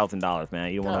 $10,000,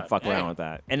 man. You don't want to fuck around with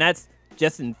that. And that's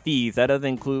just in fees. That doesn't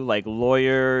include like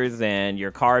lawyers and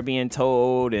your car being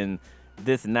towed and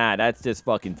this and that. That's just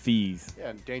fucking fees. Yeah,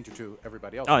 and danger to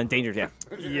everybody else. Oh, and danger, yeah.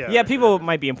 Yeah. People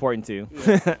might be important too.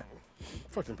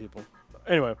 Fucking people.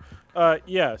 Anyway,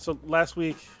 so last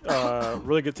week,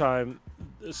 really good time.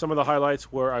 Some of the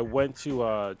highlights were I went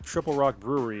to Triple Rock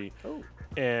Brewery. Oh.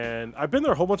 And I've been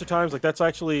there a whole bunch of times. Like that's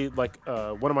actually like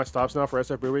one of my stops now for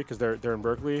SF Brewery because they're in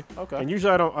Berkeley. Okay. And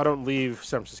usually I don't leave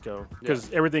San Francisco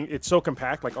because everything it's so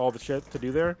compact, like all the shit to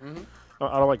do there. Mm-hmm.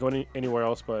 I don't like going anywhere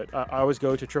else, but I always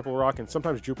go to Triple Rock and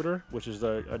sometimes Jupiter, which is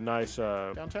a nice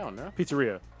Downtown, yeah.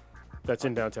 pizzeria that's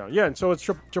in downtown. Yeah, and so it's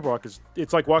Triple Rock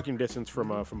it's like walking distance from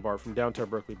BART, from downtown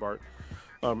Berkeley BART.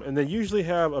 And they usually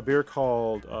have a beer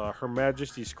called Her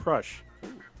Majesty's Crush,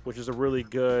 which is a really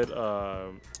good, I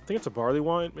think it's a barley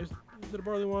wine. Is it a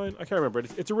barley wine? I can't remember.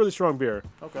 It's a really strong beer.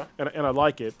 Okay. And I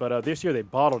like it. But this year they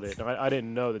bottled it. And I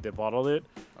didn't know that they bottled it.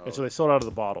 And so they sold out of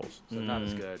the bottles. So not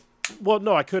as good. Well,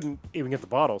 no, I couldn't even get the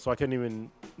bottle. So I couldn't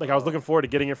even, I was looking forward to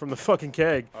getting it from the fucking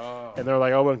keg. Oh. And they're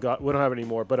like, oh, we don't have any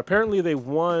more. But apparently they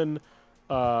won.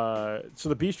 So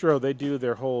the Bistro, they do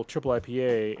their whole triple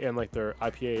IPA and like their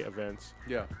IPA events.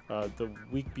 Yeah. The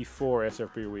week before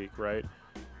SF Beer Week, right?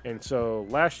 And so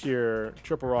last year,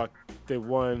 Triple Rock, they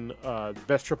won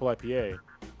Best Triple IPA,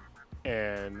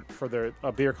 and for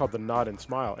a beer called the Nod and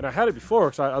Smile. And I had it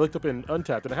before because I looked up in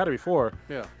Untapped, and I had it before.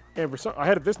 Yeah. And I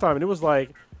had it this time, and it was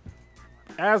like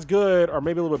as good or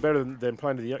maybe a little bit better than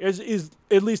Pliny the Younger. Is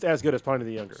at least as good as Pliny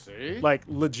the Younger. See? Like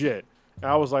legit. And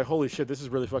I was like, holy shit, this is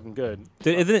really fucking good.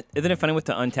 Dude, isn't it funny with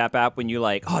the Untap app when you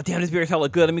like, oh damn, this beer is hella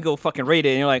good, let me go fucking rate it,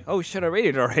 and you're like, oh shit, I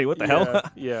rated it already. What the hell?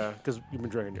 Yeah, because you've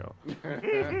been drinking, y'all.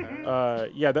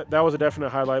 That was a definite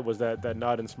highlight. Was that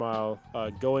Nod and Smile.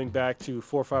 Going back to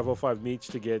 4505 Meats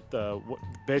to get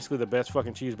basically the best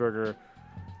fucking cheeseburger,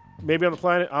 maybe on the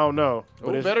planet. I don't know.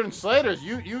 But it's better than Slater's.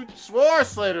 You swore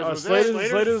Slater's was Slater's it.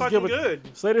 Slater's is fucking good.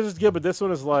 good. Slater's is good, but this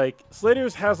one is like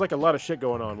Slater's has like a lot of shit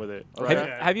going on with it. Right?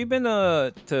 Have you been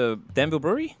to Danville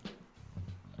Brewery?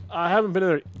 I haven't been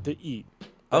there to eat.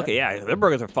 Okay, yeah, their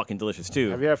burgers are fucking delicious too.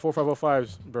 Have you had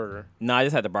 4505's burger? No, I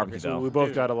just had the barbecue So though. we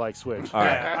both gotta like switch. All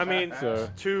right. Yeah, I mean,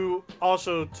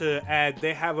 to add,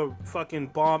 they have a fucking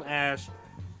bomb ass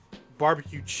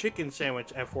barbecue chicken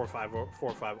sandwich at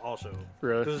 4545 also.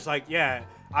 Really? Because it's like, I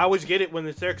always get it when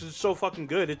it's there because it's so fucking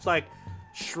good. It's like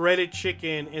shredded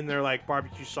chicken in their like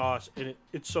barbecue sauce, and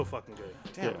it's so fucking good.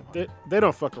 Damn. Yeah, they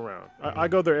don't fuck around. I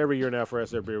go there every year now for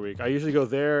SF Beer Week. I usually go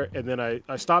there, and then I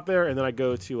stop there, and then I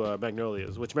go to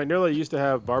Magnolia's, which Magnolia used to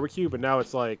have barbecue, but now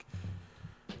it's like,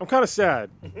 I'm kind of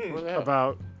sad What the hell?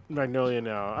 about Magnolia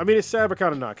now. I mean, it's sad, but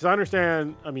kind of not, because I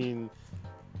understand, I mean,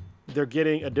 they're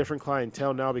getting a different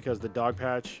clientele now because the dog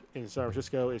patch in San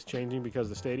Francisco is changing because of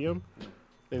the stadium.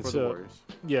 And For the Warriors.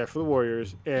 Yeah, for the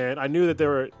Warriors. And I knew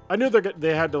that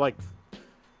they had to like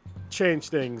change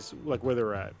things like where they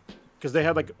were at. Because they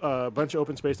had like a bunch of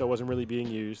open space that wasn't really being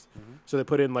used. Mm-hmm. So they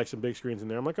put in like some big screens in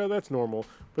there. I'm like, oh, that's normal.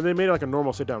 But they made it like a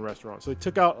normal sit-down restaurant. So they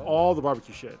took out all the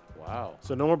barbecue shit. Wow.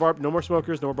 So no more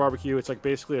smokers, no more barbecue. It's like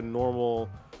basically a normal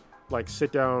like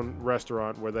sit-down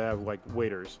restaurant where they have like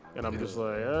waiters. And I'm just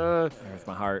like, There's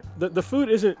my heart. the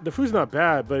food's not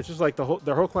bad, but it's just like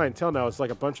their whole clientele now is like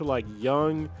a bunch of like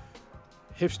young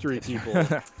hipstery people.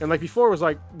 And like before it was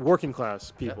like working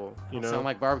class people, you know. Sound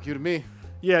like barbecue to me.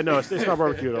 Yeah, no, it's not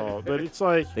barbecue at all. But it's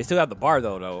like They still have the bar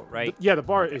though, right? the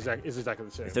bar is exactly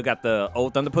the same. Still got the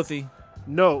old Thunder Pussy.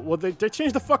 No, well they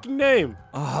changed the fucking name,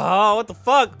 Oh, what the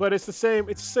fuck? but it's the same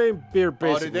beer Oh,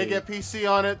 basically. did they get PC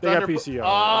on it? They got Thunder- PC on it.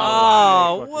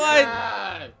 Oh, fuck what?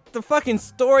 God. The fucking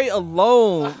story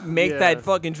alone makes Yeah. that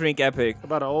fucking drink epic.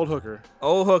 About an old hooker.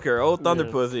 Old hooker, old Thunder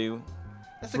Yeah. Pussy.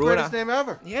 That's the Ruin greatest it. name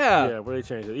ever. Yeah. Yeah, where they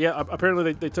changed it. Yeah,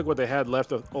 apparently they took what they had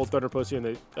left of Old Thunder Pussy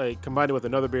and they combined it with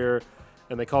another beer,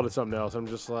 and they called it something else. I'm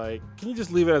just like, can you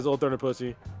just leave it as Old Thunder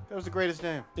Pussy? That was the greatest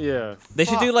name. Yeah. They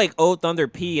should do Fuck. like Old Thunder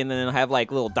P and then have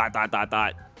like little dot,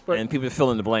 But- and people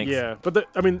fill in the blanks. Yeah, but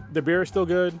the beer is still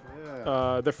good.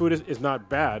 Yeah. The food is not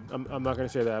bad. I'm not going to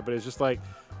say that, but it's just like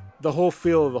the whole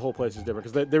feel of the whole place is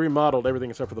different because they remodeled everything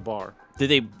except for the bar. Did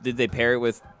they pair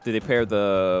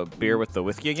the beer with the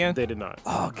whiskey again? They did not.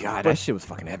 Oh god, that shit was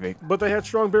fucking epic. But they had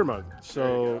Strong Beer Month.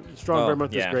 So Strong Oh, Beer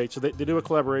Month yeah. is great. So they do a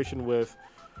collaboration with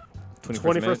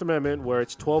 21st Amendment, where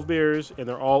it's 12 beers and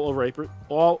they're all over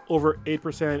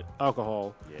 8%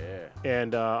 alcohol. Yeah.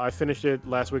 And I finished it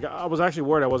last week. I was actually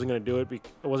worried I wasn't going to do it.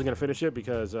 I wasn't going to finish it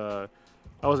because I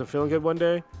wasn't feeling good one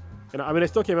day. And I mean, it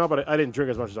still came out, but I didn't drink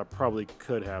as much as I probably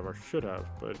could have or should have.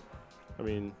 But I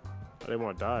mean, I didn't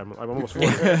want to die. I'm almost 40.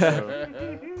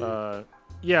 So,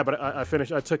 yeah, but I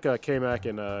finished. I took K-Mac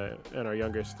and our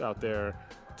youngest out there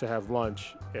to have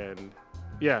lunch, and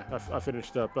yeah, I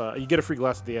finished up. You get a free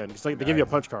glass at the end. It's like they give you a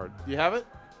punch card. You have it?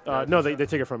 No, they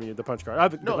take it from you. The punch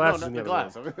card. The glass is in the not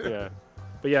other the glass. room. Yeah,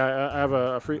 but yeah, I have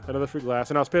another free glass,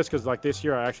 and I was pissed because like this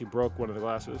year I actually broke one of the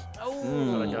glasses. Oh.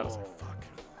 And I was like, fuck.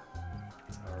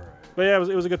 But yeah,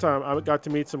 it was a good time. I got to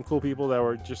meet some cool people that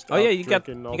were just. Oh yeah, you got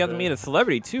drinking all to day. meet a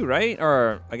celebrity too, right?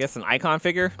 Or I guess an icon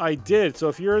figure. I did. So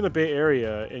if you're in the Bay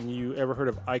Area and you ever heard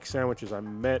of Ike Sandwiches, I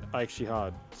met Ike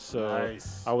Shihad. So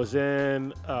Nice. I was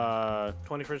in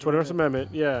 21st Amendment.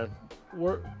 Yeah.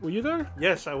 Were you there?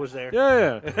 Yes, I was there.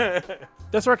 Yeah.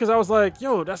 That's right, because I was like,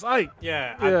 yo, that's Ike.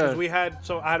 Yeah, Yeah. because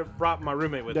I had brought my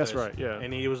roommate with us. That's right, yeah.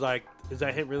 And he was like, "Is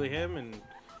that really him?"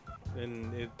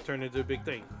 And it turned into a big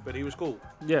thing. But he was cool.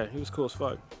 Yeah, he was cool as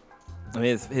fuck. I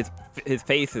mean, his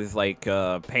face is like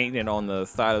painted on the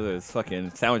side of those fucking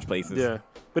sandwich places. Yeah.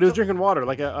 But he was drinking water.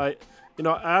 Like, I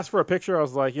asked for a picture. I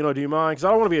was like, do you mind? Because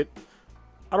I don't want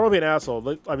to be an asshole.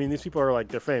 Like, I mean, these people are like,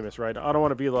 they're famous, right? I don't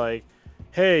want to be like,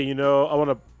 hey, I want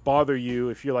to bother you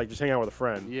if you're like just hanging out with a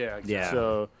friend. Yeah. Exactly. Yeah.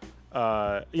 So,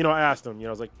 I asked him, I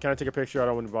was like, can I take a picture? I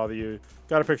don't want to bother you.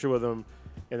 Got a picture with him.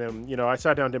 And then, I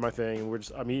sat down, did my thing,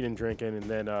 and I'm eating and drinking. And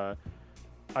then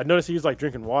I noticed he was like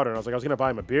drinking water. And I was like, I was going to buy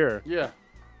him a beer. Yeah.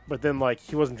 But then, like,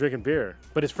 he wasn't drinking beer.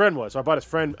 But his friend was. So I bought his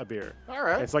friend a beer. All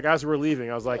right. And it's like, as we were leaving,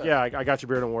 I was like, yeah, I got your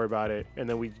beer. Don't worry about it. And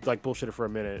then we, like, bullshitted for a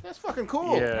minute. That's fucking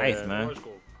cool. Yeah. Nice, That man. was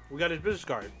cool. We got his business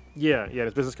card. Yeah.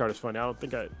 His business card is funny. I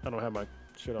don't have my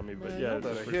shit on me. But, Man, yeah. you it was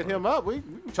better pretty hit funny. him up. We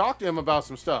can talk to him about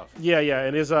some stuff. Yeah.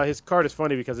 And his card is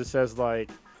funny because it says,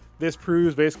 like, this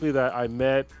proves basically that I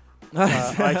met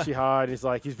Ike Shihad. He's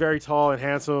like, he's very tall and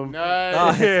handsome. Nice. Oh,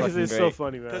 it's fucking so great.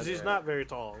 funny, man. Because he's not very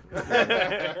tall.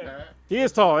 He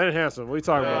is tall and handsome. What are you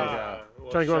talking There about? you go.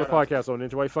 Well, Trying to go on the shut up. podcast on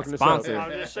Ninja. Why you fucking this Sponsored. up?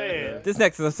 I'm just saying. This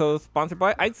next episode is sponsored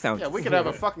by Ike Sound. Yeah, we could have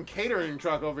a fucking catering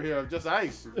truck over here of just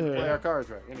ice. Play our cards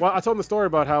right. Anyway. Well, I told him the story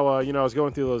about how I was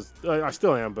going through those. I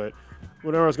still am, but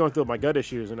whenever I was going through my gut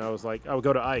issues, and I was like, I would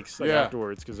go to Ike's Yeah.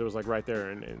 afterwards because it was like right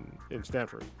there in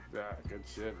Stanford. Yeah, good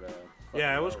shit, man.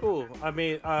 Yeah, it was cool. I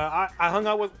mean, I hung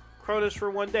out with Cronus for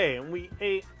one day, and we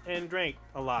ate and drank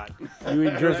a lot. You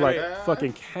eat drinks like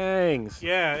fucking kangs.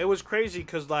 Yeah, it was crazy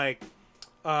because like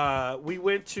we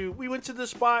went to the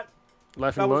spot.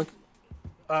 Laughing That was-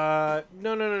 Monk.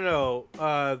 No.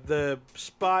 The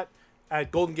spot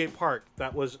at Golden Gate Park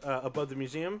that was above the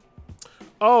museum.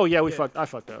 Oh yeah, yeah. I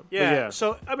fucked up. But Yeah. yeah.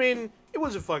 So I mean, it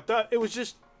wasn't fucked up. It was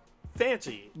just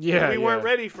fancy. Yeah, We weren't yeah.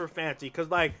 ready for fancy because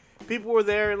like people were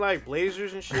there in like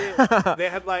blazers and shit. They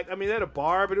had they had a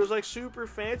bar, but it was like super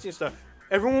fancy and stuff.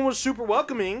 Everyone was super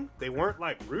welcoming. They weren't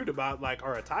like rude about like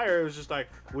our attire. It was just like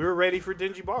we were ready for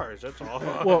dingy bars. That's all.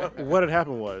 Well, what had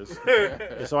happened was,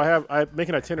 so I make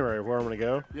an itinerary of where I'm gonna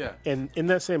go. Yeah. And in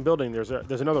that same building, there's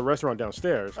another restaurant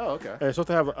downstairs. Oh, okay. And it's supposed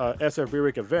to have a SF Beer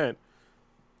Week event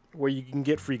where you can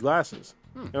get free glasses.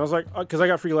 And I was like, because I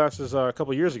got free glasses a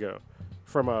couple years ago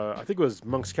from I think it was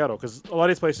Monk's Kettle, because a lot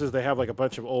of these places they have like a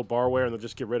bunch of old barware and they'll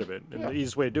just get rid of it. And the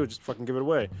easiest way to do it is just fucking give it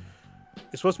away.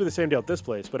 It's supposed to be the same deal at this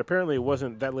place, but apparently it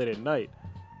wasn't that late at night.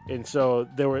 And so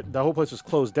the whole place was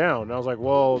closed down. And I was like,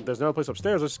 well, there's another place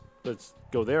upstairs. Let's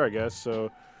go there, I guess.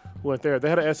 So we went there. They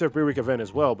had an SF Beer Week event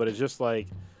as well, but it's just like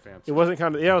Fancy. it wasn't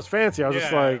kind of it was fancy. I was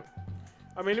just Yeah. like,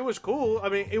 I mean, it was cool. I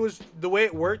mean, it was the way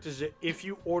it worked is that if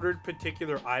you ordered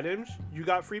particular items, you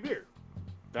got free beer.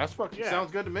 That's fucking Yeah.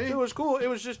 sounds good to me. So it was cool. It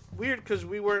was just weird because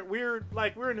we were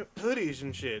in hoodies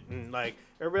and shit, and like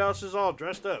everybody else is all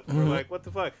dressed up. We're like, what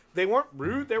the fuck? They weren't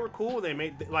rude. They were cool. They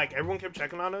made like everyone kept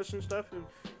checking on us and stuff. And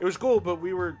it was cool, but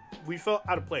we felt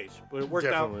out of place. But it worked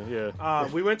definitely, out. yeah.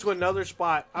 We went to another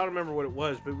spot. I don't remember what it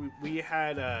was, but we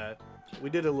had we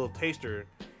did a little taster.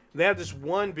 They had this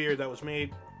one beer that was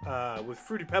made with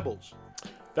Fruity Pebbles.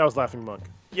 That was Laughing Monk.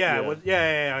 Yeah, Yeah. it was,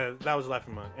 yeah. That was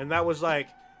Laughing Monk, and that was like,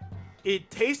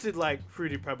 it tasted like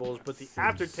Fruity Pebbles, but the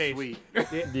aftertaste, sweet.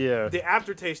 Yeah. the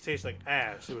aftertaste tastes like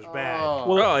ass. It was bad. Oh.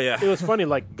 Well, Oh, yeah. It was funny,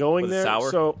 like going Was it there.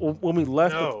 sour? So when we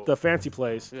left No. the fancy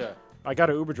place, Yeah. I got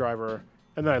an Uber driver,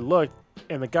 and then I looked,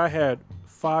 and the guy had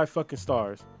 5 fucking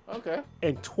stars Okay.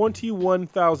 and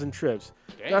 21,000 trips.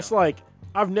 Damn. That's like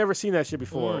I've never seen that shit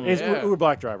before. And he's yeah. Uber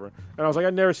black driver, and I was like,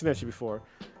 I've never seen that shit before.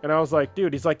 And I was like,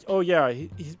 dude, he's like, oh yeah, he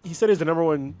said he's the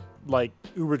 #1 like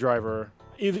Uber driver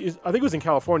I think it was in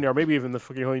California or maybe even the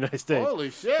fucking whole United States. Holy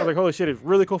shit. I was like, holy shit, he's a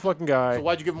really cool fucking guy. So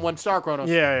why'd you give him 1 star, Kronos?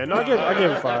 Yeah, no, I gave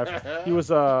him 5. He was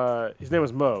his name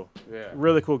was Mo. Yeah.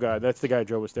 Really cool guy. That's the guy who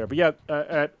drove us there. But yeah,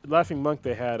 at Laughing Monk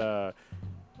they had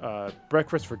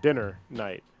breakfast for dinner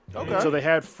night. Okay. And so they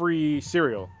had free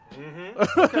cereal.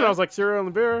 Mm-hmm. And I was like, cereal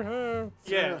and beer?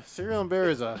 Yeah. Cereal and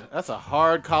beer that's a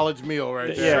hard college meal right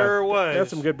It there. sure was. They had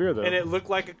some good beer though. And it looked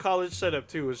like a college setup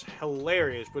too. It was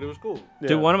hilarious, but it was cool. Yeah.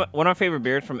 Dude, one of my favorite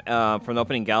beers from the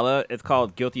opening gala, it's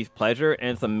called Guilty's Pleasure,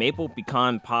 and it's a maple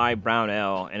pecan pie brown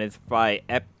ale, and it's by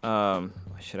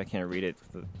shit, I can't read it.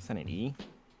 Is that an E?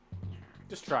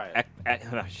 Just try it.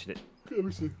 Shit.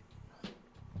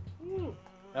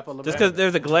 Epileptic. Just because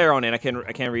there's a glare on it, I can't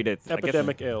read it. I guess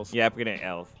Epidemic Ales. Yeah, Epidemic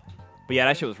Ales. But yeah,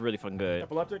 that shit was really fucking good.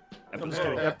 Epileptic? I'm just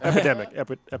Epileptic.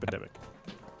 kidding. Epidemic.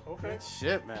 Okay. Good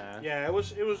shit, man. Yeah,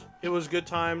 it was good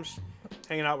times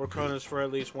hanging out with Kronos for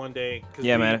at least one day. 'Cause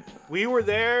Yeah, man. We were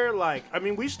there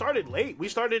we started late. We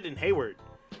started in Hayward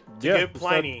to get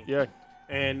Pliny. Yeah.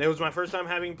 And it was my first time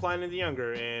having Pliny the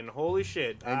Younger, and holy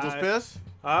shit. Angel's Piss?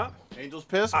 Huh? Angel's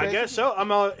Piss? I basically? guess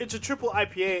so. It's a triple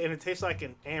IPA, and it tastes like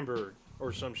an amber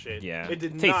or some shit. Yeah. It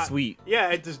did Tastes not sweet. Yeah,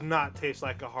 it does not taste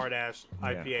like a hard ass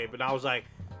IPA. But I was like,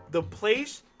 the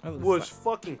place That looks was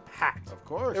fucking packed. Of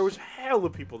course. There was hella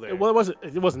people there. Well,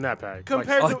 it wasn't that bad.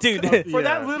 Compared Oh, to dude. for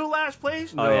that Yeah. little ass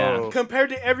place, Oh, yeah. No. compared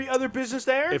to every other business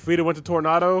there, If we'd have went to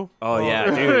Tornado, Oh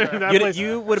yeah, dude. That You, place-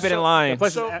 you would have been in line. that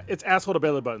place So- it's asshole to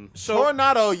belly button. so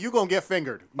Tornado, you gonna get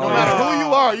fingered. No Oh, matter yeah. who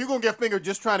you are, you gonna get fingered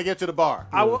just trying to get to the bar.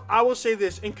 I will say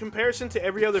this in comparison to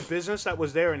every other business that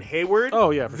was there in Hayward.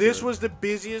 Oh, yeah, for this sure. was the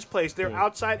busiest place. Their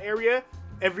outside area,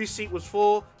 every seat was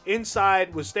full.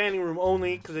 Inside was standing room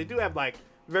only because they do have like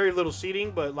very little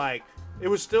seating, but like it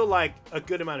was still like a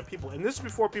good amount of people. And this is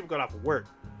before people got off of work.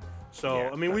 So Yeah.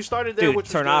 I mean, we started there, Dude, which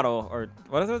Tornado or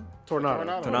what is it? Tornado.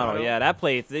 Tornado. Yeah, that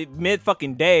place. Mid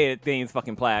fucking day, that thing's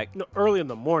fucking plaque. No, early in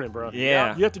the morning, bro.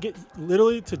 Yeah. You have to get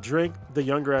literally to drink the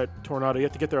Younger at Tornado. You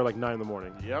have to get there at like 9 in the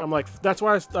morning. Yep. I'm like, that's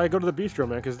why I go to the bistro,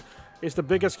 man, because it's the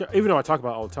biggest. Even though I talk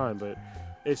about it all the time, but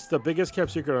it's the biggest kept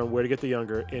secret on where to get the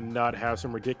Younger and not have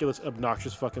some ridiculous,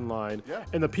 obnoxious fucking line. Yeah.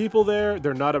 And the people there,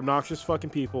 they're not obnoxious fucking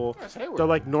people. That's Hayward. They're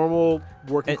like normal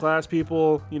working And- class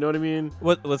people. You know what I mean?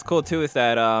 What's cool too is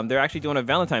that they're actually doing a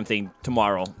Valentine's thing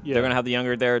tomorrow. Yeah. They're gonna have the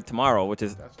Younger there tomorrow, which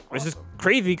is awesome.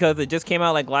 crazy because it just came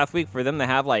out like last week for them to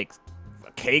have like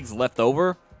kegs left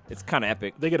over. It's kind of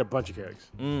epic. They get a bunch of kegs.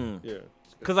 Mm. Yeah.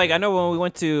 Cause like I know when we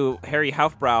went to Harry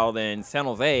Hofbrau in San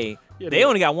Jose, Yeah, they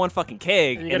only got one fucking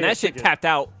keg, And you and gotta that get shit tickets. tapped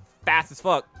out fast as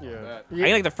fuck. Yeah. That- I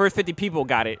think like the first 50 people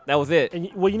got it. That was it. And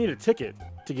you need a ticket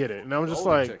to get it. And I was just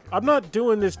Golden like, ticket. I'm not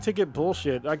doing this ticket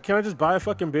bullshit. Can I just buy a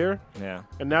fucking beer? Yeah.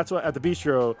 And that's what at the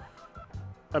bistro.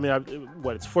 I mean,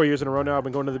 it's 4 years in a row now. I've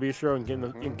been going to the bistro and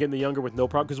getting the Younger with no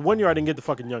problem. Because 1 year I didn't get the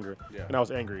fucking Younger, Yeah. and I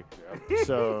was angry.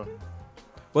 So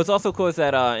What's also cool is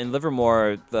that in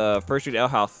Livermore, the First Street Ale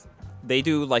House, they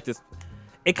do like this.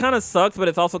 It kind of sucks, but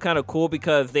it's also kind of cool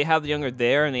because they have the Younger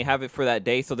there and they have it for that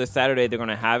day. So this Saturday they're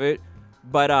gonna have it.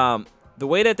 But the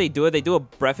way that they do it, they do a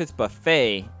breakfast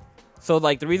buffet. So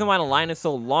like the reason why the line is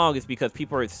so long is because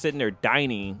people are sitting there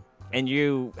dining, and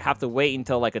you have to wait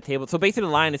until like a table. So basically,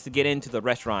 the line is to get into the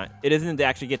restaurant. It isn't to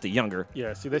actually get the Younger.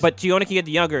 yeah, see, But you only can get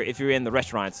the Younger if you're in the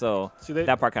restaurant. So See, they-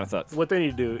 that part kind of sucks. what they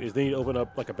need to do is they need to open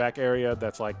up like a back area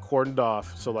that's like cordoned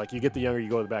off. So like you get the Younger, you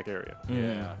go to the back area,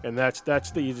 Yeah. and that's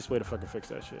the easiest way to fucking fix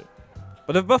that shit.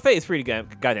 But the buffet is pretty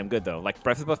goddamn good though. Like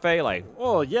breakfast buffet, like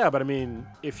Well, yeah, but I mean,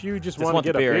 if you just want want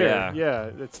to the get a beer, beer,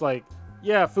 yeah. it's like,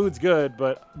 yeah, food's good,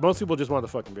 but most people just want the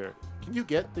fucking beer. Can you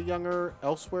get the Younger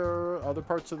elsewhere, other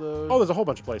parts of the? Oh, there's a whole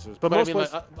bunch of places, but but I most mean,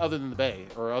 places. like, other than the Bay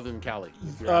or other than Cali,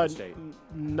 if you're out of state.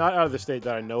 Not out of the state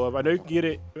that I know of. I know you can get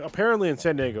it apparently in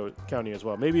San Diego County as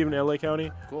well, maybe even LA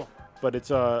County. Cool. But it's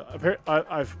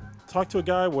I've talked to a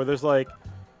guy where there's like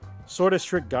sort of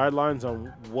strict guidelines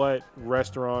on what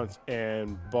restaurants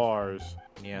and bars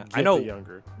yeah. get I know the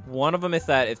Younger. one of them is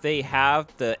that if they have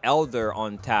the Elder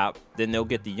on tap, then they'll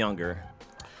get the Younger.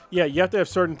 Yeah, you have to have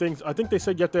certain things. I think they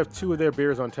said you have to have 2 of their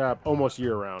beers on tap almost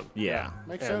year round. Yeah.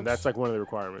 Makes And sense. that's like one of the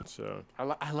requirements. So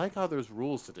I like how there's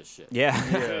rules to this shit. Yeah.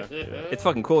 It's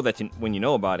fucking cool that when you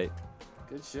know about it.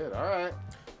 Good shit. All right.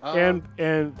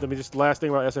 and let me just last thing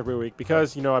about SF Every Week,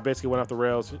 because I basically went off the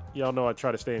rails. Y'all know I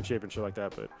try to stay in shape and shit like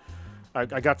that, but I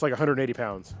got to like 180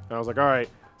 pounds, and I was like, all right,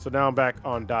 so now I'm back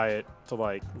on diet to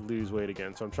like lose weight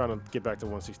again. So I'm trying to get back to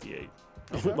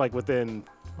 168, like within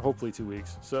hopefully 2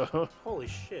 weeks. So Holy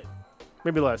shit.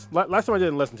 maybe less. Last time I did it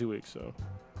in less than 2 weeks. So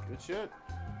Good shit.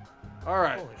 All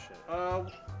right. Holy shit.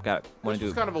 Got it. Want This to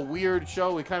was do? kind of a weird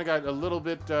show. We kind of got a little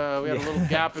bit. We had a little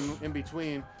gap in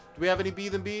between. Do we have any B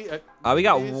than B? We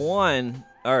got B's? one.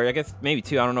 or I guess maybe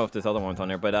 2. I don't know if this other one's on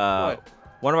there, but What?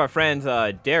 one of our friends,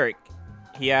 Derek,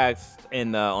 he asked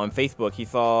on Facebook. He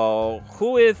saw,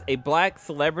 who is a black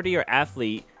celebrity or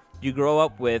athlete you grow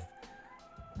up with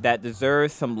that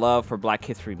deserves some love for Black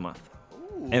History Month?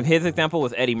 Ooh. And his example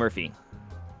was Eddie Murphy.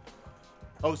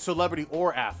 Oh, celebrity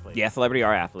or athlete? Yeah, celebrity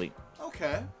or athlete.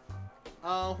 Okay.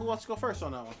 Who wants to go first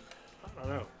on that one? I don't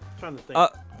know. I'm trying to think.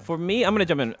 For me, I'm gonna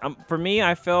jump in. For me,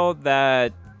 I feel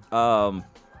that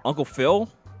Uncle Phil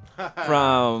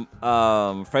from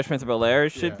Fresh Prince of Bel-Air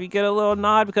should Yeah. get a little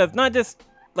nod, because not just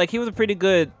like he was a pretty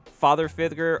good father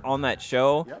figure on that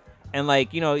show. Yep. And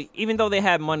like, even though they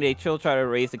had money, they still try to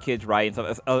raise the kids right and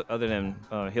stuff, other than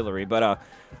Hillary. But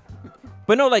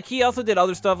no, like he also did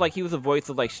other stuff. Like he was a voice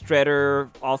of like Shredder,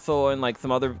 also, and like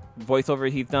some other voiceover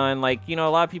he's done. Like a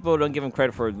lot of people don't give him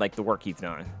credit for like the work he's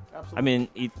done. Absolutely. I mean,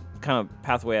 he kind of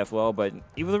passed away as well, but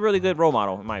he was a really good role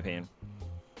model in my opinion.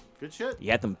 Good shit. He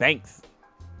had them banks.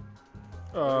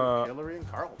 Hillary and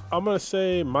Carl. I'm gonna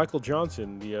say Michael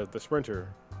Johnson, the sprinter.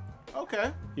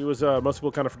 Okay. He was most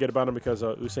people kind of forget about him because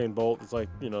Usain Bolt is like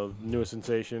newest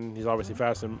sensation. He's obviously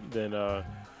faster than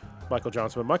Michael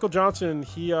Johnson. But Michael Johnson,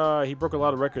 he broke a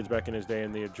lot of records back in his day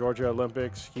in the Georgia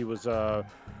Olympics. He was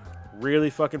really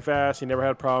fucking fast. He never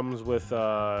had problems with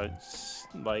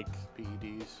like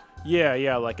PEDs.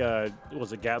 yeah, like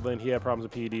was it Gatlin? He had problems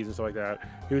with PEDs and stuff like that.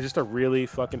 He was just a really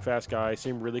fucking fast guy.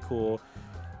 Seemed really cool.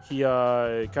 He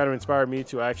kind of inspired me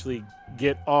to actually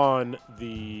get on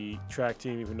the track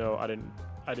team, even though I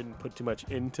didn't put too much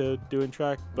into doing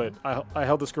track. But I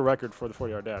held the school record for the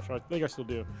 40-yard dash. I think I still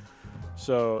do.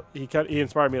 So he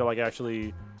inspired me to like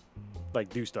actually like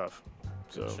do stuff.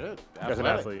 So Good shit. as an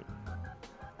Athletic. athlete.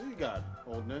 Who you got,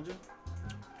 old ninja?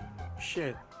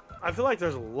 Shit. I feel like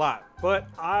there's a lot, but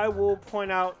I will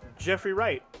point out Jeffrey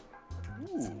Wright.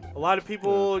 Ooh. A lot of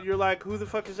people, you're like, who the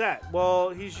fuck is that?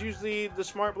 Well, he's usually the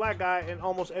smart black guy in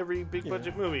almost every big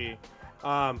budget movie.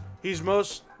 He's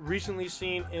most recently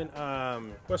seen in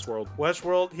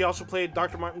Westworld. He also played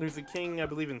Dr. Martin Luther King, I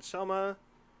believe, in Selma.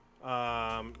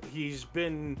 He's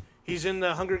in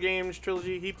the Hunger Games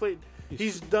trilogy.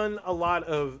 He's done a lot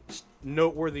of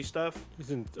noteworthy stuff. He's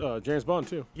in James Bond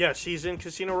too. Yes, he's in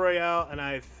Casino Royale, and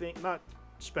I think not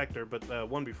Spectre, but the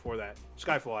one before that,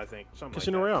 Skyfall, I think.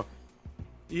 Casino like that. Royale.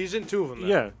 He's in 2 of them. Though.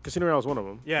 Yeah, Casino Royale is one of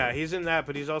them. Yeah, he's in that,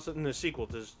 but he's also in the sequel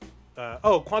to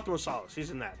Quantum of Solace. He's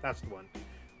in that. That's the one.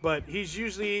 But he's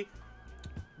usually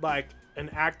like an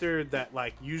actor that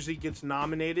like usually gets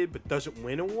nominated but doesn't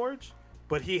win awards.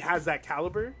 But he has that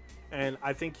caliber, and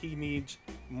I think he needs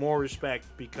more respect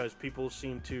because people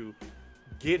seem to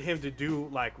get him to do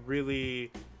like really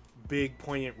big,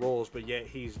 poignant roles, but yet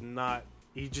he's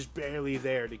just barely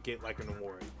there to get like an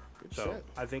award. So shit.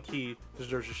 I think he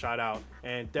deserves a shout out,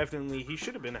 and definitely he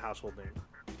should have been a household name.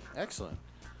 Excellent.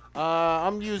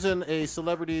 I'm using a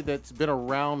celebrity that's been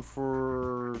around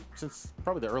since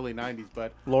probably the early 90s,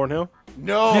 but Lauryn Hill.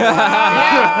 no.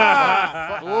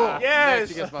 Yes.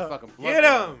 She gets my fucking blood. Get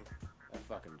him! That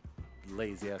fucking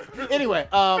lazy ass. Anyway,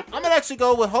 I'm gonna actually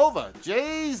go with Hova.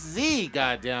 Jay-Z,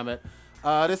 goddammit.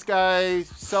 This guy,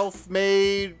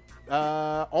 self-made,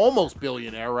 almost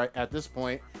billionaire right at this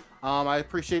point. I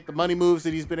appreciate the money moves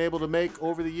that he's been able to make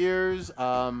over the years.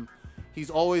 He's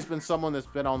always been someone that's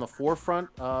been on the forefront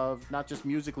of not just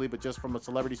musically, but just from a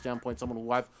celebrity standpoint, someone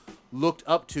who I've looked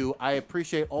up to. I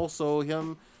appreciate also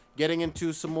him getting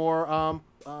into some more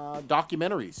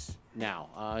documentaries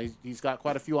now. He's got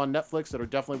quite a few on Netflix that are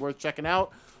definitely worth checking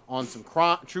out on some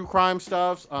true crime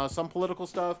stuff, some political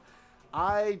stuff.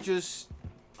 I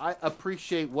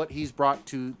appreciate what he's brought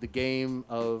to the game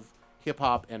of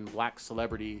hip-hop and black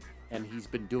celebrity, and he's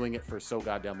been doing it for so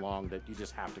goddamn long that you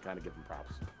just have to kind of give him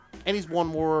props. And he's won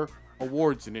more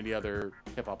awards than any other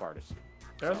hip-hop artist.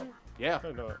 Has he? Yeah. I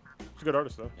didn't know that. He's a good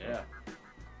artist though. Yeah.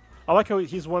 I like how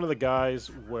he's one of the guys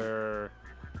where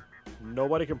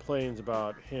nobody complains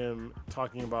about him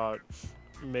talking about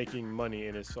making money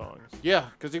in his songs. Yeah,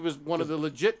 because he was one of the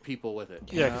legit people with it.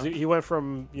 Yeah, because he went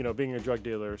from being a drug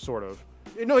dealer, sort of,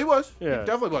 No, he was. Yeah. He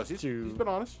definitely was. He's To- been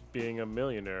honest. being a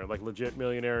millionaire, like legit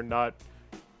millionaire, not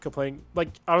complaining. Like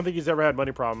I don't think he's ever had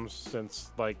money problems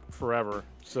since like forever.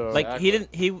 So Like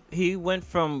Exactly. he went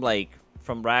from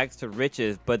rags to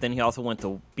riches, but then he also went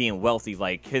to being wealthy.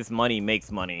 Like his money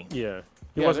makes money. yeah,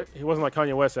 Yeah, he wasn't like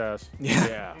Kanye West ass.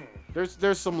 Yeah.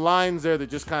 There's some lines there that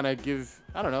just kind of give,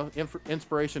 I don't know,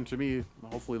 inspiration to me,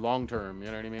 hopefully long term, you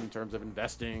know what I mean, in terms of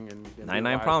investing and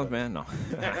 99 problems, man. No.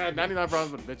 99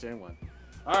 problems, but bitch ain't one.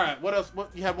 All right, what else?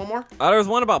 You have one more? There was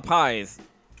one about pies.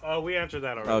 Oh, we answered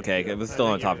that already. Okay, it was still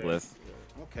on the top list.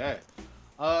 Okay.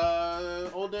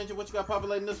 Old Danger, what you got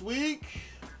populating this week?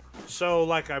 So,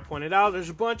 like I pointed out, there's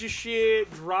a bunch of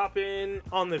shit dropping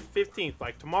on the 15th.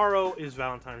 Like, tomorrow is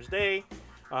Valentine's Day.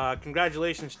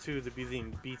 Congratulations to the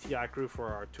BTI crew for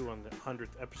our 200th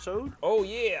episode. Oh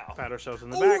yeah. Pat ourselves in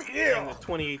the back. And the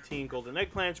 2018 Golden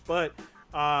Eggplants. But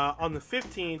on the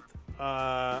 15th,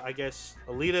 I guess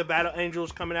Alita Battle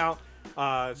Angel's coming out.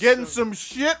 Getting some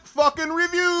shit fucking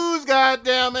reviews,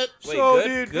 goddammit. Wait, so good-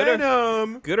 did good or-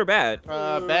 Venom. Good or bad?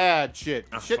 Bad shit.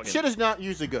 fucking- Shit is not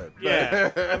usually good.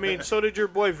 Yeah, I mean, so did your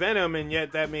boy Venom, and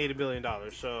yet that made $1 billion.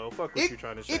 So fuck what It, you're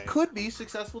trying to say. it could be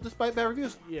successful despite bad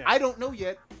reviews. Yeah. I don't know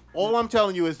yet. All I'm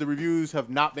telling you is the reviews have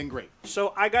not been great.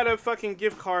 So I got a fucking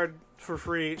gift card for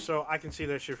free, so I can see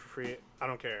that shit for free. I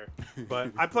don't care,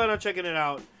 but I plan on checking it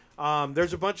out.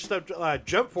 There's a bunch of stuff.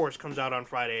 Jump Force comes out on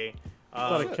Friday. I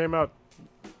thought it came out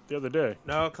the other day.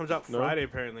 No, it comes out No? Friday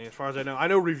apparently, as far as I know. I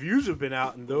know reviews have been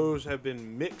out, and those have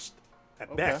been mixed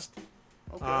at best.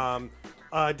 Okay.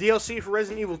 DLC for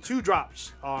Resident Evil 2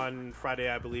 drops on Friday,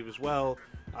 I believe, as well.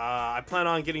 I plan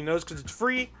on getting those because it's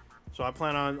free. So I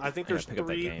plan on. I think there's pick up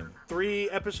that game. three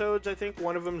episodes. I think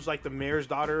one of them is like the mayor's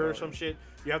daughter or some shit.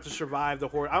 You have to survive the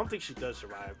horde. I don't think she does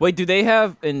survive. Wait, do they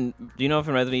have do you know if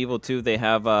in Resident Evil 2 they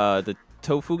have the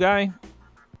tofu guy?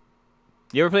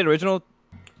 You ever played original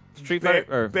Street Fighter?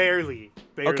 Or- Barely.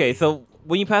 Okay, so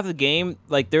when you pass the game,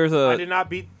 like there's I a did not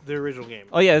beat the original game.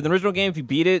 oh yeah, the original game. If you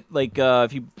beat it, like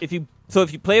if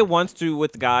you play it once through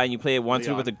with the guy and you play it once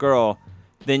through Leon. with the girl,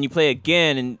 then you play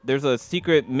again and there's a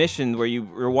secret mission where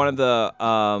you're one of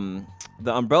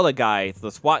the umbrella guys,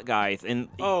 the SWAT guys, and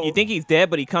Oh. you think he's dead,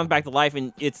 but he comes back to life,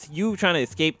 and it's you trying to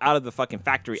escape out of the fucking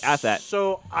factory at that.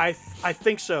 So I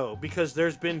think so because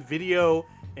there's been video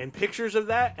and pictures of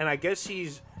that, and I guess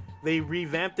they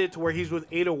revamped it to where he's with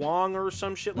Ada Wong or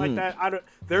some shit like that.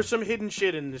 There's some hidden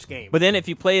shit in this game. But then if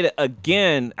you play it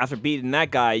again after beating that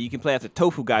guy, you can play as a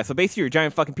tofu guy. So basically, you're a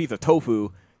giant fucking piece of tofu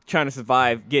trying to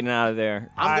survive getting out of there.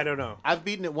 I don't know. I've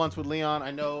beaten it once with Leon. I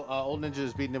know Old Ninja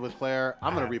has beaten it with Claire.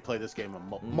 I'm gonna replay this game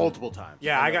multiple times.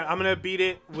 Yeah, I'm gonna beat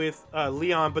it with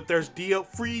Leon, but there's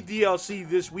free DLC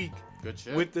this week. Good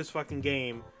shit. With this fucking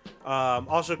game.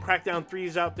 Also, Crackdown 3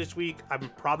 is out this week. I'm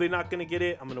probably not gonna get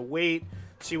it. I'm gonna wait,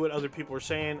 see what other people are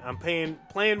saying. I'm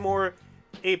playing more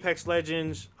Apex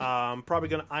Legends. Probably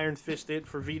gonna Iron Fist it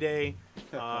for V-Day.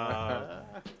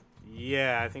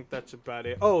 Yeah, I think that's about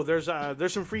it. Oh, there's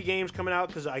some free games coming out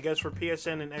because I guess for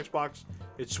PSN and Xbox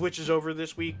it switches over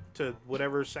this week to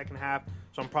whatever second half.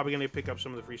 So I'm probably gonna pick up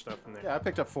some of the free stuff from there. Yeah, I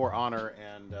picked up For Honor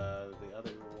and the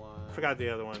other one. Forgot the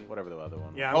other one. Whatever the other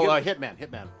one. Yeah, was. I'm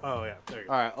Hitman. Oh yeah, there you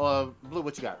go. All right, Blue,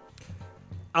 what you got?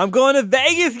 I'm going to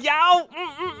Vegas, y'all.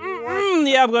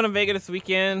 Yeah, I'm going to Vegas this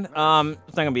weekend. It's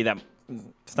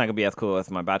not gonna be as cool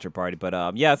as my bachelor party,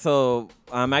 but yeah. So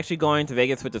I'm actually going to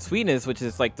Vegas with the Sweetness, which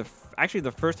is like actually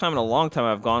the first time in a long time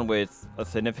I've gone with a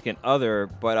significant other.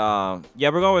 But yeah,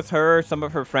 we're going with her, some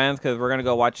of her friends, because we're gonna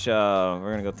go watch. We're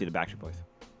gonna go see the Backstreet Boys.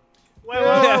 Wait,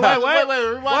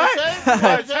 what?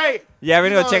 Hey, Yeah, we're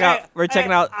gonna go check out. We're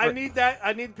checking out. I need that.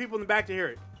 I need people in the back to hear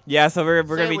it. Yeah, so we're Say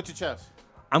gonna it be. with your chest.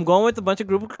 I'm going with a bunch of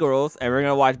group of girls, and we're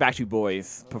gonna watch Backstreet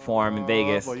Boys perform in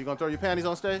Vegas. Boy, you gonna throw your panties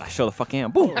on stage? I sure the fuck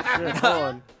am. Boom. Shit, hold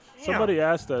on. Somebody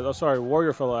asked us. Oh, sorry,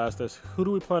 Warrior Fellow asked us. Who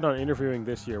do we plan on interviewing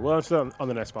this year? Well, that's on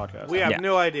the next podcast. We have Yeah.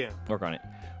 no idea. Work on it.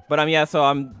 But yeah,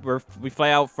 so we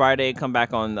fly out Friday, come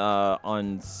back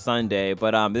on Sunday.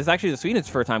 But this is actually the Sweden's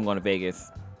first time going to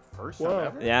Vegas. First Whoa. time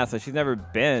ever? Yeah, so she's never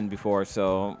been before,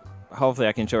 so hopefully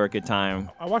I can show her a good time.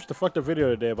 I watched a fucked up video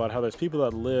today about how there's people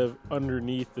that live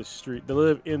underneath the street. They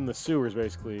live in the sewers,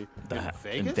 basically. Vegas?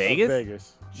 In Of Vegas?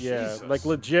 Vegas. Yeah, Jesus. like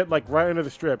legit, like right under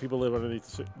the strip. People live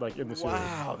underneath, like in the sewers.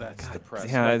 Wow, that's depressing.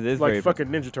 Yeah, it is Like very. fucking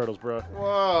Ninja Turtles, bro.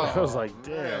 Whoa. I was like,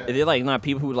 damn. Is it like not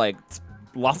people who like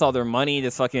lost all their money,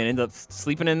 just fucking end up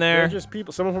sleeping in They're there? just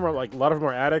people. Some of them are like, a lot of them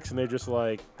are addicts, and they just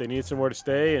like they need somewhere to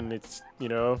stay, and it's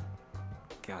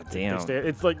God they damn. stay.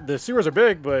 It's like the sewers are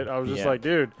big, but I was just Yeah. like,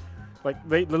 dude, like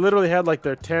they literally had like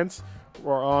their tents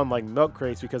were on like milk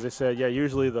crates because they said, yeah,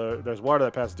 usually there's water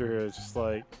that passes through here. It's just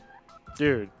like,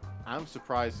 dude. I'm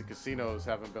surprised the casinos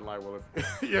haven't been like, well,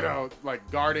 if, like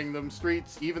guarding them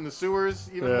streets, even the sewers,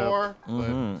 even Yeah. more.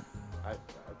 Mhm. But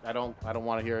I don't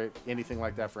want to hear anything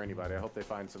like that for anybody. I hope they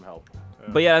find some help.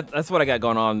 But yeah, that's what I got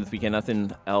going on this weekend.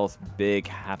 Nothing else big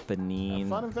Have happening.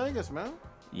 fun in Vegas, man.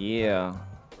 Yeah.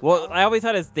 Well, I always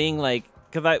had this thing like,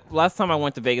 because last time I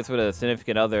went to Vegas with a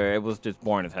significant other, it was just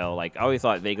boring as hell. Like, I always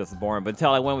thought Vegas was boring, but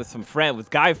until I went with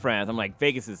guy friends, I'm like,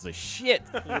 Vegas is the shit.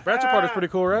 Your bachelor party's pretty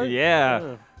cool, right?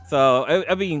 Yeah. So,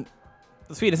 I mean,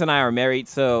 the Sweetest and I are married,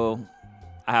 so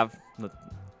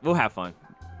we'll have fun.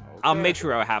 I'll Okay. make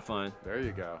sure I'll have fun. There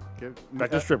you go. Back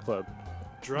to the strip club.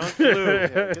 Drunk Blue. Yeah,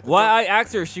 get the Well, I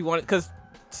asked her if she wanted, because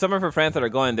some of her friends that are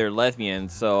going, they're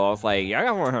lesbians. So I was like, yeah, I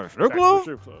got one strip Back to the club.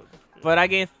 strip club. But I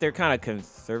guess they're kind of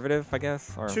conservative, I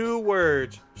guess. Or 2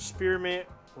 words: spearmint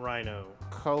rhino.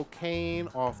 Cocaine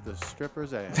off the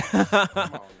stripper's ass. Come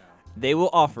on now. they will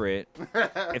offer it.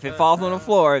 If it falls on the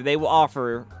floor, they will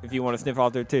offer if you want to sniff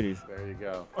off their titties. There you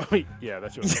go. Yeah,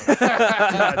 that's your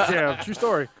God damn, true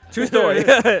story. True story.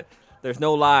 There's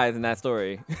no lies in that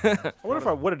story. I wonder if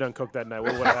I would have done coke that night.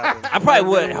 What would have happened? I probably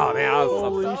would. Oh man, I was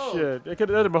Holy so. shit! It could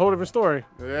have been a whole different story.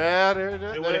 Yeah,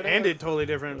 It would have ended totally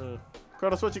different.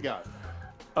 Kronos, what you got?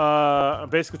 I'm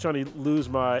basically trying to lose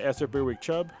my Esther Berwick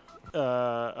chub.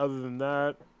 Other than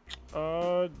that,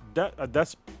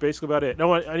 that's basically about it.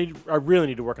 No, I really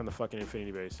need to work on the fucking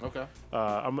Infinity base. Okay.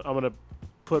 I'm gonna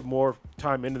put more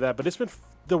time into that. But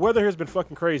the weather here has been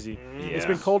fucking crazy. It's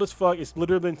been cold as fuck. It's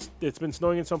literally been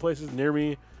snowing in some places near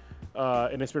me,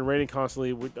 and it's been raining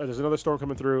constantly. There's another storm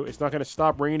coming through. It's not gonna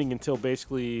stop raining until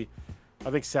basically, I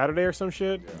think Saturday or some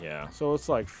shit. Yeah. So it's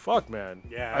like fuck, man.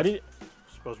 Yeah. I need.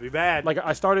 Supposed to be bad. Like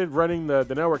I started running the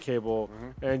network cable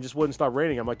and it just wouldn't stop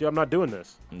raining. I'm like, dude, I'm not doing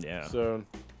this. Yeah. So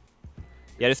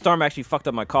Yeah, this storm actually fucked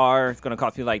up my car. It's gonna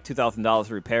cost me like $2,000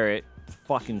 to repair it.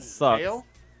 Fucking sucks. Hail?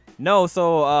 No,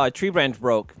 so a tree branch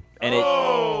broke, and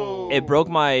it broke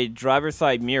my driver's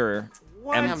side mirror.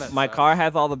 What? Damn, And that my sucks. car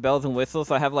has all the bells and whistles.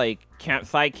 So I have like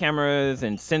side cameras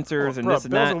and sensors and bro, this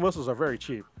and bells that. and whistles are very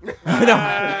cheap.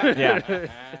 Yeah,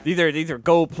 these are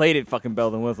gold plated fucking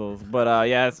bells and whistles. But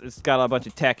yeah, it's got a bunch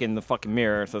of tech in the fucking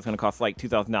mirror, so it's gonna cost like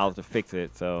 $2,000 to fix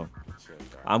it. So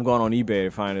I'm going on eBay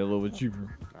to find it a little bit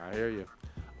cheaper. I hear you.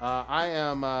 I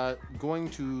am going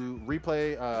to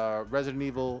replay Resident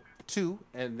Evil 2,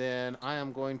 and then I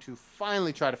am going to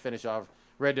finally try to finish off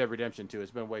Red Dead Redemption 2.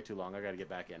 It's been way too long. I got to get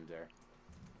back in there.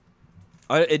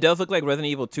 It does look like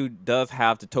Resident Evil 2 does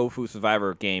have the Tofu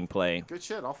Survivor gameplay. Good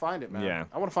shit. I'll find it, man. Yeah.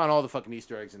 I want to find all the fucking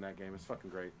Easter eggs in that game. It's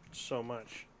fucking great. So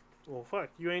much. Well, fuck.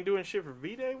 You ain't doing shit for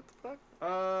V-Day? What the fuck?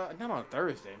 Not on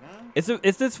Thursday, man. Is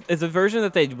the version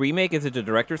that they remake? Is it the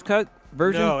director's cut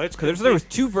version? No, it's because there was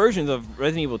 2 versions of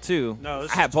Resident Evil 2. No,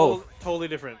 this I had is both. totally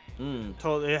different.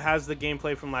 Totally, it has the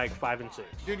gameplay from like 5 and 6.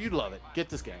 Dude, you'd love it. Get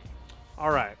this game. All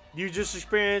right. You just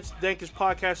experienced Dankus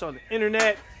podcast on the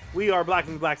internet. We are Black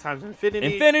and Black Times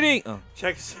Infinity. Infinity. Oh.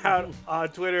 Check us out on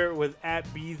Twitter with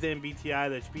 @BThanBTI.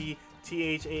 That's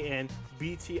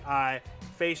BTHANBTI.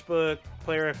 Facebook,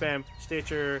 Player FM,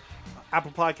 Stitcher,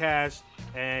 Apple Podcasts,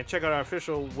 and check out our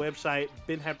official website,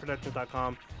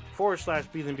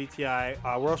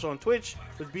 binheadproductions.com/BThanBTI. We're also on Twitch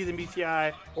with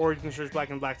BThanBTI, or you can search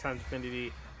Black and Black Times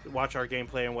Infinity. Watch our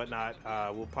gameplay and whatnot.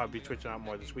 We'll probably be twitching out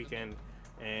more this weekend.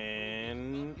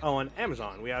 And on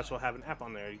Amazon, we also have an app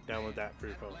on there. You can download that for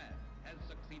your phone.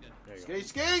 There you go. Skate,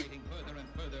 skate.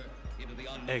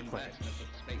 Eggplants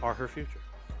are her future.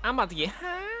 I'm about to get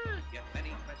high. Yet many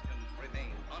questions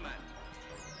remain unanswered.